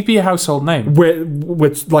 He'd be a household name.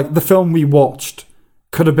 Which, like, the film we watched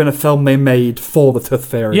could have been a film they made for The Tooth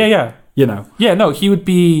Fairy. Yeah. You know. Yeah, no, he would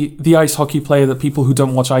be the ice hockey player that people who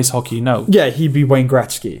don't watch ice hockey know. Yeah, he'd be Wayne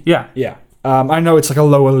Gretzky. Yeah. I know it's like a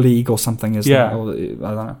lower league or something, isn't it? Yeah. I don't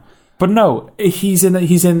know. But no, he's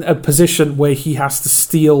in a position where he has to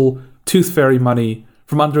steal Tooth Fairy money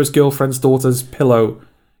from under his girlfriend's daughter's pillow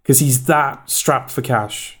because he's that strapped for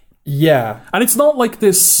cash. Yeah. And it's not like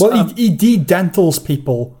this... Well, he dentals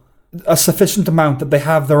people a sufficient amount that they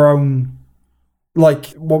have their own... Like,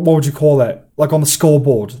 what would you call it? Like on the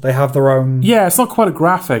scoreboard, they have their own... Yeah, it's not quite a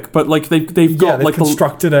graphic, but like they've got they've like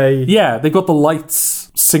constructed they've got the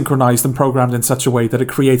lights synchronized and programmed in such a way that it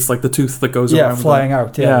creates like the tooth that goes around. Flying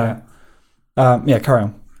out. Yeah. Carry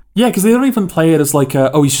on. Yeah, because they don't even play it as like,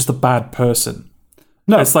 he's just a bad person.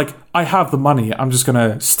 No, it's like, I have the money. I'm just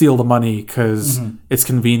gonna steal the money because it's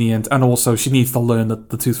convenient, and also she needs to learn that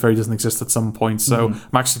the Tooth Fairy doesn't exist at some point. So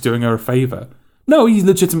I'm actually doing her a favor. No, he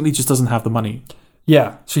legitimately just doesn't have the money.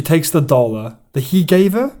 Yeah, she takes the $1 that he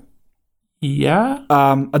gave her. Yeah,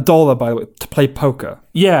 $1, by the way, to play poker.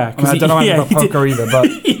 Yeah, because I don't know anything about poker either, but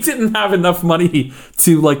he didn't have enough money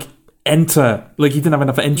to like enter. Like he didn't have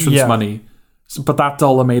enough entrance money. But that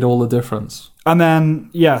 $1 made all the difference. And then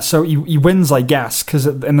so he wins, I guess, because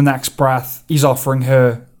in the next breath he's offering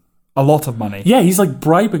her a lot of money. Yeah, he's like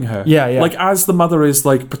bribing her. Yeah. Like as the mother is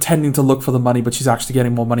like pretending to look for the money, but she's actually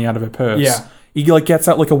getting more money out of her purse. Yeah, he like gets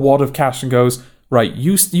out like a wad of cash and goes, right,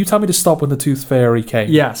 you tell me to stop when the Tooth Fairy came.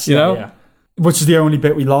 Yes, you know? Yeah. Which is the only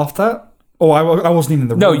bit we laughed at. Oh, I wasn't even in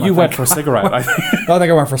the No, room. you went for a cigarette. I think. I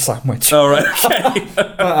think I went for a sandwich. Oh, right.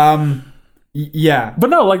 Okay. Yeah. But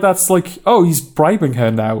no, like, that's like, oh, he's bribing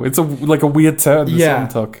her now. It's a weird turn this film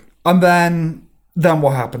took. And then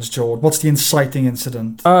what happens, George? What's the inciting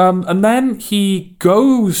incident? And then he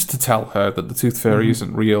goes to tell her that the Tooth Fairy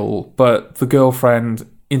isn't real, but the girlfriend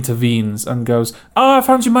intervenes and goes, "Oh, I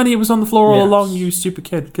found your money. It was on the floor all along. You stupid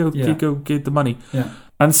kid. Go get the money." Yeah.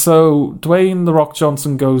 And so Dwayne The Rock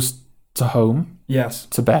Johnson goes to home. Yes.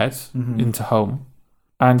 To bed, into home,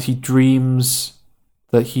 and he dreams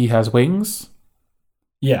that he has wings.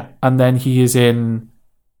 Yeah. And then he is in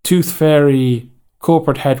Tooth Fairy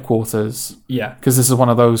corporate headquarters. Yeah. Because this is one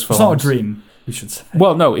of those films. It's not a dream, you should say.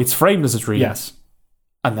 Well, no, it's framed as a dream. Yes.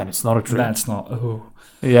 And then it's not a dream. Then it's not. Oh.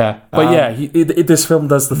 Yeah. But this film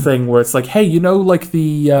does the thing where it's like, hey, like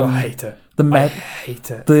the... I hate it. I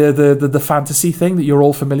hate it. The fantasy thing that you're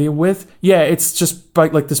all familiar with. Yeah, it's just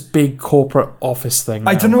like this big corporate office thing.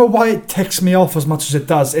 I don't know why it ticks me off as much as it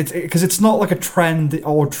does. Because it's not like a trend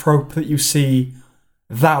or trope that you see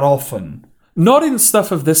that often. Not in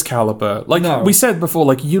stuff of this caliber. Like we said before,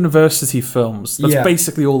 like university films. That's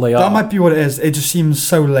basically all they are. That might be what it is. It just seems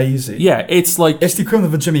so lazy. Yeah, it's like... It's the equivalent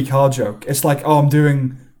of a Jimmy Carr joke. It's like, oh, I'm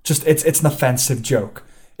doing... It's an offensive joke.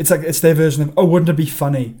 It's like, it's their version of, oh, wouldn't it be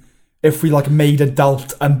funny if we like made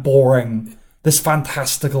adult and boring this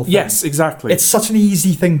fantastical thing? Yes, exactly. It's such an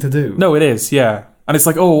easy thing to do. No, it is, yeah. And it's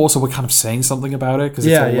like, oh, also we're kind of saying something about it because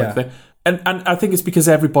it's all like the... And I think it's because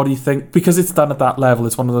because it's done at that level,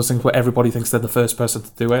 it's one of those things where everybody thinks they're the first person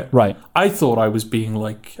to do it. Right. I thought I was being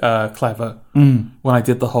like clever when I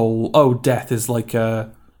did the whole, death is like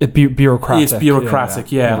bureaucratic. It's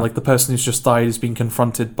bureaucratic, yeah. Like the person who's just died is being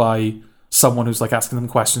confronted by someone who's like asking them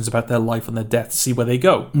questions about their life and their death to see where they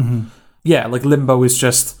go. Mm-hmm. Yeah, like limbo is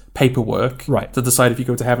just paperwork to decide if you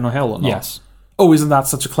go to heaven or hell or not. Yes. Oh, isn't that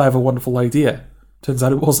such a clever, wonderful idea? Turns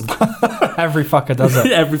out it wasn't. Every fucker does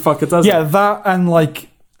it. Every fucker does it. Yeah, that and like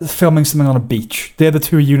filming something on a beach. They're the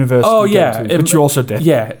two university go-tos, which you also did.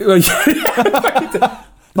 Yeah.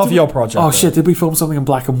 Not for your project. Oh, shit, did we film something in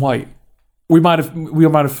black and white? We might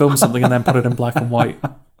have filmed something and then put it in black and white.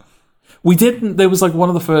 We didn't. There was like one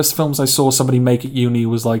of the first films I saw somebody make at uni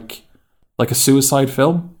was like a suicide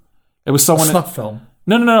film. It was someone... A snuff film?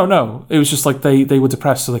 No. It was just like they were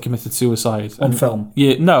depressed, so they committed suicide. On film?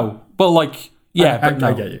 Yeah, no. But like... Yeah,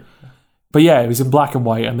 I get you. But yeah, it was in black and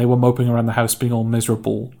white, and they were moping around the house being all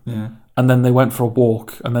miserable. Yeah. And then they went for a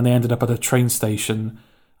walk, and then they ended up at a train station,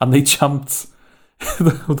 and they jumped.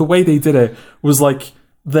 The way they did it was like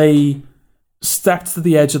they stepped to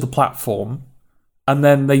the edge of the platform, and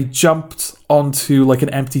then they jumped onto like an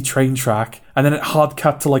empty train track, and then it hard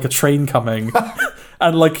cut to like a train coming,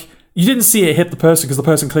 and like... You didn't see it hit the person because the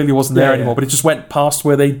person clearly wasn't there anymore, but it just went past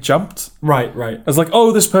where they jumped. Right. It was like,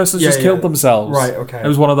 oh, this person just killed themselves. Right, okay. It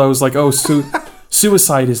was one of those like, oh,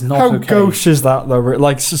 suicide is not okay. How gauche is that though?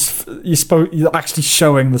 Like, you're actually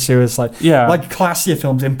showing the suicide. Yeah. Like classier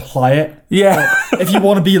films imply it. Yeah. Like, if you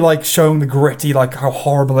want to be like showing the gritty, like how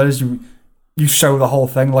horrible it is, you show the whole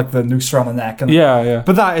thing, like the noose around the neck. And, yeah.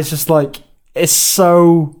 But that is just like, it's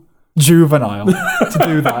so juvenile to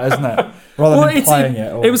do that, isn't it? Rather than implying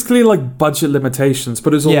it. It was clearly like budget limitations,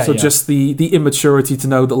 but it was also just the immaturity to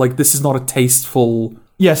know that like this is not a tasteful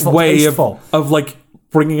way of like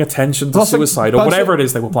bringing attention to suicide or whatever it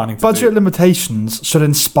is they were planning to do. Budget limitations should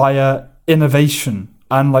inspire innovation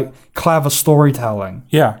and like clever storytelling.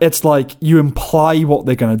 Yeah. It's like you imply what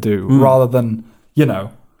they're going to do rather than,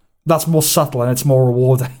 that's more subtle and it's more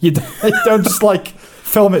rewarding. You don't just like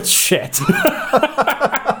film it shit.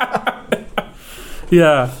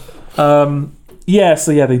 Yeah.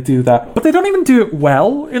 So they do that. But they don't even do it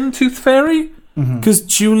well in Tooth Fairy. Because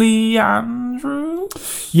Julie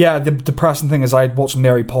Andrews? Yeah, the depressing thing is I had watched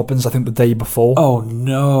Mary Poppins, I think, the day before. Oh,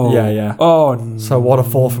 no. Yeah. Oh, no. So what a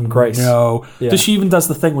fall from grace. No. Yeah. She even does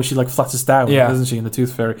the thing where she, like, flutters down, doesn't she, in the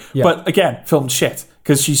Tooth Fairy? Yeah. But, again, filmed shit.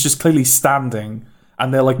 Because she's just clearly standing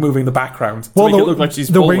and they're, like, moving the background to make it look like she's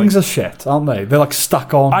the falling. wings are shit, aren't they? They're, like,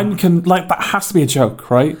 stuck on... that has to be a joke,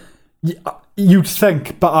 right? You'd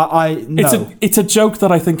think, but I no. It's a joke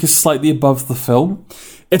that I think is slightly above the film.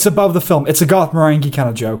 It's above the film. It's a Garth Marenghi kind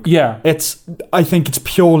of joke. Yeah. I think it's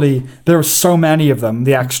purely... There are so many of them,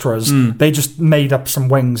 the extras. They just made up some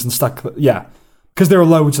wings and stuck... Yeah. Because there are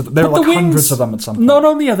loads of them. There are like hundreds of them at some point. Not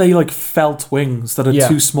only are they like felt wings that are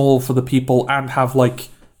too small for the people and have like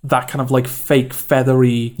that kind of like fake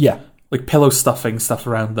feathery... like pillow stuffing stuff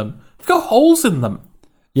around them. They've got holes in them.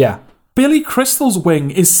 Yeah. Billy Crystal's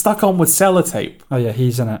wing is stuck on with sellotape. Oh yeah,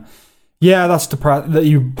 he's in it. Yeah, that's depressing that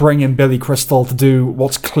you bring in Billy Crystal to do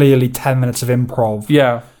what's clearly 10 minutes of improv.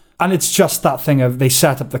 Yeah. And it's just that thing of they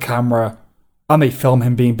set up the camera and they film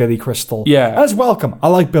him being Billy Crystal. Yeah. That's welcome. I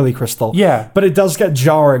like Billy Crystal. Yeah. But it does get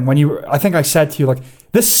jarring when I think I said to you, like,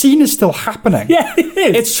 this scene is still happening. Yeah, it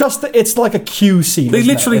is. It's just, it's like a cue scene. They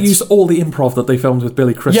literally used all the improv that they filmed with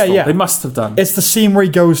Billy Crystal. Yeah. They must have done. It's the scene where he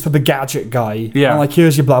goes to the gadget guy. Yeah. And like,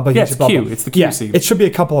 here's your blah, blah, here's it's your blah, cue. blah. It's the cue scene. It should be a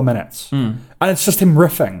couple of minutes. And it's just him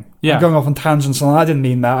riffing. Yeah. And going off on tangents, and I didn't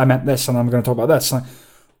mean that, I meant this, and I'm going to talk about this. And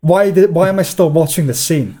why am I still watching this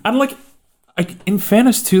scene? And like, in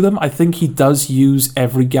fairness to them, I think he does use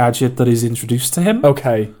every gadget that is introduced to him.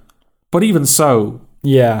 Okay. But even so,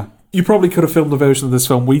 Yeah. you probably could have filmed a version of this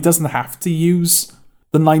film where he doesn't have to use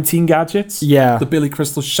the 19 gadgets Yeah. that Billy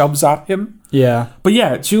Crystal shoves at him. Yeah. But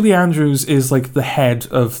yeah, Julie Andrews is like the head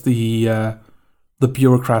of the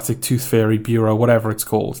bureaucratic Tooth Fairy Bureau, whatever it's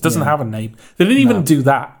called. It doesn't have a name. They didn't even do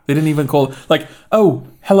that. They didn't even call it, like, oh,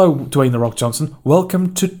 hello, Dwayne The Rock Johnson.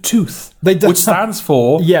 Welcome to Tooth. Which stands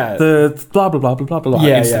for the blah, blah, blah, blah, blah, blah.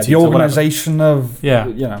 Yeah, the organisation of... Yeah.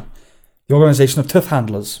 You know, the organisation of tooth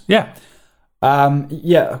handlers. Yeah.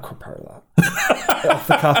 Yeah, I could parry that. Off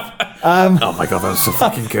the cuff. Oh my god, that was so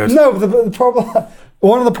fucking good. No, the problem...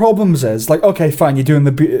 One of the problems is, like, okay, fine, you're doing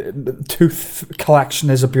the tooth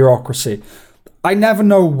collection is a bureaucracy. I never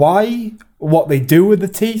know what they do with the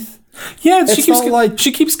teeth. Yeah, It's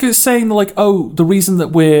she keeps saying, like, oh, the reason that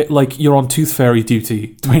we're, like, you're on Tooth Fairy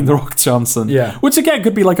duty, Dwayne The Rock Johnson. Yeah. Which, again,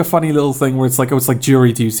 could be, like, a funny little thing where it's like, oh, it's like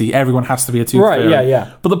jury duty. Everyone has to be a Tooth Fairy. Right,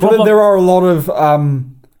 yeah. But the problem... there are a lot of,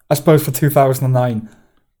 I suppose for 2009,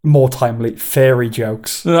 more timely, fairy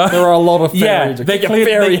jokes. There are a lot of fairy jokes. They Get your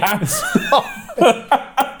fairy they- hats.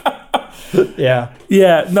 Yeah.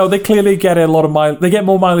 Yeah, no, they clearly get a lot of they get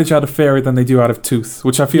more mileage out of Fairy than they do out of Tooth,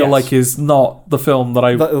 which I feel like is not the film that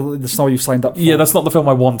I... That's not what you've signed up for. Yeah, that's not the film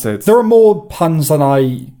I wanted. There are more puns than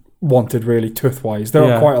I wanted, really, tooth-wise. There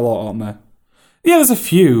are quite a lot, aren't there? Yeah, there's a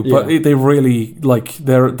few, but they really, like,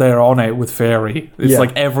 they're on it with Fairy. It's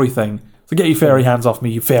like everything. So get your fairy hands off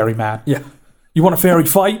me, you fairy man. Yeah. You want a fairy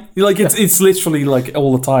fight? Like, it's literally, like,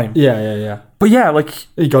 all the time. Yeah. But yeah, like...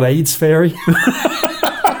 You got AIDS, fairy?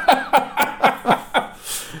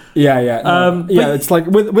 Yeah. It's like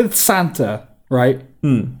with Santa, right?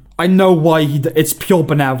 I know why it's pure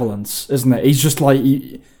benevolence, isn't it? He's just like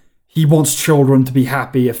he wants children to be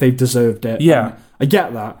happy if they've deserved it. Yeah, I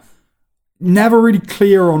get that. Never really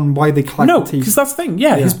clear on why they collect the teeth. because that's the thing.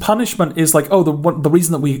 Yeah, his punishment is like, oh, the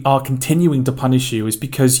reason that we are continuing to punish you is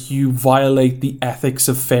because you violate the ethics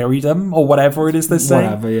of fairydom or whatever it is they're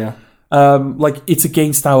saying. Whatever, yeah. Like it's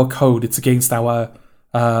against our code. It's against our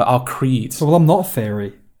creed. So, well, I'm not a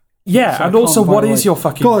fairy. Yeah, So and also, what is your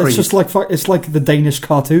fucking God, creed? it's just like it's like the Danish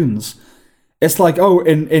cartoons. It's like, oh,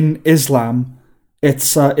 in Islam,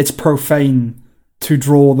 it's profane to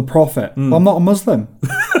draw the prophet. Well, I'm not a Muslim.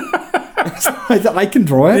 I can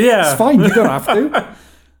draw it. Yeah. It's fine. You don't have to.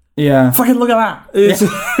 Yeah. Fucking look at that. It's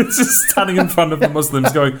just standing in front of the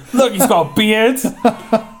Muslims going, look, he's got a beard.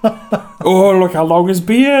 Oh, look how long his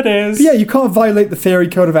beard is. But yeah, you can't violate the fairy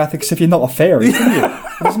code of ethics if you're not a fairy, can you?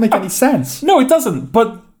 It doesn't make any sense. No, it doesn't.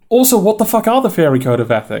 But also, what the fuck are the fairy code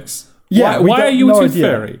of ethics? Yeah, why are you no a tooth idea.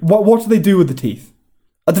 fairy? What do they do with the teeth?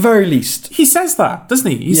 At the very least. He says that, doesn't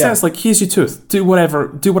he? He says, like, here's your tooth. Do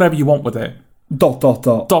whatever you want with it. ...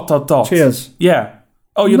 Cheers. Yeah.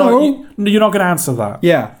 Oh, you're not going to answer that.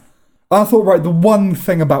 Yeah. I thought, right, the one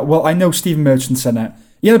thing about... Well, I know Stephen Merchant's in it.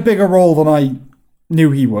 He had a bigger role than I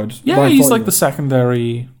knew he would. Yeah, he's like the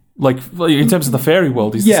secondary... Like, in terms of the fairy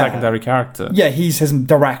world, he's the secondary character. Yeah, he's his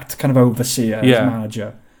direct kind of overseer, his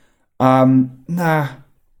manager. Nah.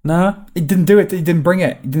 He didn't do it. He didn't bring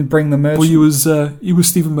it. He didn't bring the Merchant. Well, he was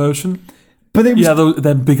Stephen Merchant. But it was...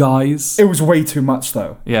 them big eyes. It was way too much,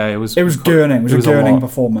 though. Yeah, it was... It was gurning. It was a gurning lot.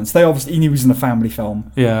 performance. He knew he was in a family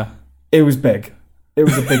film. Yeah. It was big. It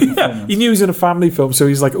was a big performance. He knew he was in a family film, so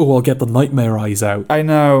he's like, oh, I'll get the nightmare eyes out. I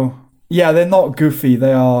know. Yeah, they're not goofy.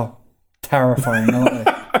 They are terrifying, aren't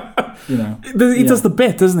they? You know. He does the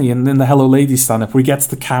bit, doesn't he, in the Hello Lady stand-up, where he gets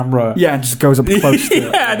the camera. Yeah, and just goes up close to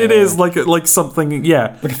it. Yeah, and it is like something,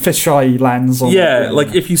 yeah. Like a fisheye lens on Yeah, it.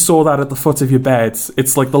 like if you saw that at the foot of your bed,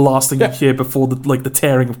 it's like the last thing you hear before the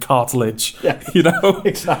tearing of cartilage. Yeah. You know?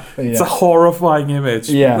 Exactly, yeah. It's a horrifying image.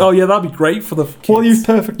 Yeah. Oh, yeah, that'd be great for the kids. Well, you've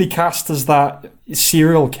perfectly cast as that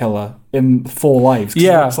serial killer in 4 Lives.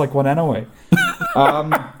 Yeah. It's like one anyway.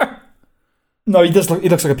 No, he looks like a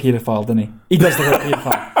paedophile, doesn't he? He does look like a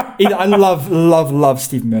paedophile. I love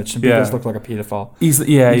Steve Merchant, but he does look like a paedophile. He's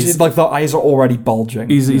like the eyes are already bulging.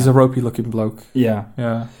 He's a ropey looking bloke. Yeah.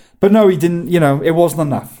 Yeah. But no, he didn't, it wasn't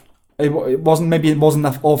enough. It wasn't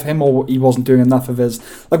enough of him, or he wasn't doing enough of his.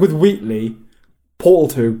 Like with Wheatley,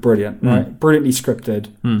 Portal 2, brilliant, right? Brilliantly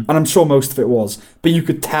scripted. And I'm sure most of it was. But you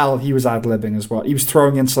could tell he was ad-libbing as well. He was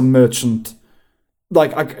throwing in some Merchant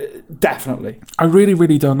Definitely. I really,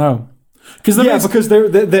 really don't know. Because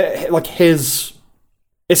they're like his.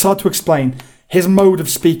 It's hard to explain his mode of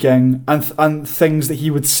speaking and things that he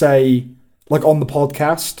would say, like on the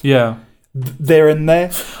podcast. Yeah, they're in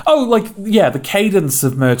there. Oh, the cadence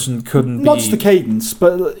of Merchant couldn't be. Not just the cadence,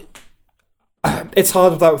 but it's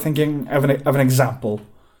hard without thinking of an example.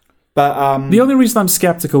 But the only reason I'm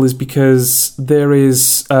skeptical is because there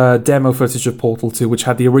is demo footage of Portal 2, which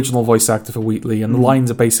had the original voice actor for Wheatley, and the lines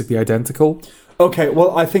are basically identical. Okay,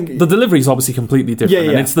 well, I think the delivery is obviously completely different,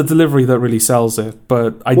 and it's the delivery that really sells it.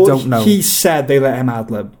 But I don't know. He said they let him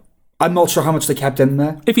ad-lib. I'm not sure how much they kept in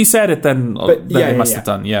there. If he said it, then they must have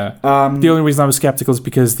done. Yeah. The only reason I was skeptical is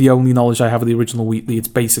because the only knowledge I have of the original Wheatley, it's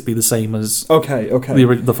basically the same as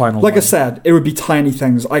the final. Like I said, it would be tiny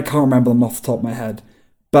things. I can't remember them off the top of my head.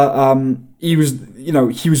 But he was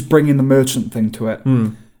bringing the Merchant thing to it,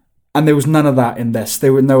 and there was none of that in this. They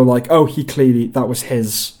were that was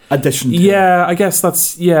his addition. I guess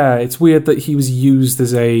it's weird that he was used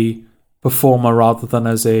as a performer rather than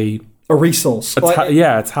as a resource.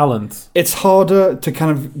 A talent. It's harder to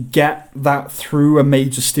kind of get that through a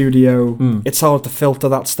major studio. It's harder to filter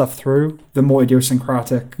that stuff through the more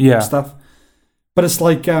idiosyncratic stuff. But it's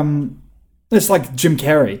like Jim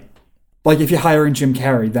Carrey. Like, if you're hiring Jim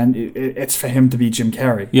Carrey, then it's for him to be Jim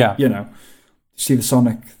Carrey. Yeah. You know. See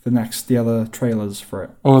the other trailers for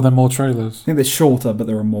it. Oh, are there more trailers? I think they're shorter, but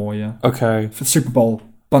there are more, yeah. Okay. For the Super Bowl.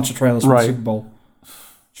 Bunch of trailers for the Super Bowl.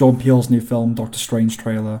 Jordan Peele's new film, Doctor Strange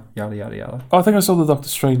trailer, yada, yada, yada. Oh, I think I saw the Doctor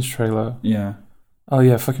Strange trailer. Yeah. Oh,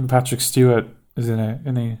 yeah, fucking Patrick Stewart is in it,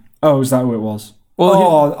 isn't he? Oh, is that who it was?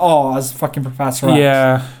 Well, as fucking Professor X.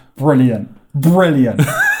 Yeah. Brilliant.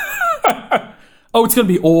 Oh, it's going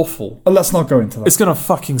to be awful. Let's not go into that. It's going to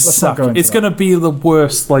fucking suck. It's going to be the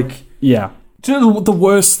worst, Yeah. Do you know the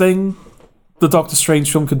worst thing the Doctor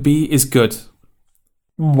Strange film could be is good?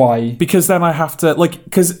 Why? Because then I have to,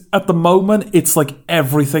 because at the moment, it's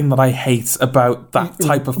everything that I hate about that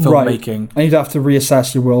type of filmmaking. And you'd have to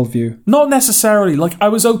reassess your worldview. Not necessarily. I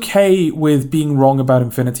was okay with being wrong about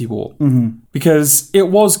Infinity War. Mm-hmm. Because it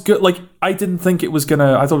was good. I didn't think it was going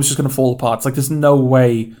to, I thought it was just going to fall apart. It's there's no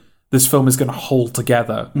way this film is going to hold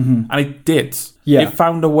together. Mm-hmm. And it did. Yeah. It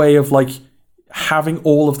found a way of, having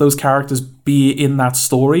all of those characters be in that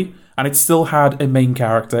story. And it still had a main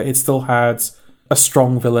character. It still had a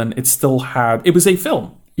strong villain. It was a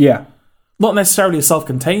film. Yeah. Not necessarily a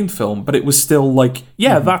self-contained film, but it was still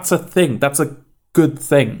that's a thing. That's a good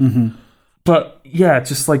thing. Mm-hmm. But yeah,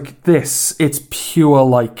 just this, it's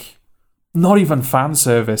pure not even fan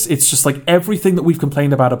service. It's just everything that we've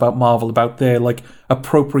complained about Marvel, about their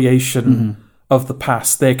appropriation of the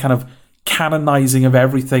past, their kind of canonizing of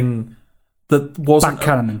everything that wasn't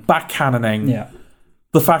back-canoning. Yeah.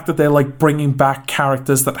 The fact that they're bringing back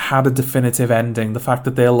characters that had a definitive ending. The fact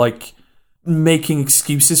that they're making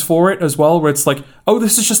excuses for it as well, where it's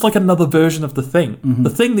this is just another version of the thing. Mm-hmm. The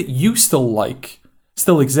thing that you still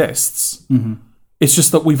still exists. Mm-hmm. It's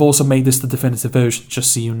just that we've also made this the definitive version,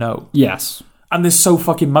 just so you know. Yes. And there's so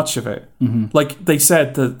fucking much of it. Mm-hmm. They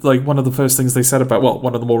said that, one of the first things they said about,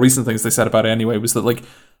 one of the more recent things they said about it anyway, was that,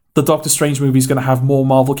 the Doctor Strange movie is going to have more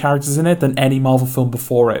Marvel characters in it than any Marvel film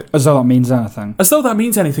before it. As though that means anything. As though that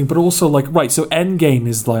means anything, but also, so Endgame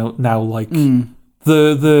is now,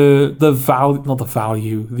 the value, not the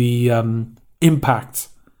value, the impact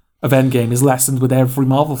of Endgame is lessened with every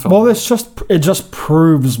Marvel film. Well, it just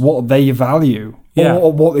proves what they value. Yeah.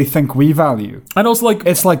 Or what they think we value. And also,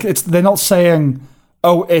 they're not saying,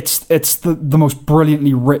 it's the most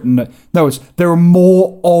brilliantly written. No, there are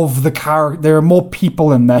more of the character. There are more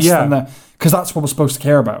people in this than the, because that's what we're supposed to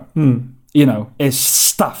care about. You know, is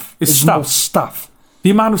stuff. It's stuff. More stuff. The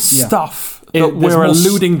amount of stuff that we're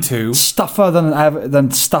alluding to, stuffer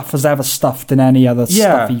than stuff has ever stuffed in any other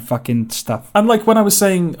stuffy fucking stuff. And when I was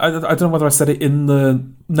saying, I don't know whether I said it in the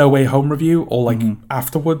No Way Home review or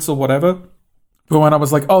afterwards or whatever. But when I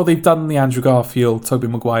was they've done the Andrew Garfield, Tobey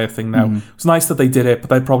Maguire thing now. It was nice that they did it, but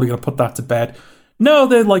they're probably going to put that to bed. No,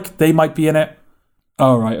 they're they might be in it.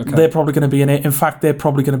 Oh, right, okay. They're probably going to be in it. In fact, they're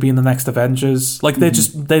probably going to be in the next Avengers. They're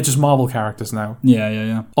just Marvel characters now.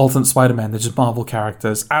 Yeah. Ultimate Spider-Man, they're just Marvel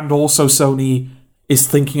characters. And also Sony is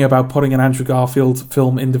thinking about putting an Andrew Garfield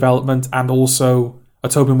film in development and also a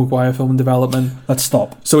Tobey Maguire film in development. Let's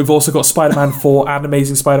stop. So we've also got Spider-Man 4 and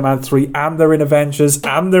Amazing Spider-Man 3, and they're in Avengers,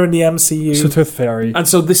 and they're in the MCU. So Tooth Fairy. And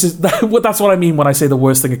so that's what I mean when I say the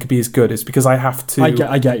worst thing it could be is good, is because I have to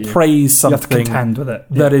I get you. Praise something you have to contend with it.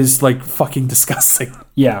 that is fucking disgusting.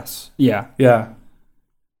 Yes. Yeah.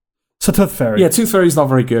 So Tooth Fairy. Yeah, Tooth Fairy's not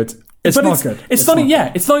very good. It's not good. It's not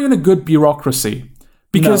even a good bureaucracy.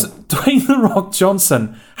 Because No. Dwayne The Rock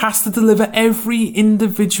Johnson has to deliver every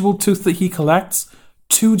individual tooth that he collects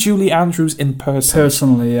to Julie Andrews in person.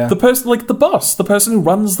 Personally, yeah. The person, like the boss, the person who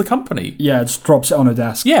runs the company. Yeah, just drops it on her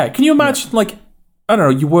desk. Yeah, can you imagine, like, I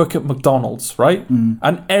don't know, you work at McDonald's, right?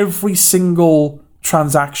 And every single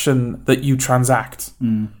transaction that you transact,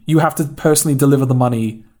 you have to personally deliver the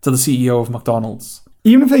money to the CEO of McDonald's.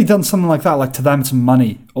 Even if they'd done something like that, like to them it's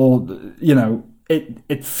money, or, you know,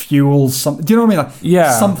 it fuels something. Do you know what I mean? Like,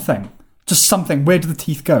 Yeah. something. Just something. Where do the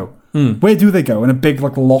teeth go? Where do they go? In a big,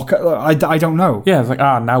 like, locker? I don't know. Yeah, it's like,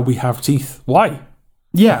 now we have teeth. Why?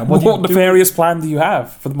 Yeah. What do you do? nefarious plan do you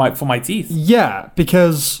have for my teeth? Yeah,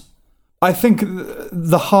 because I think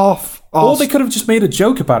the half... Or they could have just made a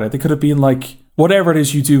joke about it. They could have been like, whatever it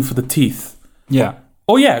is you do for the teeth. Yeah.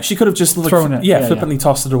 Oh yeah, she could have just like, Thrown it. Yeah, flippantly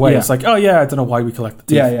tossed it away. Yeah. It's like, oh yeah, I don't know why we collect the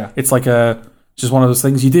teeth. Yeah. It's like just one of those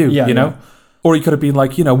things you do, Yeah, you know? yeah. Or he could have been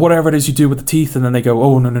like, whatever it is you do with the teeth, and then they go,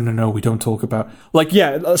 oh no, we don't talk about like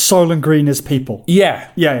Yeah, Soylent Green is people. yeah.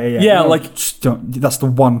 Yeah, No, like just don't, that's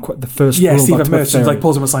the first yeah, rule Steve about Merchant Tooth like Fairy.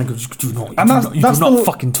 pulls him aside and goes, you do not the-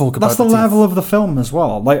 fucking talk about That's the the teeth. level of the film as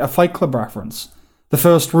well, like a Fight Club reference. The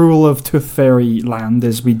first rule of Tooth Fairy Land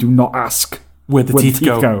is we do not ask where the teeth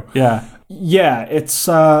go. Yeah. Yeah, it's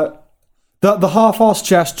the half-assed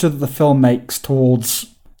gesture that the film makes towards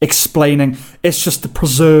explaining, it's just to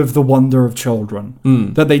preserve the wonder of children.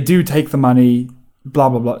 That they do take the money, blah,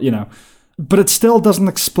 blah, blah, you know. But it still doesn't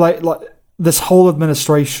explain, like, this whole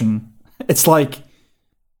administration. It's like,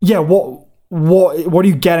 yeah, what are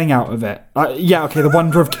you getting out of it? Yeah, okay, the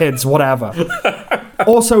wonder of kids, whatever.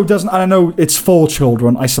 Also doesn't, I don't know, it's for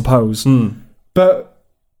children, I suppose. But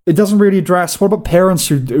it doesn't really address, what about parents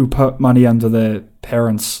who put money under their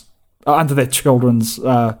parents, under their children's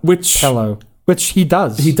pillow? Which he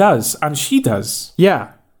does. He does, and she does.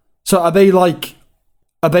 Yeah. So are they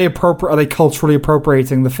culturally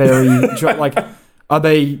appropriating the fairy? Like, are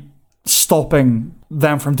they stopping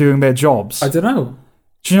them from doing their jobs? I don't know.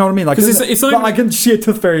 Do you know what I mean? Like, 'Cause it's like- I can see a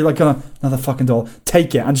Tooth Fairy like another fucking dollar.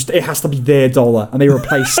 Take it, and just it has to be their dollar, and they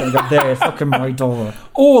replace it. Like, their fucking my dollar.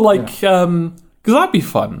 Or like, because that'd be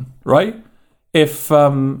fun, right? If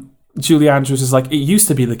Julie Andrews is like, it used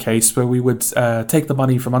to be the case where we would take the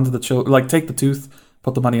money from under the child, like take the tooth,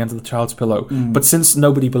 put the money under the child's pillow. But since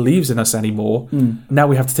nobody believes in us anymore, now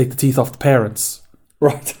we have to take the teeth off the parents.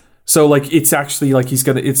 Right. So like, it's actually like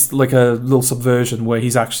it's like a little subversion where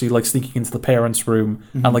he's actually like sneaking into the parents' room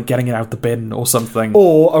and like getting it out the bin or something.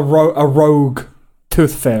 Or a rogue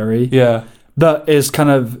Tooth Fairy. Yeah. That is kind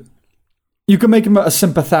of, you can make him a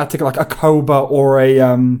sympathetic, like a Cobra or a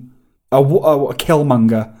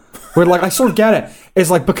Killmonger. Where, like, I sort of get it. It's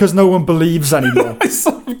like because no one believes anymore. I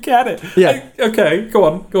sort of get it. Yeah. Okay, go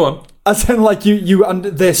on. As in, like,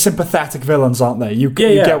 they're sympathetic villains, aren't they? You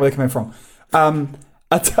get where they're coming from.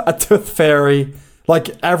 A Tooth Fairy, like,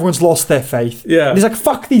 everyone's lost their faith. Yeah. And he's like,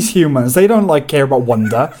 fuck these humans. They don't, like, care about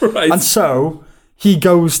wonder. Right. And so he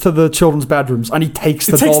goes to the children's bedrooms and he takes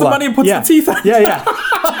the dollar. Takes the money and puts the teeth out. Yeah.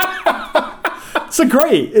 It's a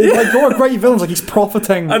great, like, what great villains. Like, he's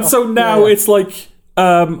profiting. And so now it's like,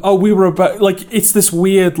 we were about, like, it's this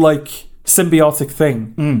weird, like, symbiotic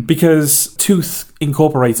thing because Tooth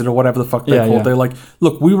Incorporated or whatever the fuck they're called, they're like,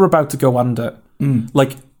 look, we were about to go under.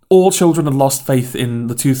 Like, all children had lost faith in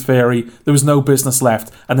the Tooth Fairy. There was no business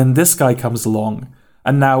left. And then this guy comes along.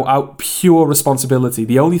 And now our pure responsibility,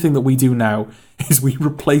 the only thing that we do now is we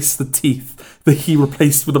replace the teeth that he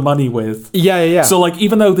replaced with the money with. Yeah. So, like,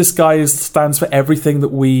 even though this guy stands for everything that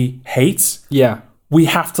we hate, we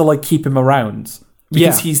have to, like, keep him around.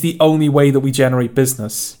 Because he's the only way that we generate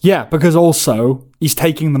business. Yeah, because also, he's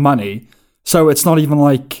taking the money. So it's not even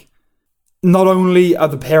like, not only are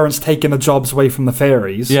the parents taking the jobs away from the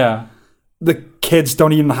fairies, the kids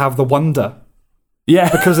don't even have the wonder. Yeah.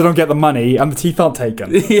 Because they don't get the money and the teeth aren't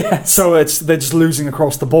taken. So they're just losing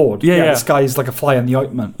across the board. This guy is like a fly in the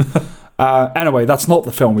ointment. Anyway, that's not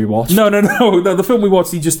the film we watched. No. The film we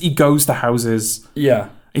watched, he goes to houses. Yeah.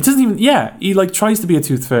 He doesn't even, he like tries to be a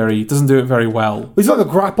Tooth Fairy, doesing do it very well. He's like a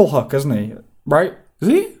grapple hook, isn't he? Right? Is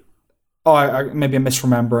he? Oh, maybe I'm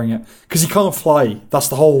misremembering it. Because he can't fly. That's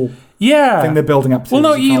the whole thing thing they're building up to. Well,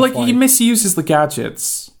 no, he misuses the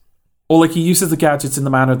gadgets. Or like he uses the gadgets in the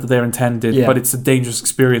manner that they're intended, but it's a dangerous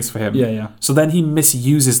experience for him. Yeah. So then he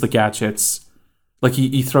misuses the gadgets. Like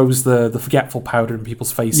he throws the forgetful powder in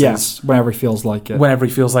people's faces. Yes, whenever he feels like it. Whenever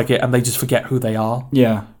he feels like it, and they just forget who they are.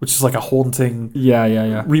 Yeah. Which is like a haunting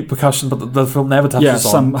Yeah. repercussion, but the film never touches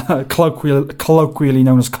on. Some colloquially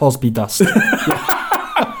known as Cosby dust.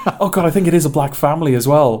 Oh god, I think it is a black family as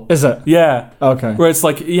well. Is it? Yeah. Okay. Where it's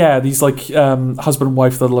like, these like husband and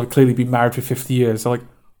wife that'll have clearly been married for 50 years. They're like,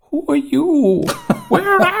 who are you?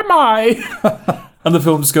 Where am I? And the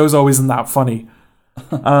film just goes, oh, isn't that funny?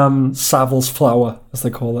 Savile's flower, as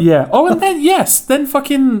they call it. Yeah. Oh, and then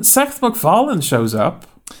fucking Seth MacFarlane shows up.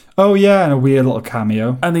 Oh, yeah, and a weird little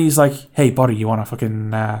cameo. And he's like, hey, buddy, you want to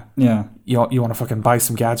fucking... Yeah. You want to fucking buy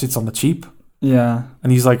some gadgets on the cheap? Yeah.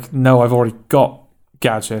 And he's like, no, I've already got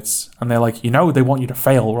gadgets. And they're like, they want you to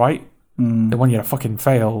fail, right? They want you to fucking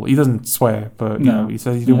fail. He doesn't swear, but he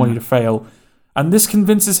says he didn't want you to fail. And this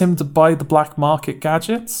convinces him to buy the black market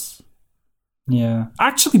gadgets. Yeah.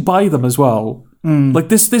 Actually buy them as well. Like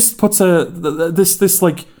this puts this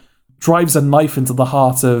like drives a knife into the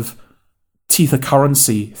heart of Tether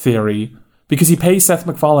currency theory, because he pays Seth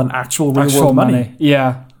MacFarlane actual real world money.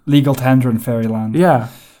 Yeah. Legal tender in Fairyland. Yeah.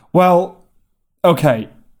 Well, okay.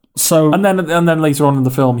 So and then later on in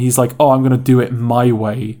the film, he's like, "Oh, I'm going to do it my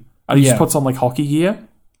way," and he just puts on like hockey gear.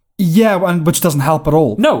 Yeah, and which doesn't help at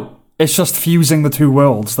all. No, it's just fusing the two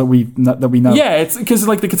worlds that we know. Yeah, it's because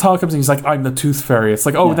like the guitar comes in, he's like, "I'm the Tooth Fairy." It's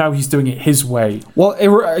like, oh, now he's doing it his way. Well,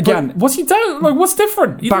 again, but what's he doing? Like, what's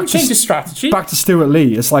different? He didn't change his strategy. Back to Stuart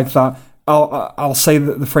Lee. It's like that. I'll say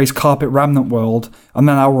the phrase "carpet remnant world," and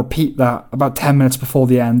then I'll repeat that about 10 minutes before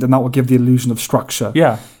the end, and that will give the illusion of structure.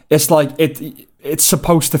 Yeah, it's like it's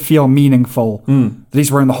supposed to feel meaningful that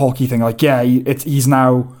he's wearing the hockey thing. Like, yeah, he's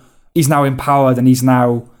now empowered and he's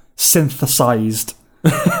now synthesized.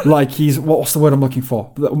 Like what's the word I'm looking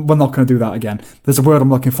for? We're not going to do that again. There's a word I'm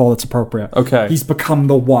looking for that's appropriate. Okay, he's become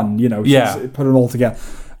the one. Yeah, he's put it all together.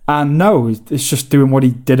 And no, it's just doing what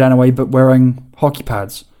he did anyway, but wearing hockey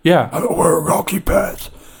pads. Yeah, I don't wear hockey pads.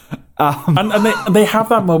 And they have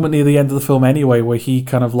that moment near the end of the film anyway, where he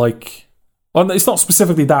kind of like, well, it's not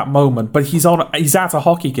specifically that moment, but he's at a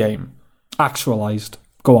hockey game. Actualized.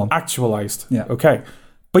 Go on. Actualized. Yeah. Okay.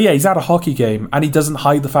 But yeah, he's at a hockey game, and he doesn't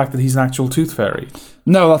hide the fact that he's an actual Tooth Fairy.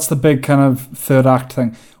 No, that's the big kind of third act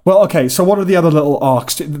thing. Well, okay, so what are the other little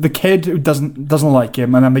arcs? The kid who doesn't like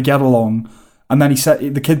him, and then they get along, and then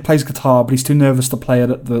the kid plays guitar, but he's too nervous to play it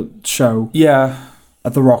at the show. Yeah.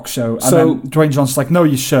 At the rock show. And so, then Dwayne Johnson's like, no,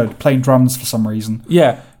 you should, playing drums for some reason.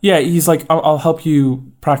 Yeah. Yeah, he's like, I'll help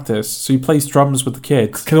you practice. So he plays drums with the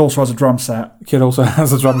kid. Kid also has a drum set. Kid also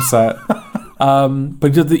has a drum set.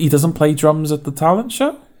 But he doesn't play drums at the talent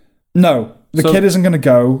show? No. The kid isn't going to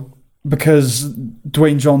go because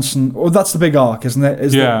Dwayne Johnson... Well, that's the big arc, isn't it?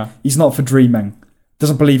 That he's not for dreaming.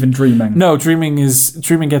 Doesn't believe in dreaming. No, dreaming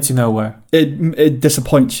gets you nowhere. It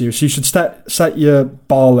disappoints you. So you should set your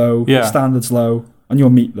bar low, standards low, and you'll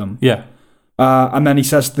meet them. Yeah. And then he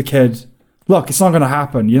says to the kid, look, it's not going to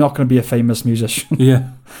happen. You're not going to be a famous musician.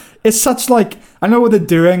 Yeah. It's such like... I know what they're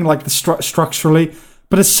doing, like the structurally...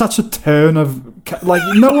 But it's such a turn of... Like,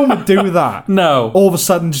 no one would do that. No. All of a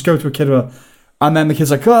sudden, just go to a kid and then the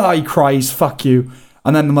kid's like, oh, he cries, fuck you.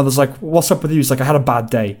 And then the mother's like, what's up with you? He's like, I had a bad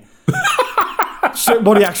day. So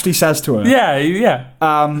what he actually says to her. Yeah, yeah.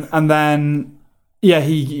 And then,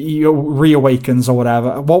 he reawakens or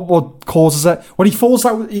whatever. What causes it? When he falls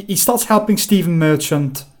out, he starts helping Stephen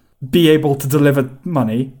Merchant be able to deliver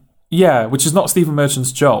money. Yeah, which is not Stephen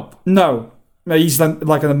Merchant's job. No. He's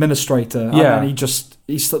like an administrator. Yeah. And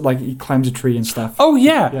then he climbs a tree and stuff. Oh,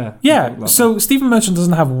 yeah. Yeah. So Stephen Merchant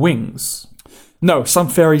doesn't have wings. No, some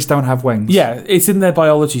fairies don't have wings. Yeah, it's in their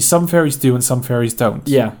biology. Some fairies do and some fairies don't.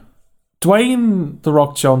 Yeah. Dwayne The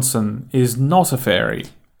Rock Johnson is not a fairy.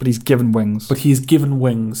 But he's given wings. But he's given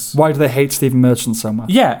wings. Why do they hate Stephen Merchant so much?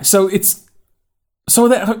 Yeah, so it's... So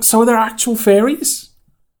are there actual fairies?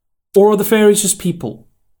 Or are the fairies just people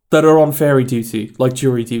that are on fairy duty, like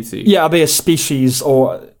jury duty? Yeah, are they a species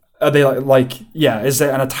or are they is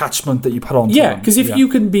there an attachment that you put on to them? Yeah, because if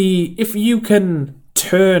you can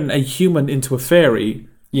turn a human into a fairy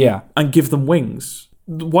and give them wings,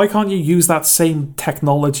 why can't you use that same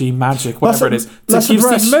technology, magic, whatever it is, to give Stephen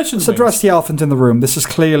Merchant wings? Let's address the elephant in the room. This is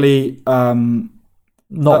clearly...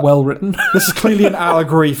 not well written. This is clearly an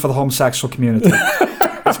allegory for the homosexual community.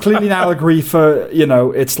 It's clearly an allegory for,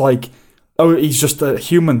 it's like... Oh, he's just a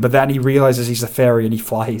human, but then he realizes he's a fairy and he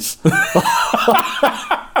flies.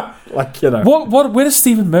 Where does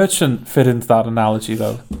Stephen Merchant fit into that analogy,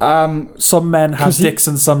 though? Some men have dicks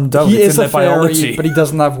and some don't. He it's is in their a fairy, biology. but he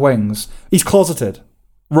doesn't have wings. He's closeted.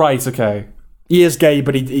 Right, okay. He is gay,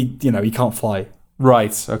 but he can't fly.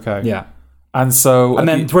 Right, okay. Yeah. And so... And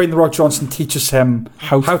then Dwayne The Rock Johnson teaches him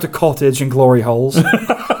how to cottage in glory holes.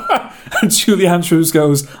 And Julie Andrews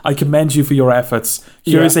goes, I commend you for your efforts.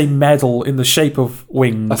 Here is a medal in the shape of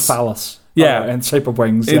wings. A phallus. Yeah. In the shape of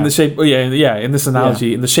wings. In the shape... in this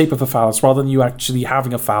analogy, in the shape of a phallus. Rather than you actually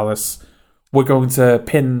having a phallus, we're going to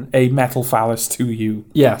pin a metal phallus to you.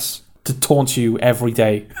 Yes. To taunt you every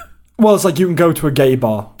day. Well, it's like you can go to a gay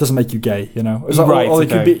bar. Doesn't make you gay, you know? It's like, Right, or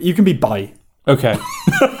okay. you can be bi. Okay.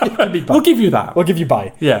 You can be bi. We'll give you that. We'll give you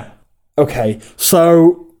bi. Yeah. Okay,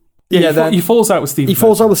 so... Yeah, then he falls out with Stephen he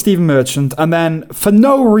falls out with Stephen Merchant, and then, for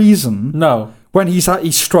no reason, No. when he's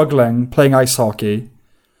struggling playing ice hockey...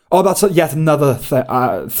 Oh, that's yet another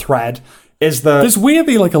thread, is that... There's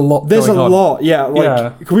weirdly like a lot There's going a on. lot, yeah. Like,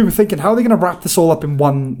 Yeah. we were thinking, how are they going to wrap this all up in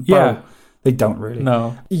one bow? Yeah. They don't really.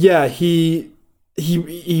 No. Yeah, he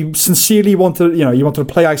sincerely wanted, he wanted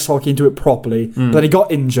to play ice hockey and do it properly, but then he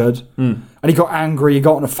got injured, and he got angry, he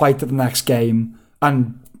got in a fight at the next game,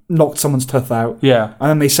 and knocked someone's tooth out. Yeah. And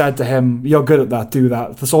then they said to him, you're good at that, do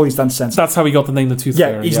that. That's all he's done since. That's how he got the name the Tooth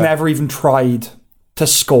Fairy. He's never even tried to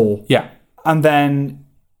score. Yeah. And then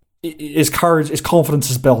his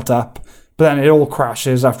confidence is built up, but then it all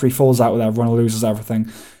crashes after he falls out with everyone and loses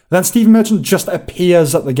everything. Then Stephen Merchant just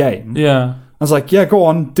appears at the game. Yeah. I was like, yeah, go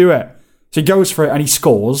on, do it. So he goes for it and he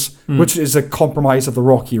scores, which is a compromise of the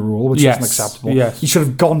Rocky rule, which isn't acceptable. Yes. He should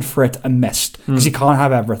have gone for it and missed, because he can't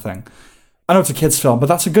have everything. I know it's a kid's film, but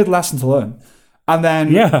that's a good lesson to learn. And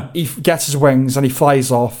then he gets his wings and he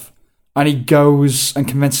flies off, and he goes and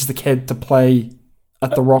convinces the kid to play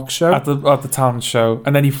at the rock show. At the talent show.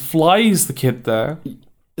 And then he flies the kid there.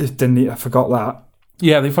 I forgot that.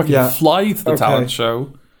 Yeah, they fucking fly to the Okay. talent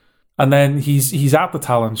show. And then he's at the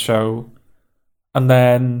talent show. And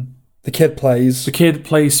then The kid plays. the kid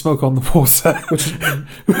plays Smoke on the Water. Which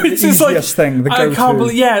Which the is like easiest thing. The I go-to. can't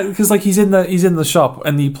believe, because like he's in the shop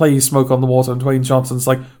and he plays Smoke on the Water, and Dwayne Johnson's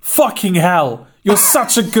like, fucking hell, you're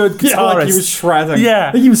such a good guitarist. Yeah, like he was shredding. Yeah.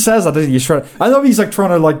 I think he even says that, doesn't he? He's shredding. I know he's like trying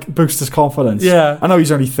to like boost his confidence. Yeah. I know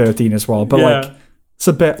he's only 13 as well, but Yeah. like it's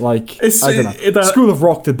a bit like I don't know. School of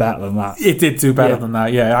Rock did better than that. It did do better Yeah. than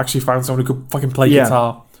that. Yeah, I actually found someone who could fucking play Yeah.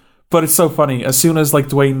 guitar. But it's so funny. As soon as like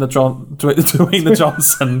Dwayne the Johnson, Dwayne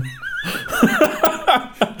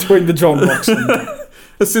the John Roxon.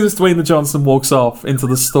 as soon as Dwayne the Johnson walks off into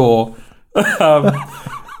the store,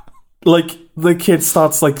 like the kid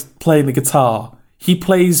starts like playing the guitar. He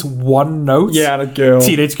plays one note. Yeah, and a girl.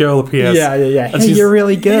 Teenage girl appears. Yeah. And Hey, she's- you're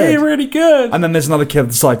really good. Yeah, you're really good. And then there's another kid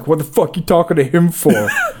that's like, what the fuck are you talking to him for?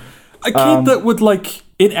 A kid that would like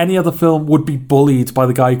in any other film would be bullied by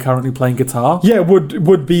the guy currently playing guitar. Yeah,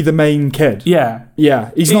 would be the main kid. Yeah.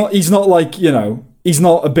 Yeah. He's not like, he's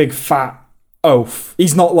not a big fat oaf.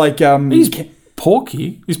 He's not like He's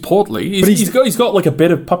porky. He's portly. He's got like a bit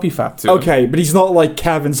of puppy fat to him. okay, but he's not like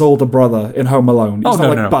Kevin's older brother in Home Alone. He's not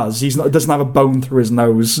like no. Buzz. Doesn't have a bone through his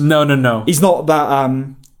nose. No. He's not that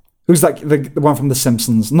who's like the one from The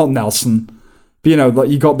Simpsons, not Nelson. But like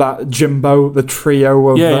you got that Jimbo, the trio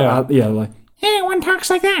of like everyone talks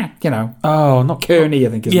like that, Oh, not Kearney, I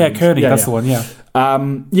think his name is. Kearney. That's the one.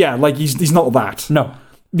 Yeah. Like he's not that. No.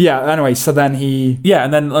 Yeah, anyway, so then he... Yeah,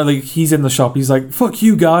 and then like he's in the shop. He's like, "Fuck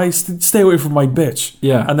you guys, stay away from my bitch."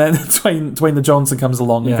 Yeah. And then Dwayne the Johnson comes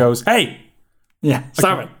along and goes, "Hey, Yeah,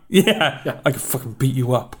 stop it. yeah, I can fucking beat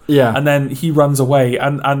you up." Yeah. And then he runs away,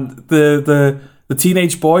 and the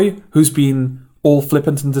teenage boy who's been all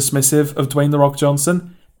flippant and dismissive of Dwayne the Rock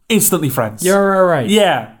Johnson, instantly friends. You're alright.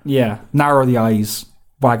 Yeah. Yeah. Narrow the eyes,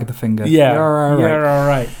 wag the finger. Yeah. You're alright. You're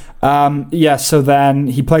alright. Yeah, so then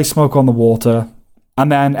he plays Smoke on the Water,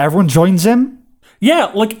 and then everyone joins him. Yeah,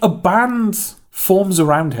 like a band forms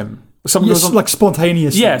around him. Someone goes on, like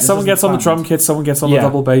spontaneous. yeah, someone gets on the drum kit, someone gets on the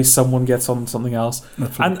double bass, someone gets on something else.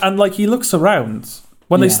 And like he looks around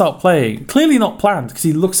when they start playing. Clearly not planned, because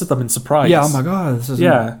he looks at them in surprise. Yeah, oh my god. This is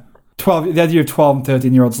Yeah. 12. The idea of 12 and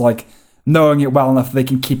 13-year-olds like knowing it well enough they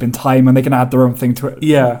can keep in time and they can add their own thing to it.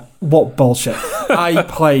 Yeah. What bullshit. I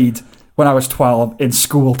played when I was 12 in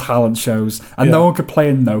school talent shows and no one could play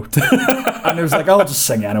a note. And it was like, I'll just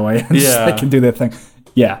sing anyway. And they can do their thing.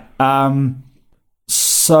 Yeah.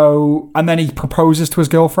 So, and then he proposes to his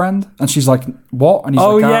girlfriend and she's like, what? And he's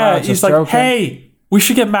like, he's just like, joking. hey, we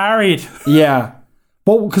should get married. Yeah.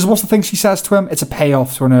 Well, because what's the thing she says to him? It's a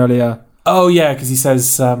payoff to an earlier... Oh, yeah, because he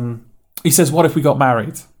says, what if we got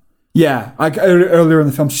married? Yeah. Like earlier in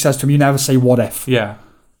the film, she says to him, you never say what if. Yeah.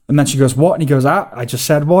 And then she goes, what? And he goes, I just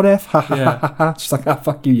said what if. Ha ha Yeah. ha ha. She's like,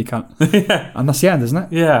 fuck you, you can't. Yeah. And that's the end, isn't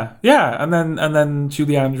it? Yeah. Yeah. And then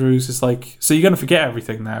Julie Andrews is like, so you're going to forget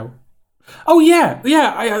everything now? Oh, yeah.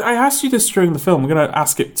 Yeah. I asked you this during the film. I'm going to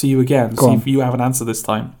ask it to you again. See if you have an answer this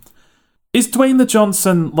time. Is Dwayne the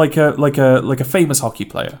Johnson like a famous hockey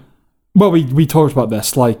player? Well, we talked about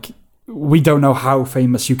this. Like, we don't know how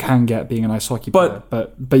famous you can get being an ice hockey player.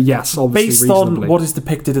 But yes, obviously based reasonably. on what is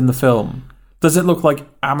depicted in the film, does it look like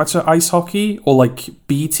amateur ice hockey or like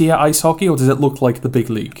B-tier ice hockey, or does it look like the big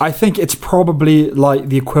league? I think it's probably like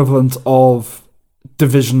the equivalent of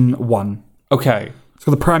Division 1. Okay.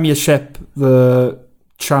 So the Premiership, the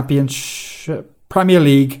Championship, Premier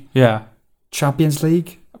League, Yeah. Champions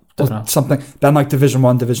League, Don't know. something. Then like Division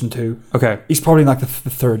 1, Division 2. Okay. He's probably in like the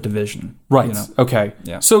third division. Right. You know? Okay.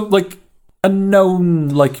 Yeah. So, like, a known,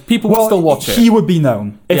 like, people would still watch it. He would be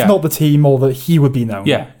known. If Yeah. not the team, or that he would be known.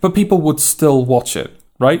 Yeah, but people would still watch it,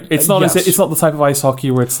 right? It's not Yes. it's not the type of ice hockey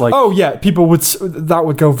where it's like, Oh yeah, people would. That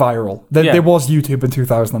would go viral. Yeah. There was YouTube in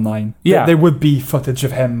 2009. Yeah. There would be footage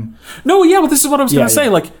of him. no, yeah, well, this is what I was going Yeah, to say. yeah.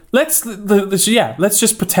 Like, let's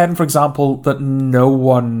just pretend, for example, that no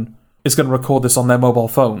one is going to record this on their mobile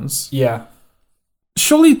phones. Yeah.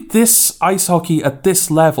 Surely this ice hockey at this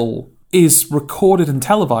level is recorded and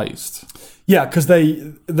televised. Yeah, because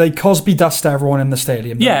they Cosby dust everyone in the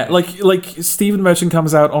stadium. don't Yeah, they? like Stephen Merchant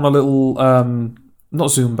comes out on a little, not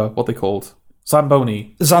Zumba, what they called?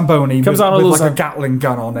 Zamboni. Zamboni Comes with, out a with little like a Gatling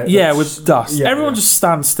gun on it. Yeah, That's- with dust. yeah, Everyone yeah. just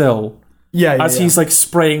stands still yeah, as yeah. he's like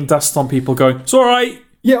spraying dust on people, going, "It's all right."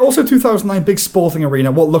 Yeah, also 2009 big sporting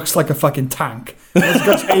arena, what looks like a fucking tank. It's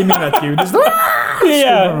just aiming at you. There's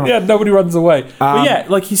Yeah, nobody runs away. But yeah,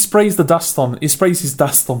 like he sprays his dust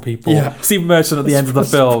on people. Yeah. Stephen Merchant at the end of the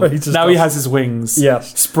film. Sprays his Now he dust. has his wings.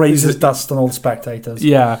 Yes. Sprays His it. dust on all the spectators.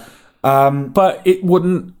 Yeah. Um, But it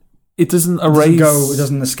doesn't doesn't erase. it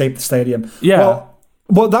doesn't escape the stadium. Yeah.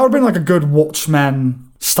 Well, that would have been like a good Watchmen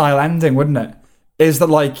style ending, wouldn't it? Is that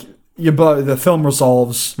like the film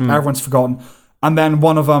resolves, Hmm. everyone's forgotten, and then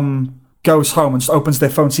one of them goes home and just opens their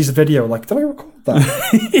phone, sees a video, like, did I record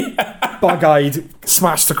that? Bug-eyed,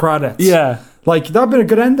 smash the credits. Yeah. Like, that would have been a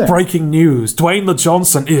good ending. Breaking news: Dwayne the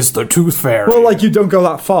Johnson is the Tooth Fairy. Well, like, you don't go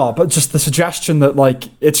that far, but just the suggestion that, like,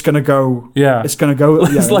 it's going to go... Yeah. It's going to go...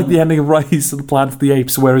 It's yeah, like the ending of Rise of the Planet of the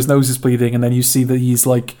Apes, where his nose is bleeding, and then you see that he's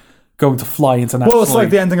like going to fly internationally. Well, it's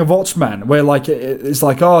like the ending of Watchmen, where like it's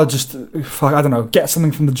like, oh, just fuck, I don't know, get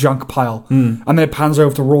something from the junk pile, and then it pans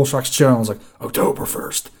over to Rorschach's journal. It's like October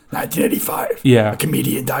 1st, 1985. Yeah. A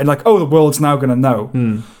comedian died. Like, oh, the world's now going to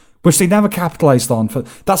know, which they never capitalized on.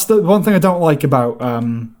 That's the one thing I don't like about.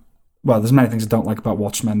 Well, there's many things I don't like about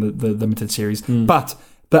Watchmen, the limited series, but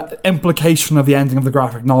the implication of the ending of the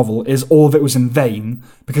graphic novel is all of it was in vain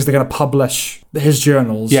because they're going to publish his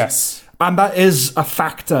journals. Yes. And that is a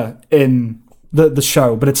factor in the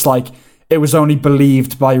show, but it's like it was only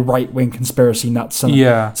believed by right-wing conspiracy nuts. And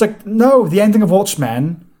Yeah. it's like, no, the ending of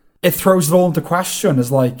Watchmen, it throws it all into question.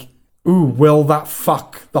 Is like, ooh, will that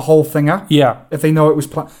fuck the whole thing up? Yeah. If they know it was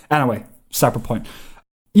anyway, separate point.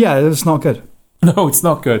 Yeah, it's not good. No, it's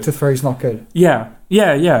not good. Tooth Fairy's not good. Yeah.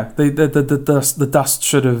 The dust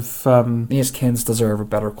should have. These kids deserve a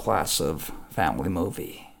better class of family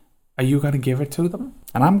movie. Are you going to give it to them?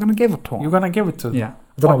 And I'm going to give it to them. You're going to give it to them? Yeah.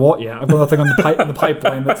 I don't know what yet. I've got nothing on the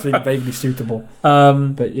pipeline that's vaguely suitable.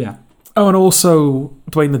 But yeah. Oh, and also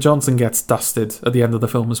Dwayne the Johnson gets dusted at the end of the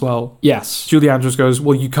film as well. Yes. Julie Andrews goes,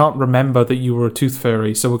 "Well, you can't remember that you were a tooth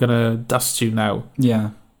fairy, so we're going to dust you now." Yeah.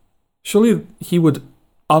 Surely he would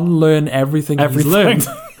unlearn everything he's learned.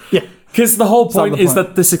 Yeah. Because the whole It's not point the is point.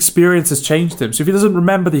 that this experience has changed him. So if he doesn't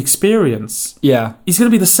remember the experience, Yeah. he's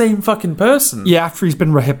going to be the same fucking person. Yeah, after he's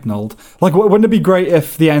been rehypnoled. Like, wouldn't it be great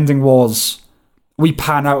if the ending was we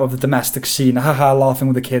pan out of the domestic scene, haha, laughing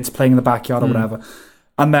with the kids, playing in the backyard or whatever,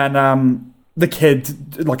 and then the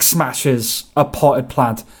kid, like, smashes a potted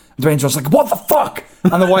plant. And Dwayne Johnson's like, what the fuck?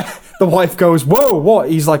 And the wife goes, whoa, what?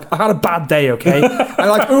 He's like, I had a bad day, okay? And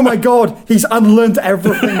like, oh my god, he's unlearned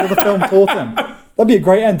everything that the film taught him. That'd be a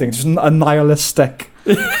great ending. Just a nihilistic,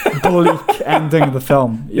 bleak ending of the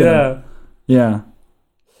film. you know? Yeah.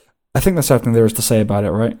 I think that's everything there is to say about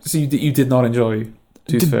it, right? So you did not enjoy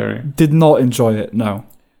Tooth Fairy? Did not enjoy it, no.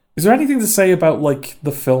 Is there anything to say about like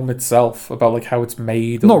the film itself, about like how it's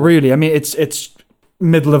made? Not really. I mean, it's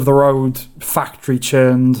middle of the road, factory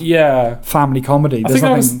churned, Yeah. family comedy. I There's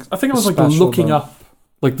think I was like special looking about- up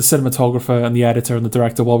like the cinematographer and the editor and the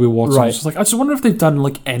director while we were watching. Right. I was just like, I just wonder if they've done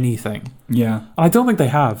like anything. Yeah. And I don't think they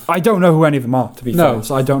have. I don't know who any of them are, to be No. fair.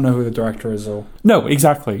 So I don't know who the director is. Or No,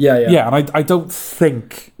 exactly. Yeah, yeah. Yeah, and I don't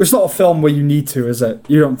think. it's not a film where you need to, is it?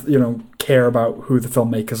 You don't care about who the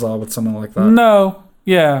filmmakers are with something like that. No.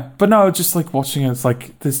 Yeah. But no, just like watching it, it's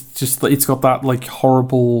like this just it's got that like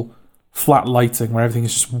horrible flat lighting where everything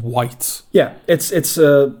is just white. Yeah, it's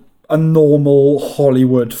a normal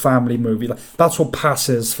Hollywood family movie. Like, that's what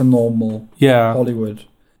passes for normal Yeah. Hollywood.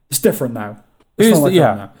 It's different now. It It's is not like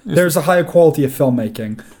yeah. that now. There's a higher quality of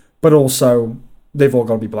filmmaking, but also they've all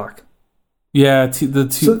got to be black. Yeah,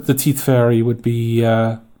 the Teeth Fairy would be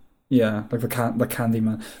Yeah, like the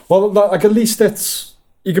Candyman. Well, like at least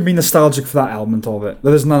you can be nostalgic for that element of it.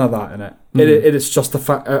 There's none of that in it. It is just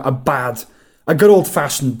a A good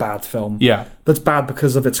old-fashioned bad film. Yeah. That's bad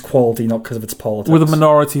because of its quality, not because of its politics. With a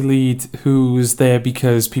minority lead who's there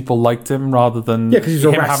because people liked him rather than because he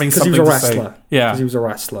was him having something to say. Yeah. Because he was a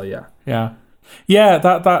wrestler, yeah. Yeah. Yeah,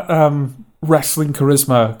 that wrestling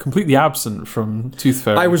charisma completely absent from Tooth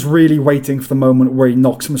Fairy. I was really waiting for the moment where he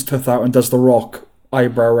knocks his tooth out and does the Rock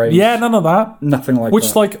eyebrow raise. Yeah, none of that. Nothing like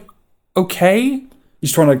Which, that. like, okay.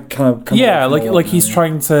 He's trying to kind of... Yeah, like he's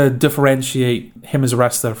trying to differentiate him as a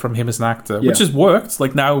wrestler from him as an actor, which has worked.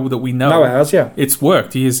 Like, now that we know... Now it has, yeah. It's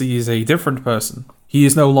worked. He is a different person. He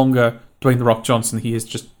is no longer Dwayne The Rock Johnson. He is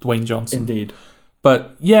just Dwayne Johnson. Indeed.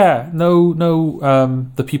 But, yeah, no,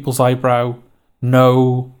 the people's eyebrow,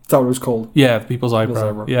 no... Is that what it was called? Yeah, the people's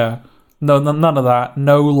eyebrow. Yeah. No, none of that.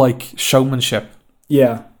 No, like, showmanship.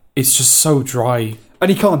 Yeah. It's just so dry. And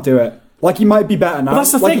he can't do it. Like, he might be better now. But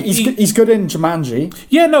that's the thing. He's good in Jumanji.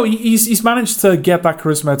 Yeah, no, he's managed to get that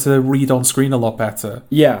charisma to read on screen a lot better.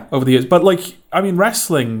 Yeah. Over the years. But, like, I mean,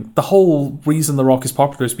 wrestling, the whole reason The Rock is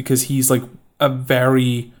popular is because he's, like, a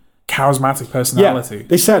very charismatic personality. Yeah.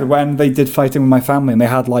 They said when they did Fighting With My Family and they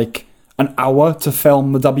had, like, an hour to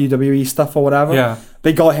film the WWE stuff or whatever,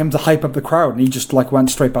 they got him to hype up the crowd and he just, like,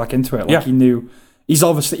 went straight back into it. Like, he knew... He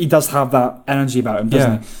does have that energy about him,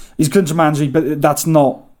 doesn't he? He's good in Jumanji, but that's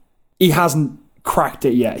not... He hasn't cracked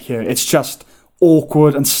it yet here. It's just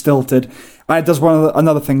awkward and stilted. And it does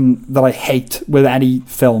another thing that I hate with any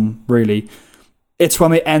film, really. It's when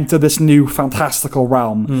they enter this new fantastical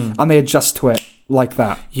realm and they adjust to it like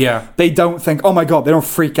that. Yeah. They don't think, oh my God, they don't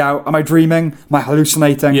freak out. Am I dreaming? Am I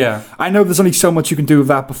hallucinating? Yeah. I know there's only so much you can do with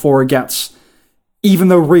that before it gets... Even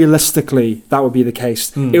though realistically that would be the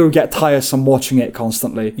case, it would get tiresome watching it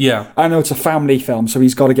constantly. Yeah. I know it's a family film, so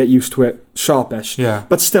he's got to get used to it sharpish. Yeah.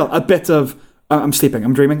 But still, a bit of, I'm sleeping,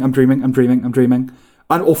 I'm dreaming, or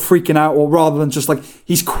freaking out, or rather than just like,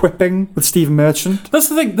 he's quipping with Stephen Merchant. That's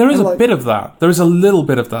the thing, there is a bit of that. There is a little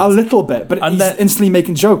bit of that. A little bit, but he's instantly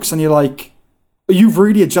making jokes, and you're like, you've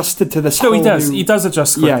really adjusted to this No, he does. He does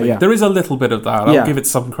adjust quickly. Yeah. There is a little bit of that. I'll give it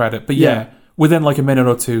some credit. But within like a minute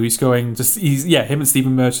or two, him and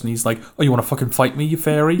Stephen Merchant, he's like, oh, you want to fucking fight me, you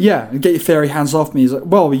fairy? Yeah, and get your fairy hands off me. He's like,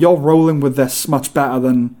 well, you're rolling with this much better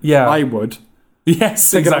than I would.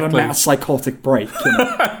 Yes, exactly. A psychotic break. You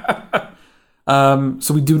know?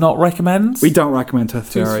 So we do not recommend? We don't recommend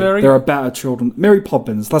Tooth Fairy. There are better children. Mary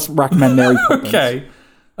Poppins. Let's recommend Mary Poppins. Okay.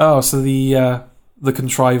 Oh, so the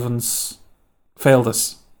contrivance failed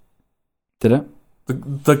us. Did it?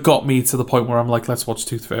 That got me to the point where I'm like, let's watch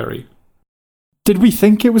Tooth Fairy. Did we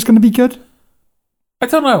think it was going to be good? I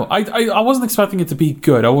don't know. I wasn't expecting it to be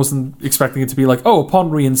good. I wasn't expecting it to be like, oh, upon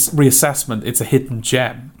reassessment, it's a hidden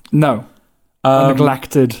gem. No. A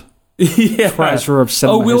neglected treasure of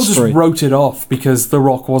cinema we'll history. Just wrote it off because The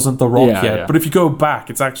Rock wasn't The Rock yet. Yeah. But if you go back,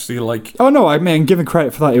 it's actually like... Oh, no, I mean, giving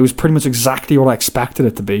credit for that, it was pretty much exactly what I expected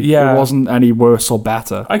it to be. Yeah. It wasn't any worse or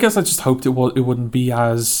better. I guess I just hoped it wouldn't be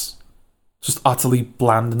as just utterly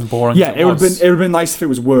bland and boring. Yeah, it would have been nice if it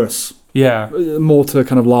was worse. Yeah. More to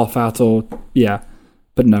kind of laugh at or... Yeah.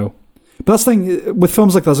 But no. But that's the thing, with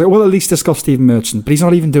films like this, well, at least it's got Stephen Merchant, but he's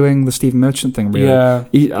not even doing the Stephen Merchant thing, really. Yeah.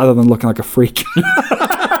 Other than looking like a freak.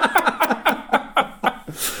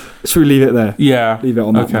 Should we leave it there? Yeah. Leave it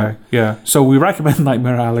on that note. Yeah. So we recommend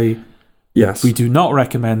Nightmare Alley. Yes. We do not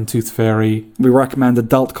recommend Tooth Fairy. We recommend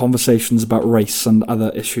adult conversations about race and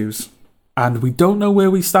other issues. And we don't know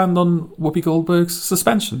where we stand on Whoopi Goldberg's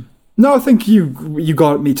suspension. No, I think you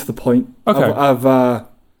got me to the point of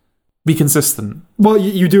be consistent. Well,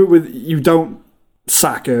 you do it with... You don't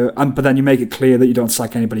sack her, but then you make it clear that you don't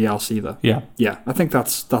sack anybody else either. Yeah. Yeah, I think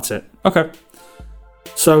that's it. Okay.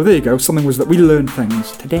 So there you go. Something was that we learned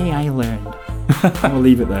things. Today I learned. And we'll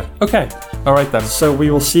leave it there. Okay. All right then. So we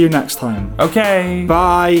will see you next time. Okay.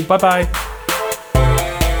 Bye. Bye-bye.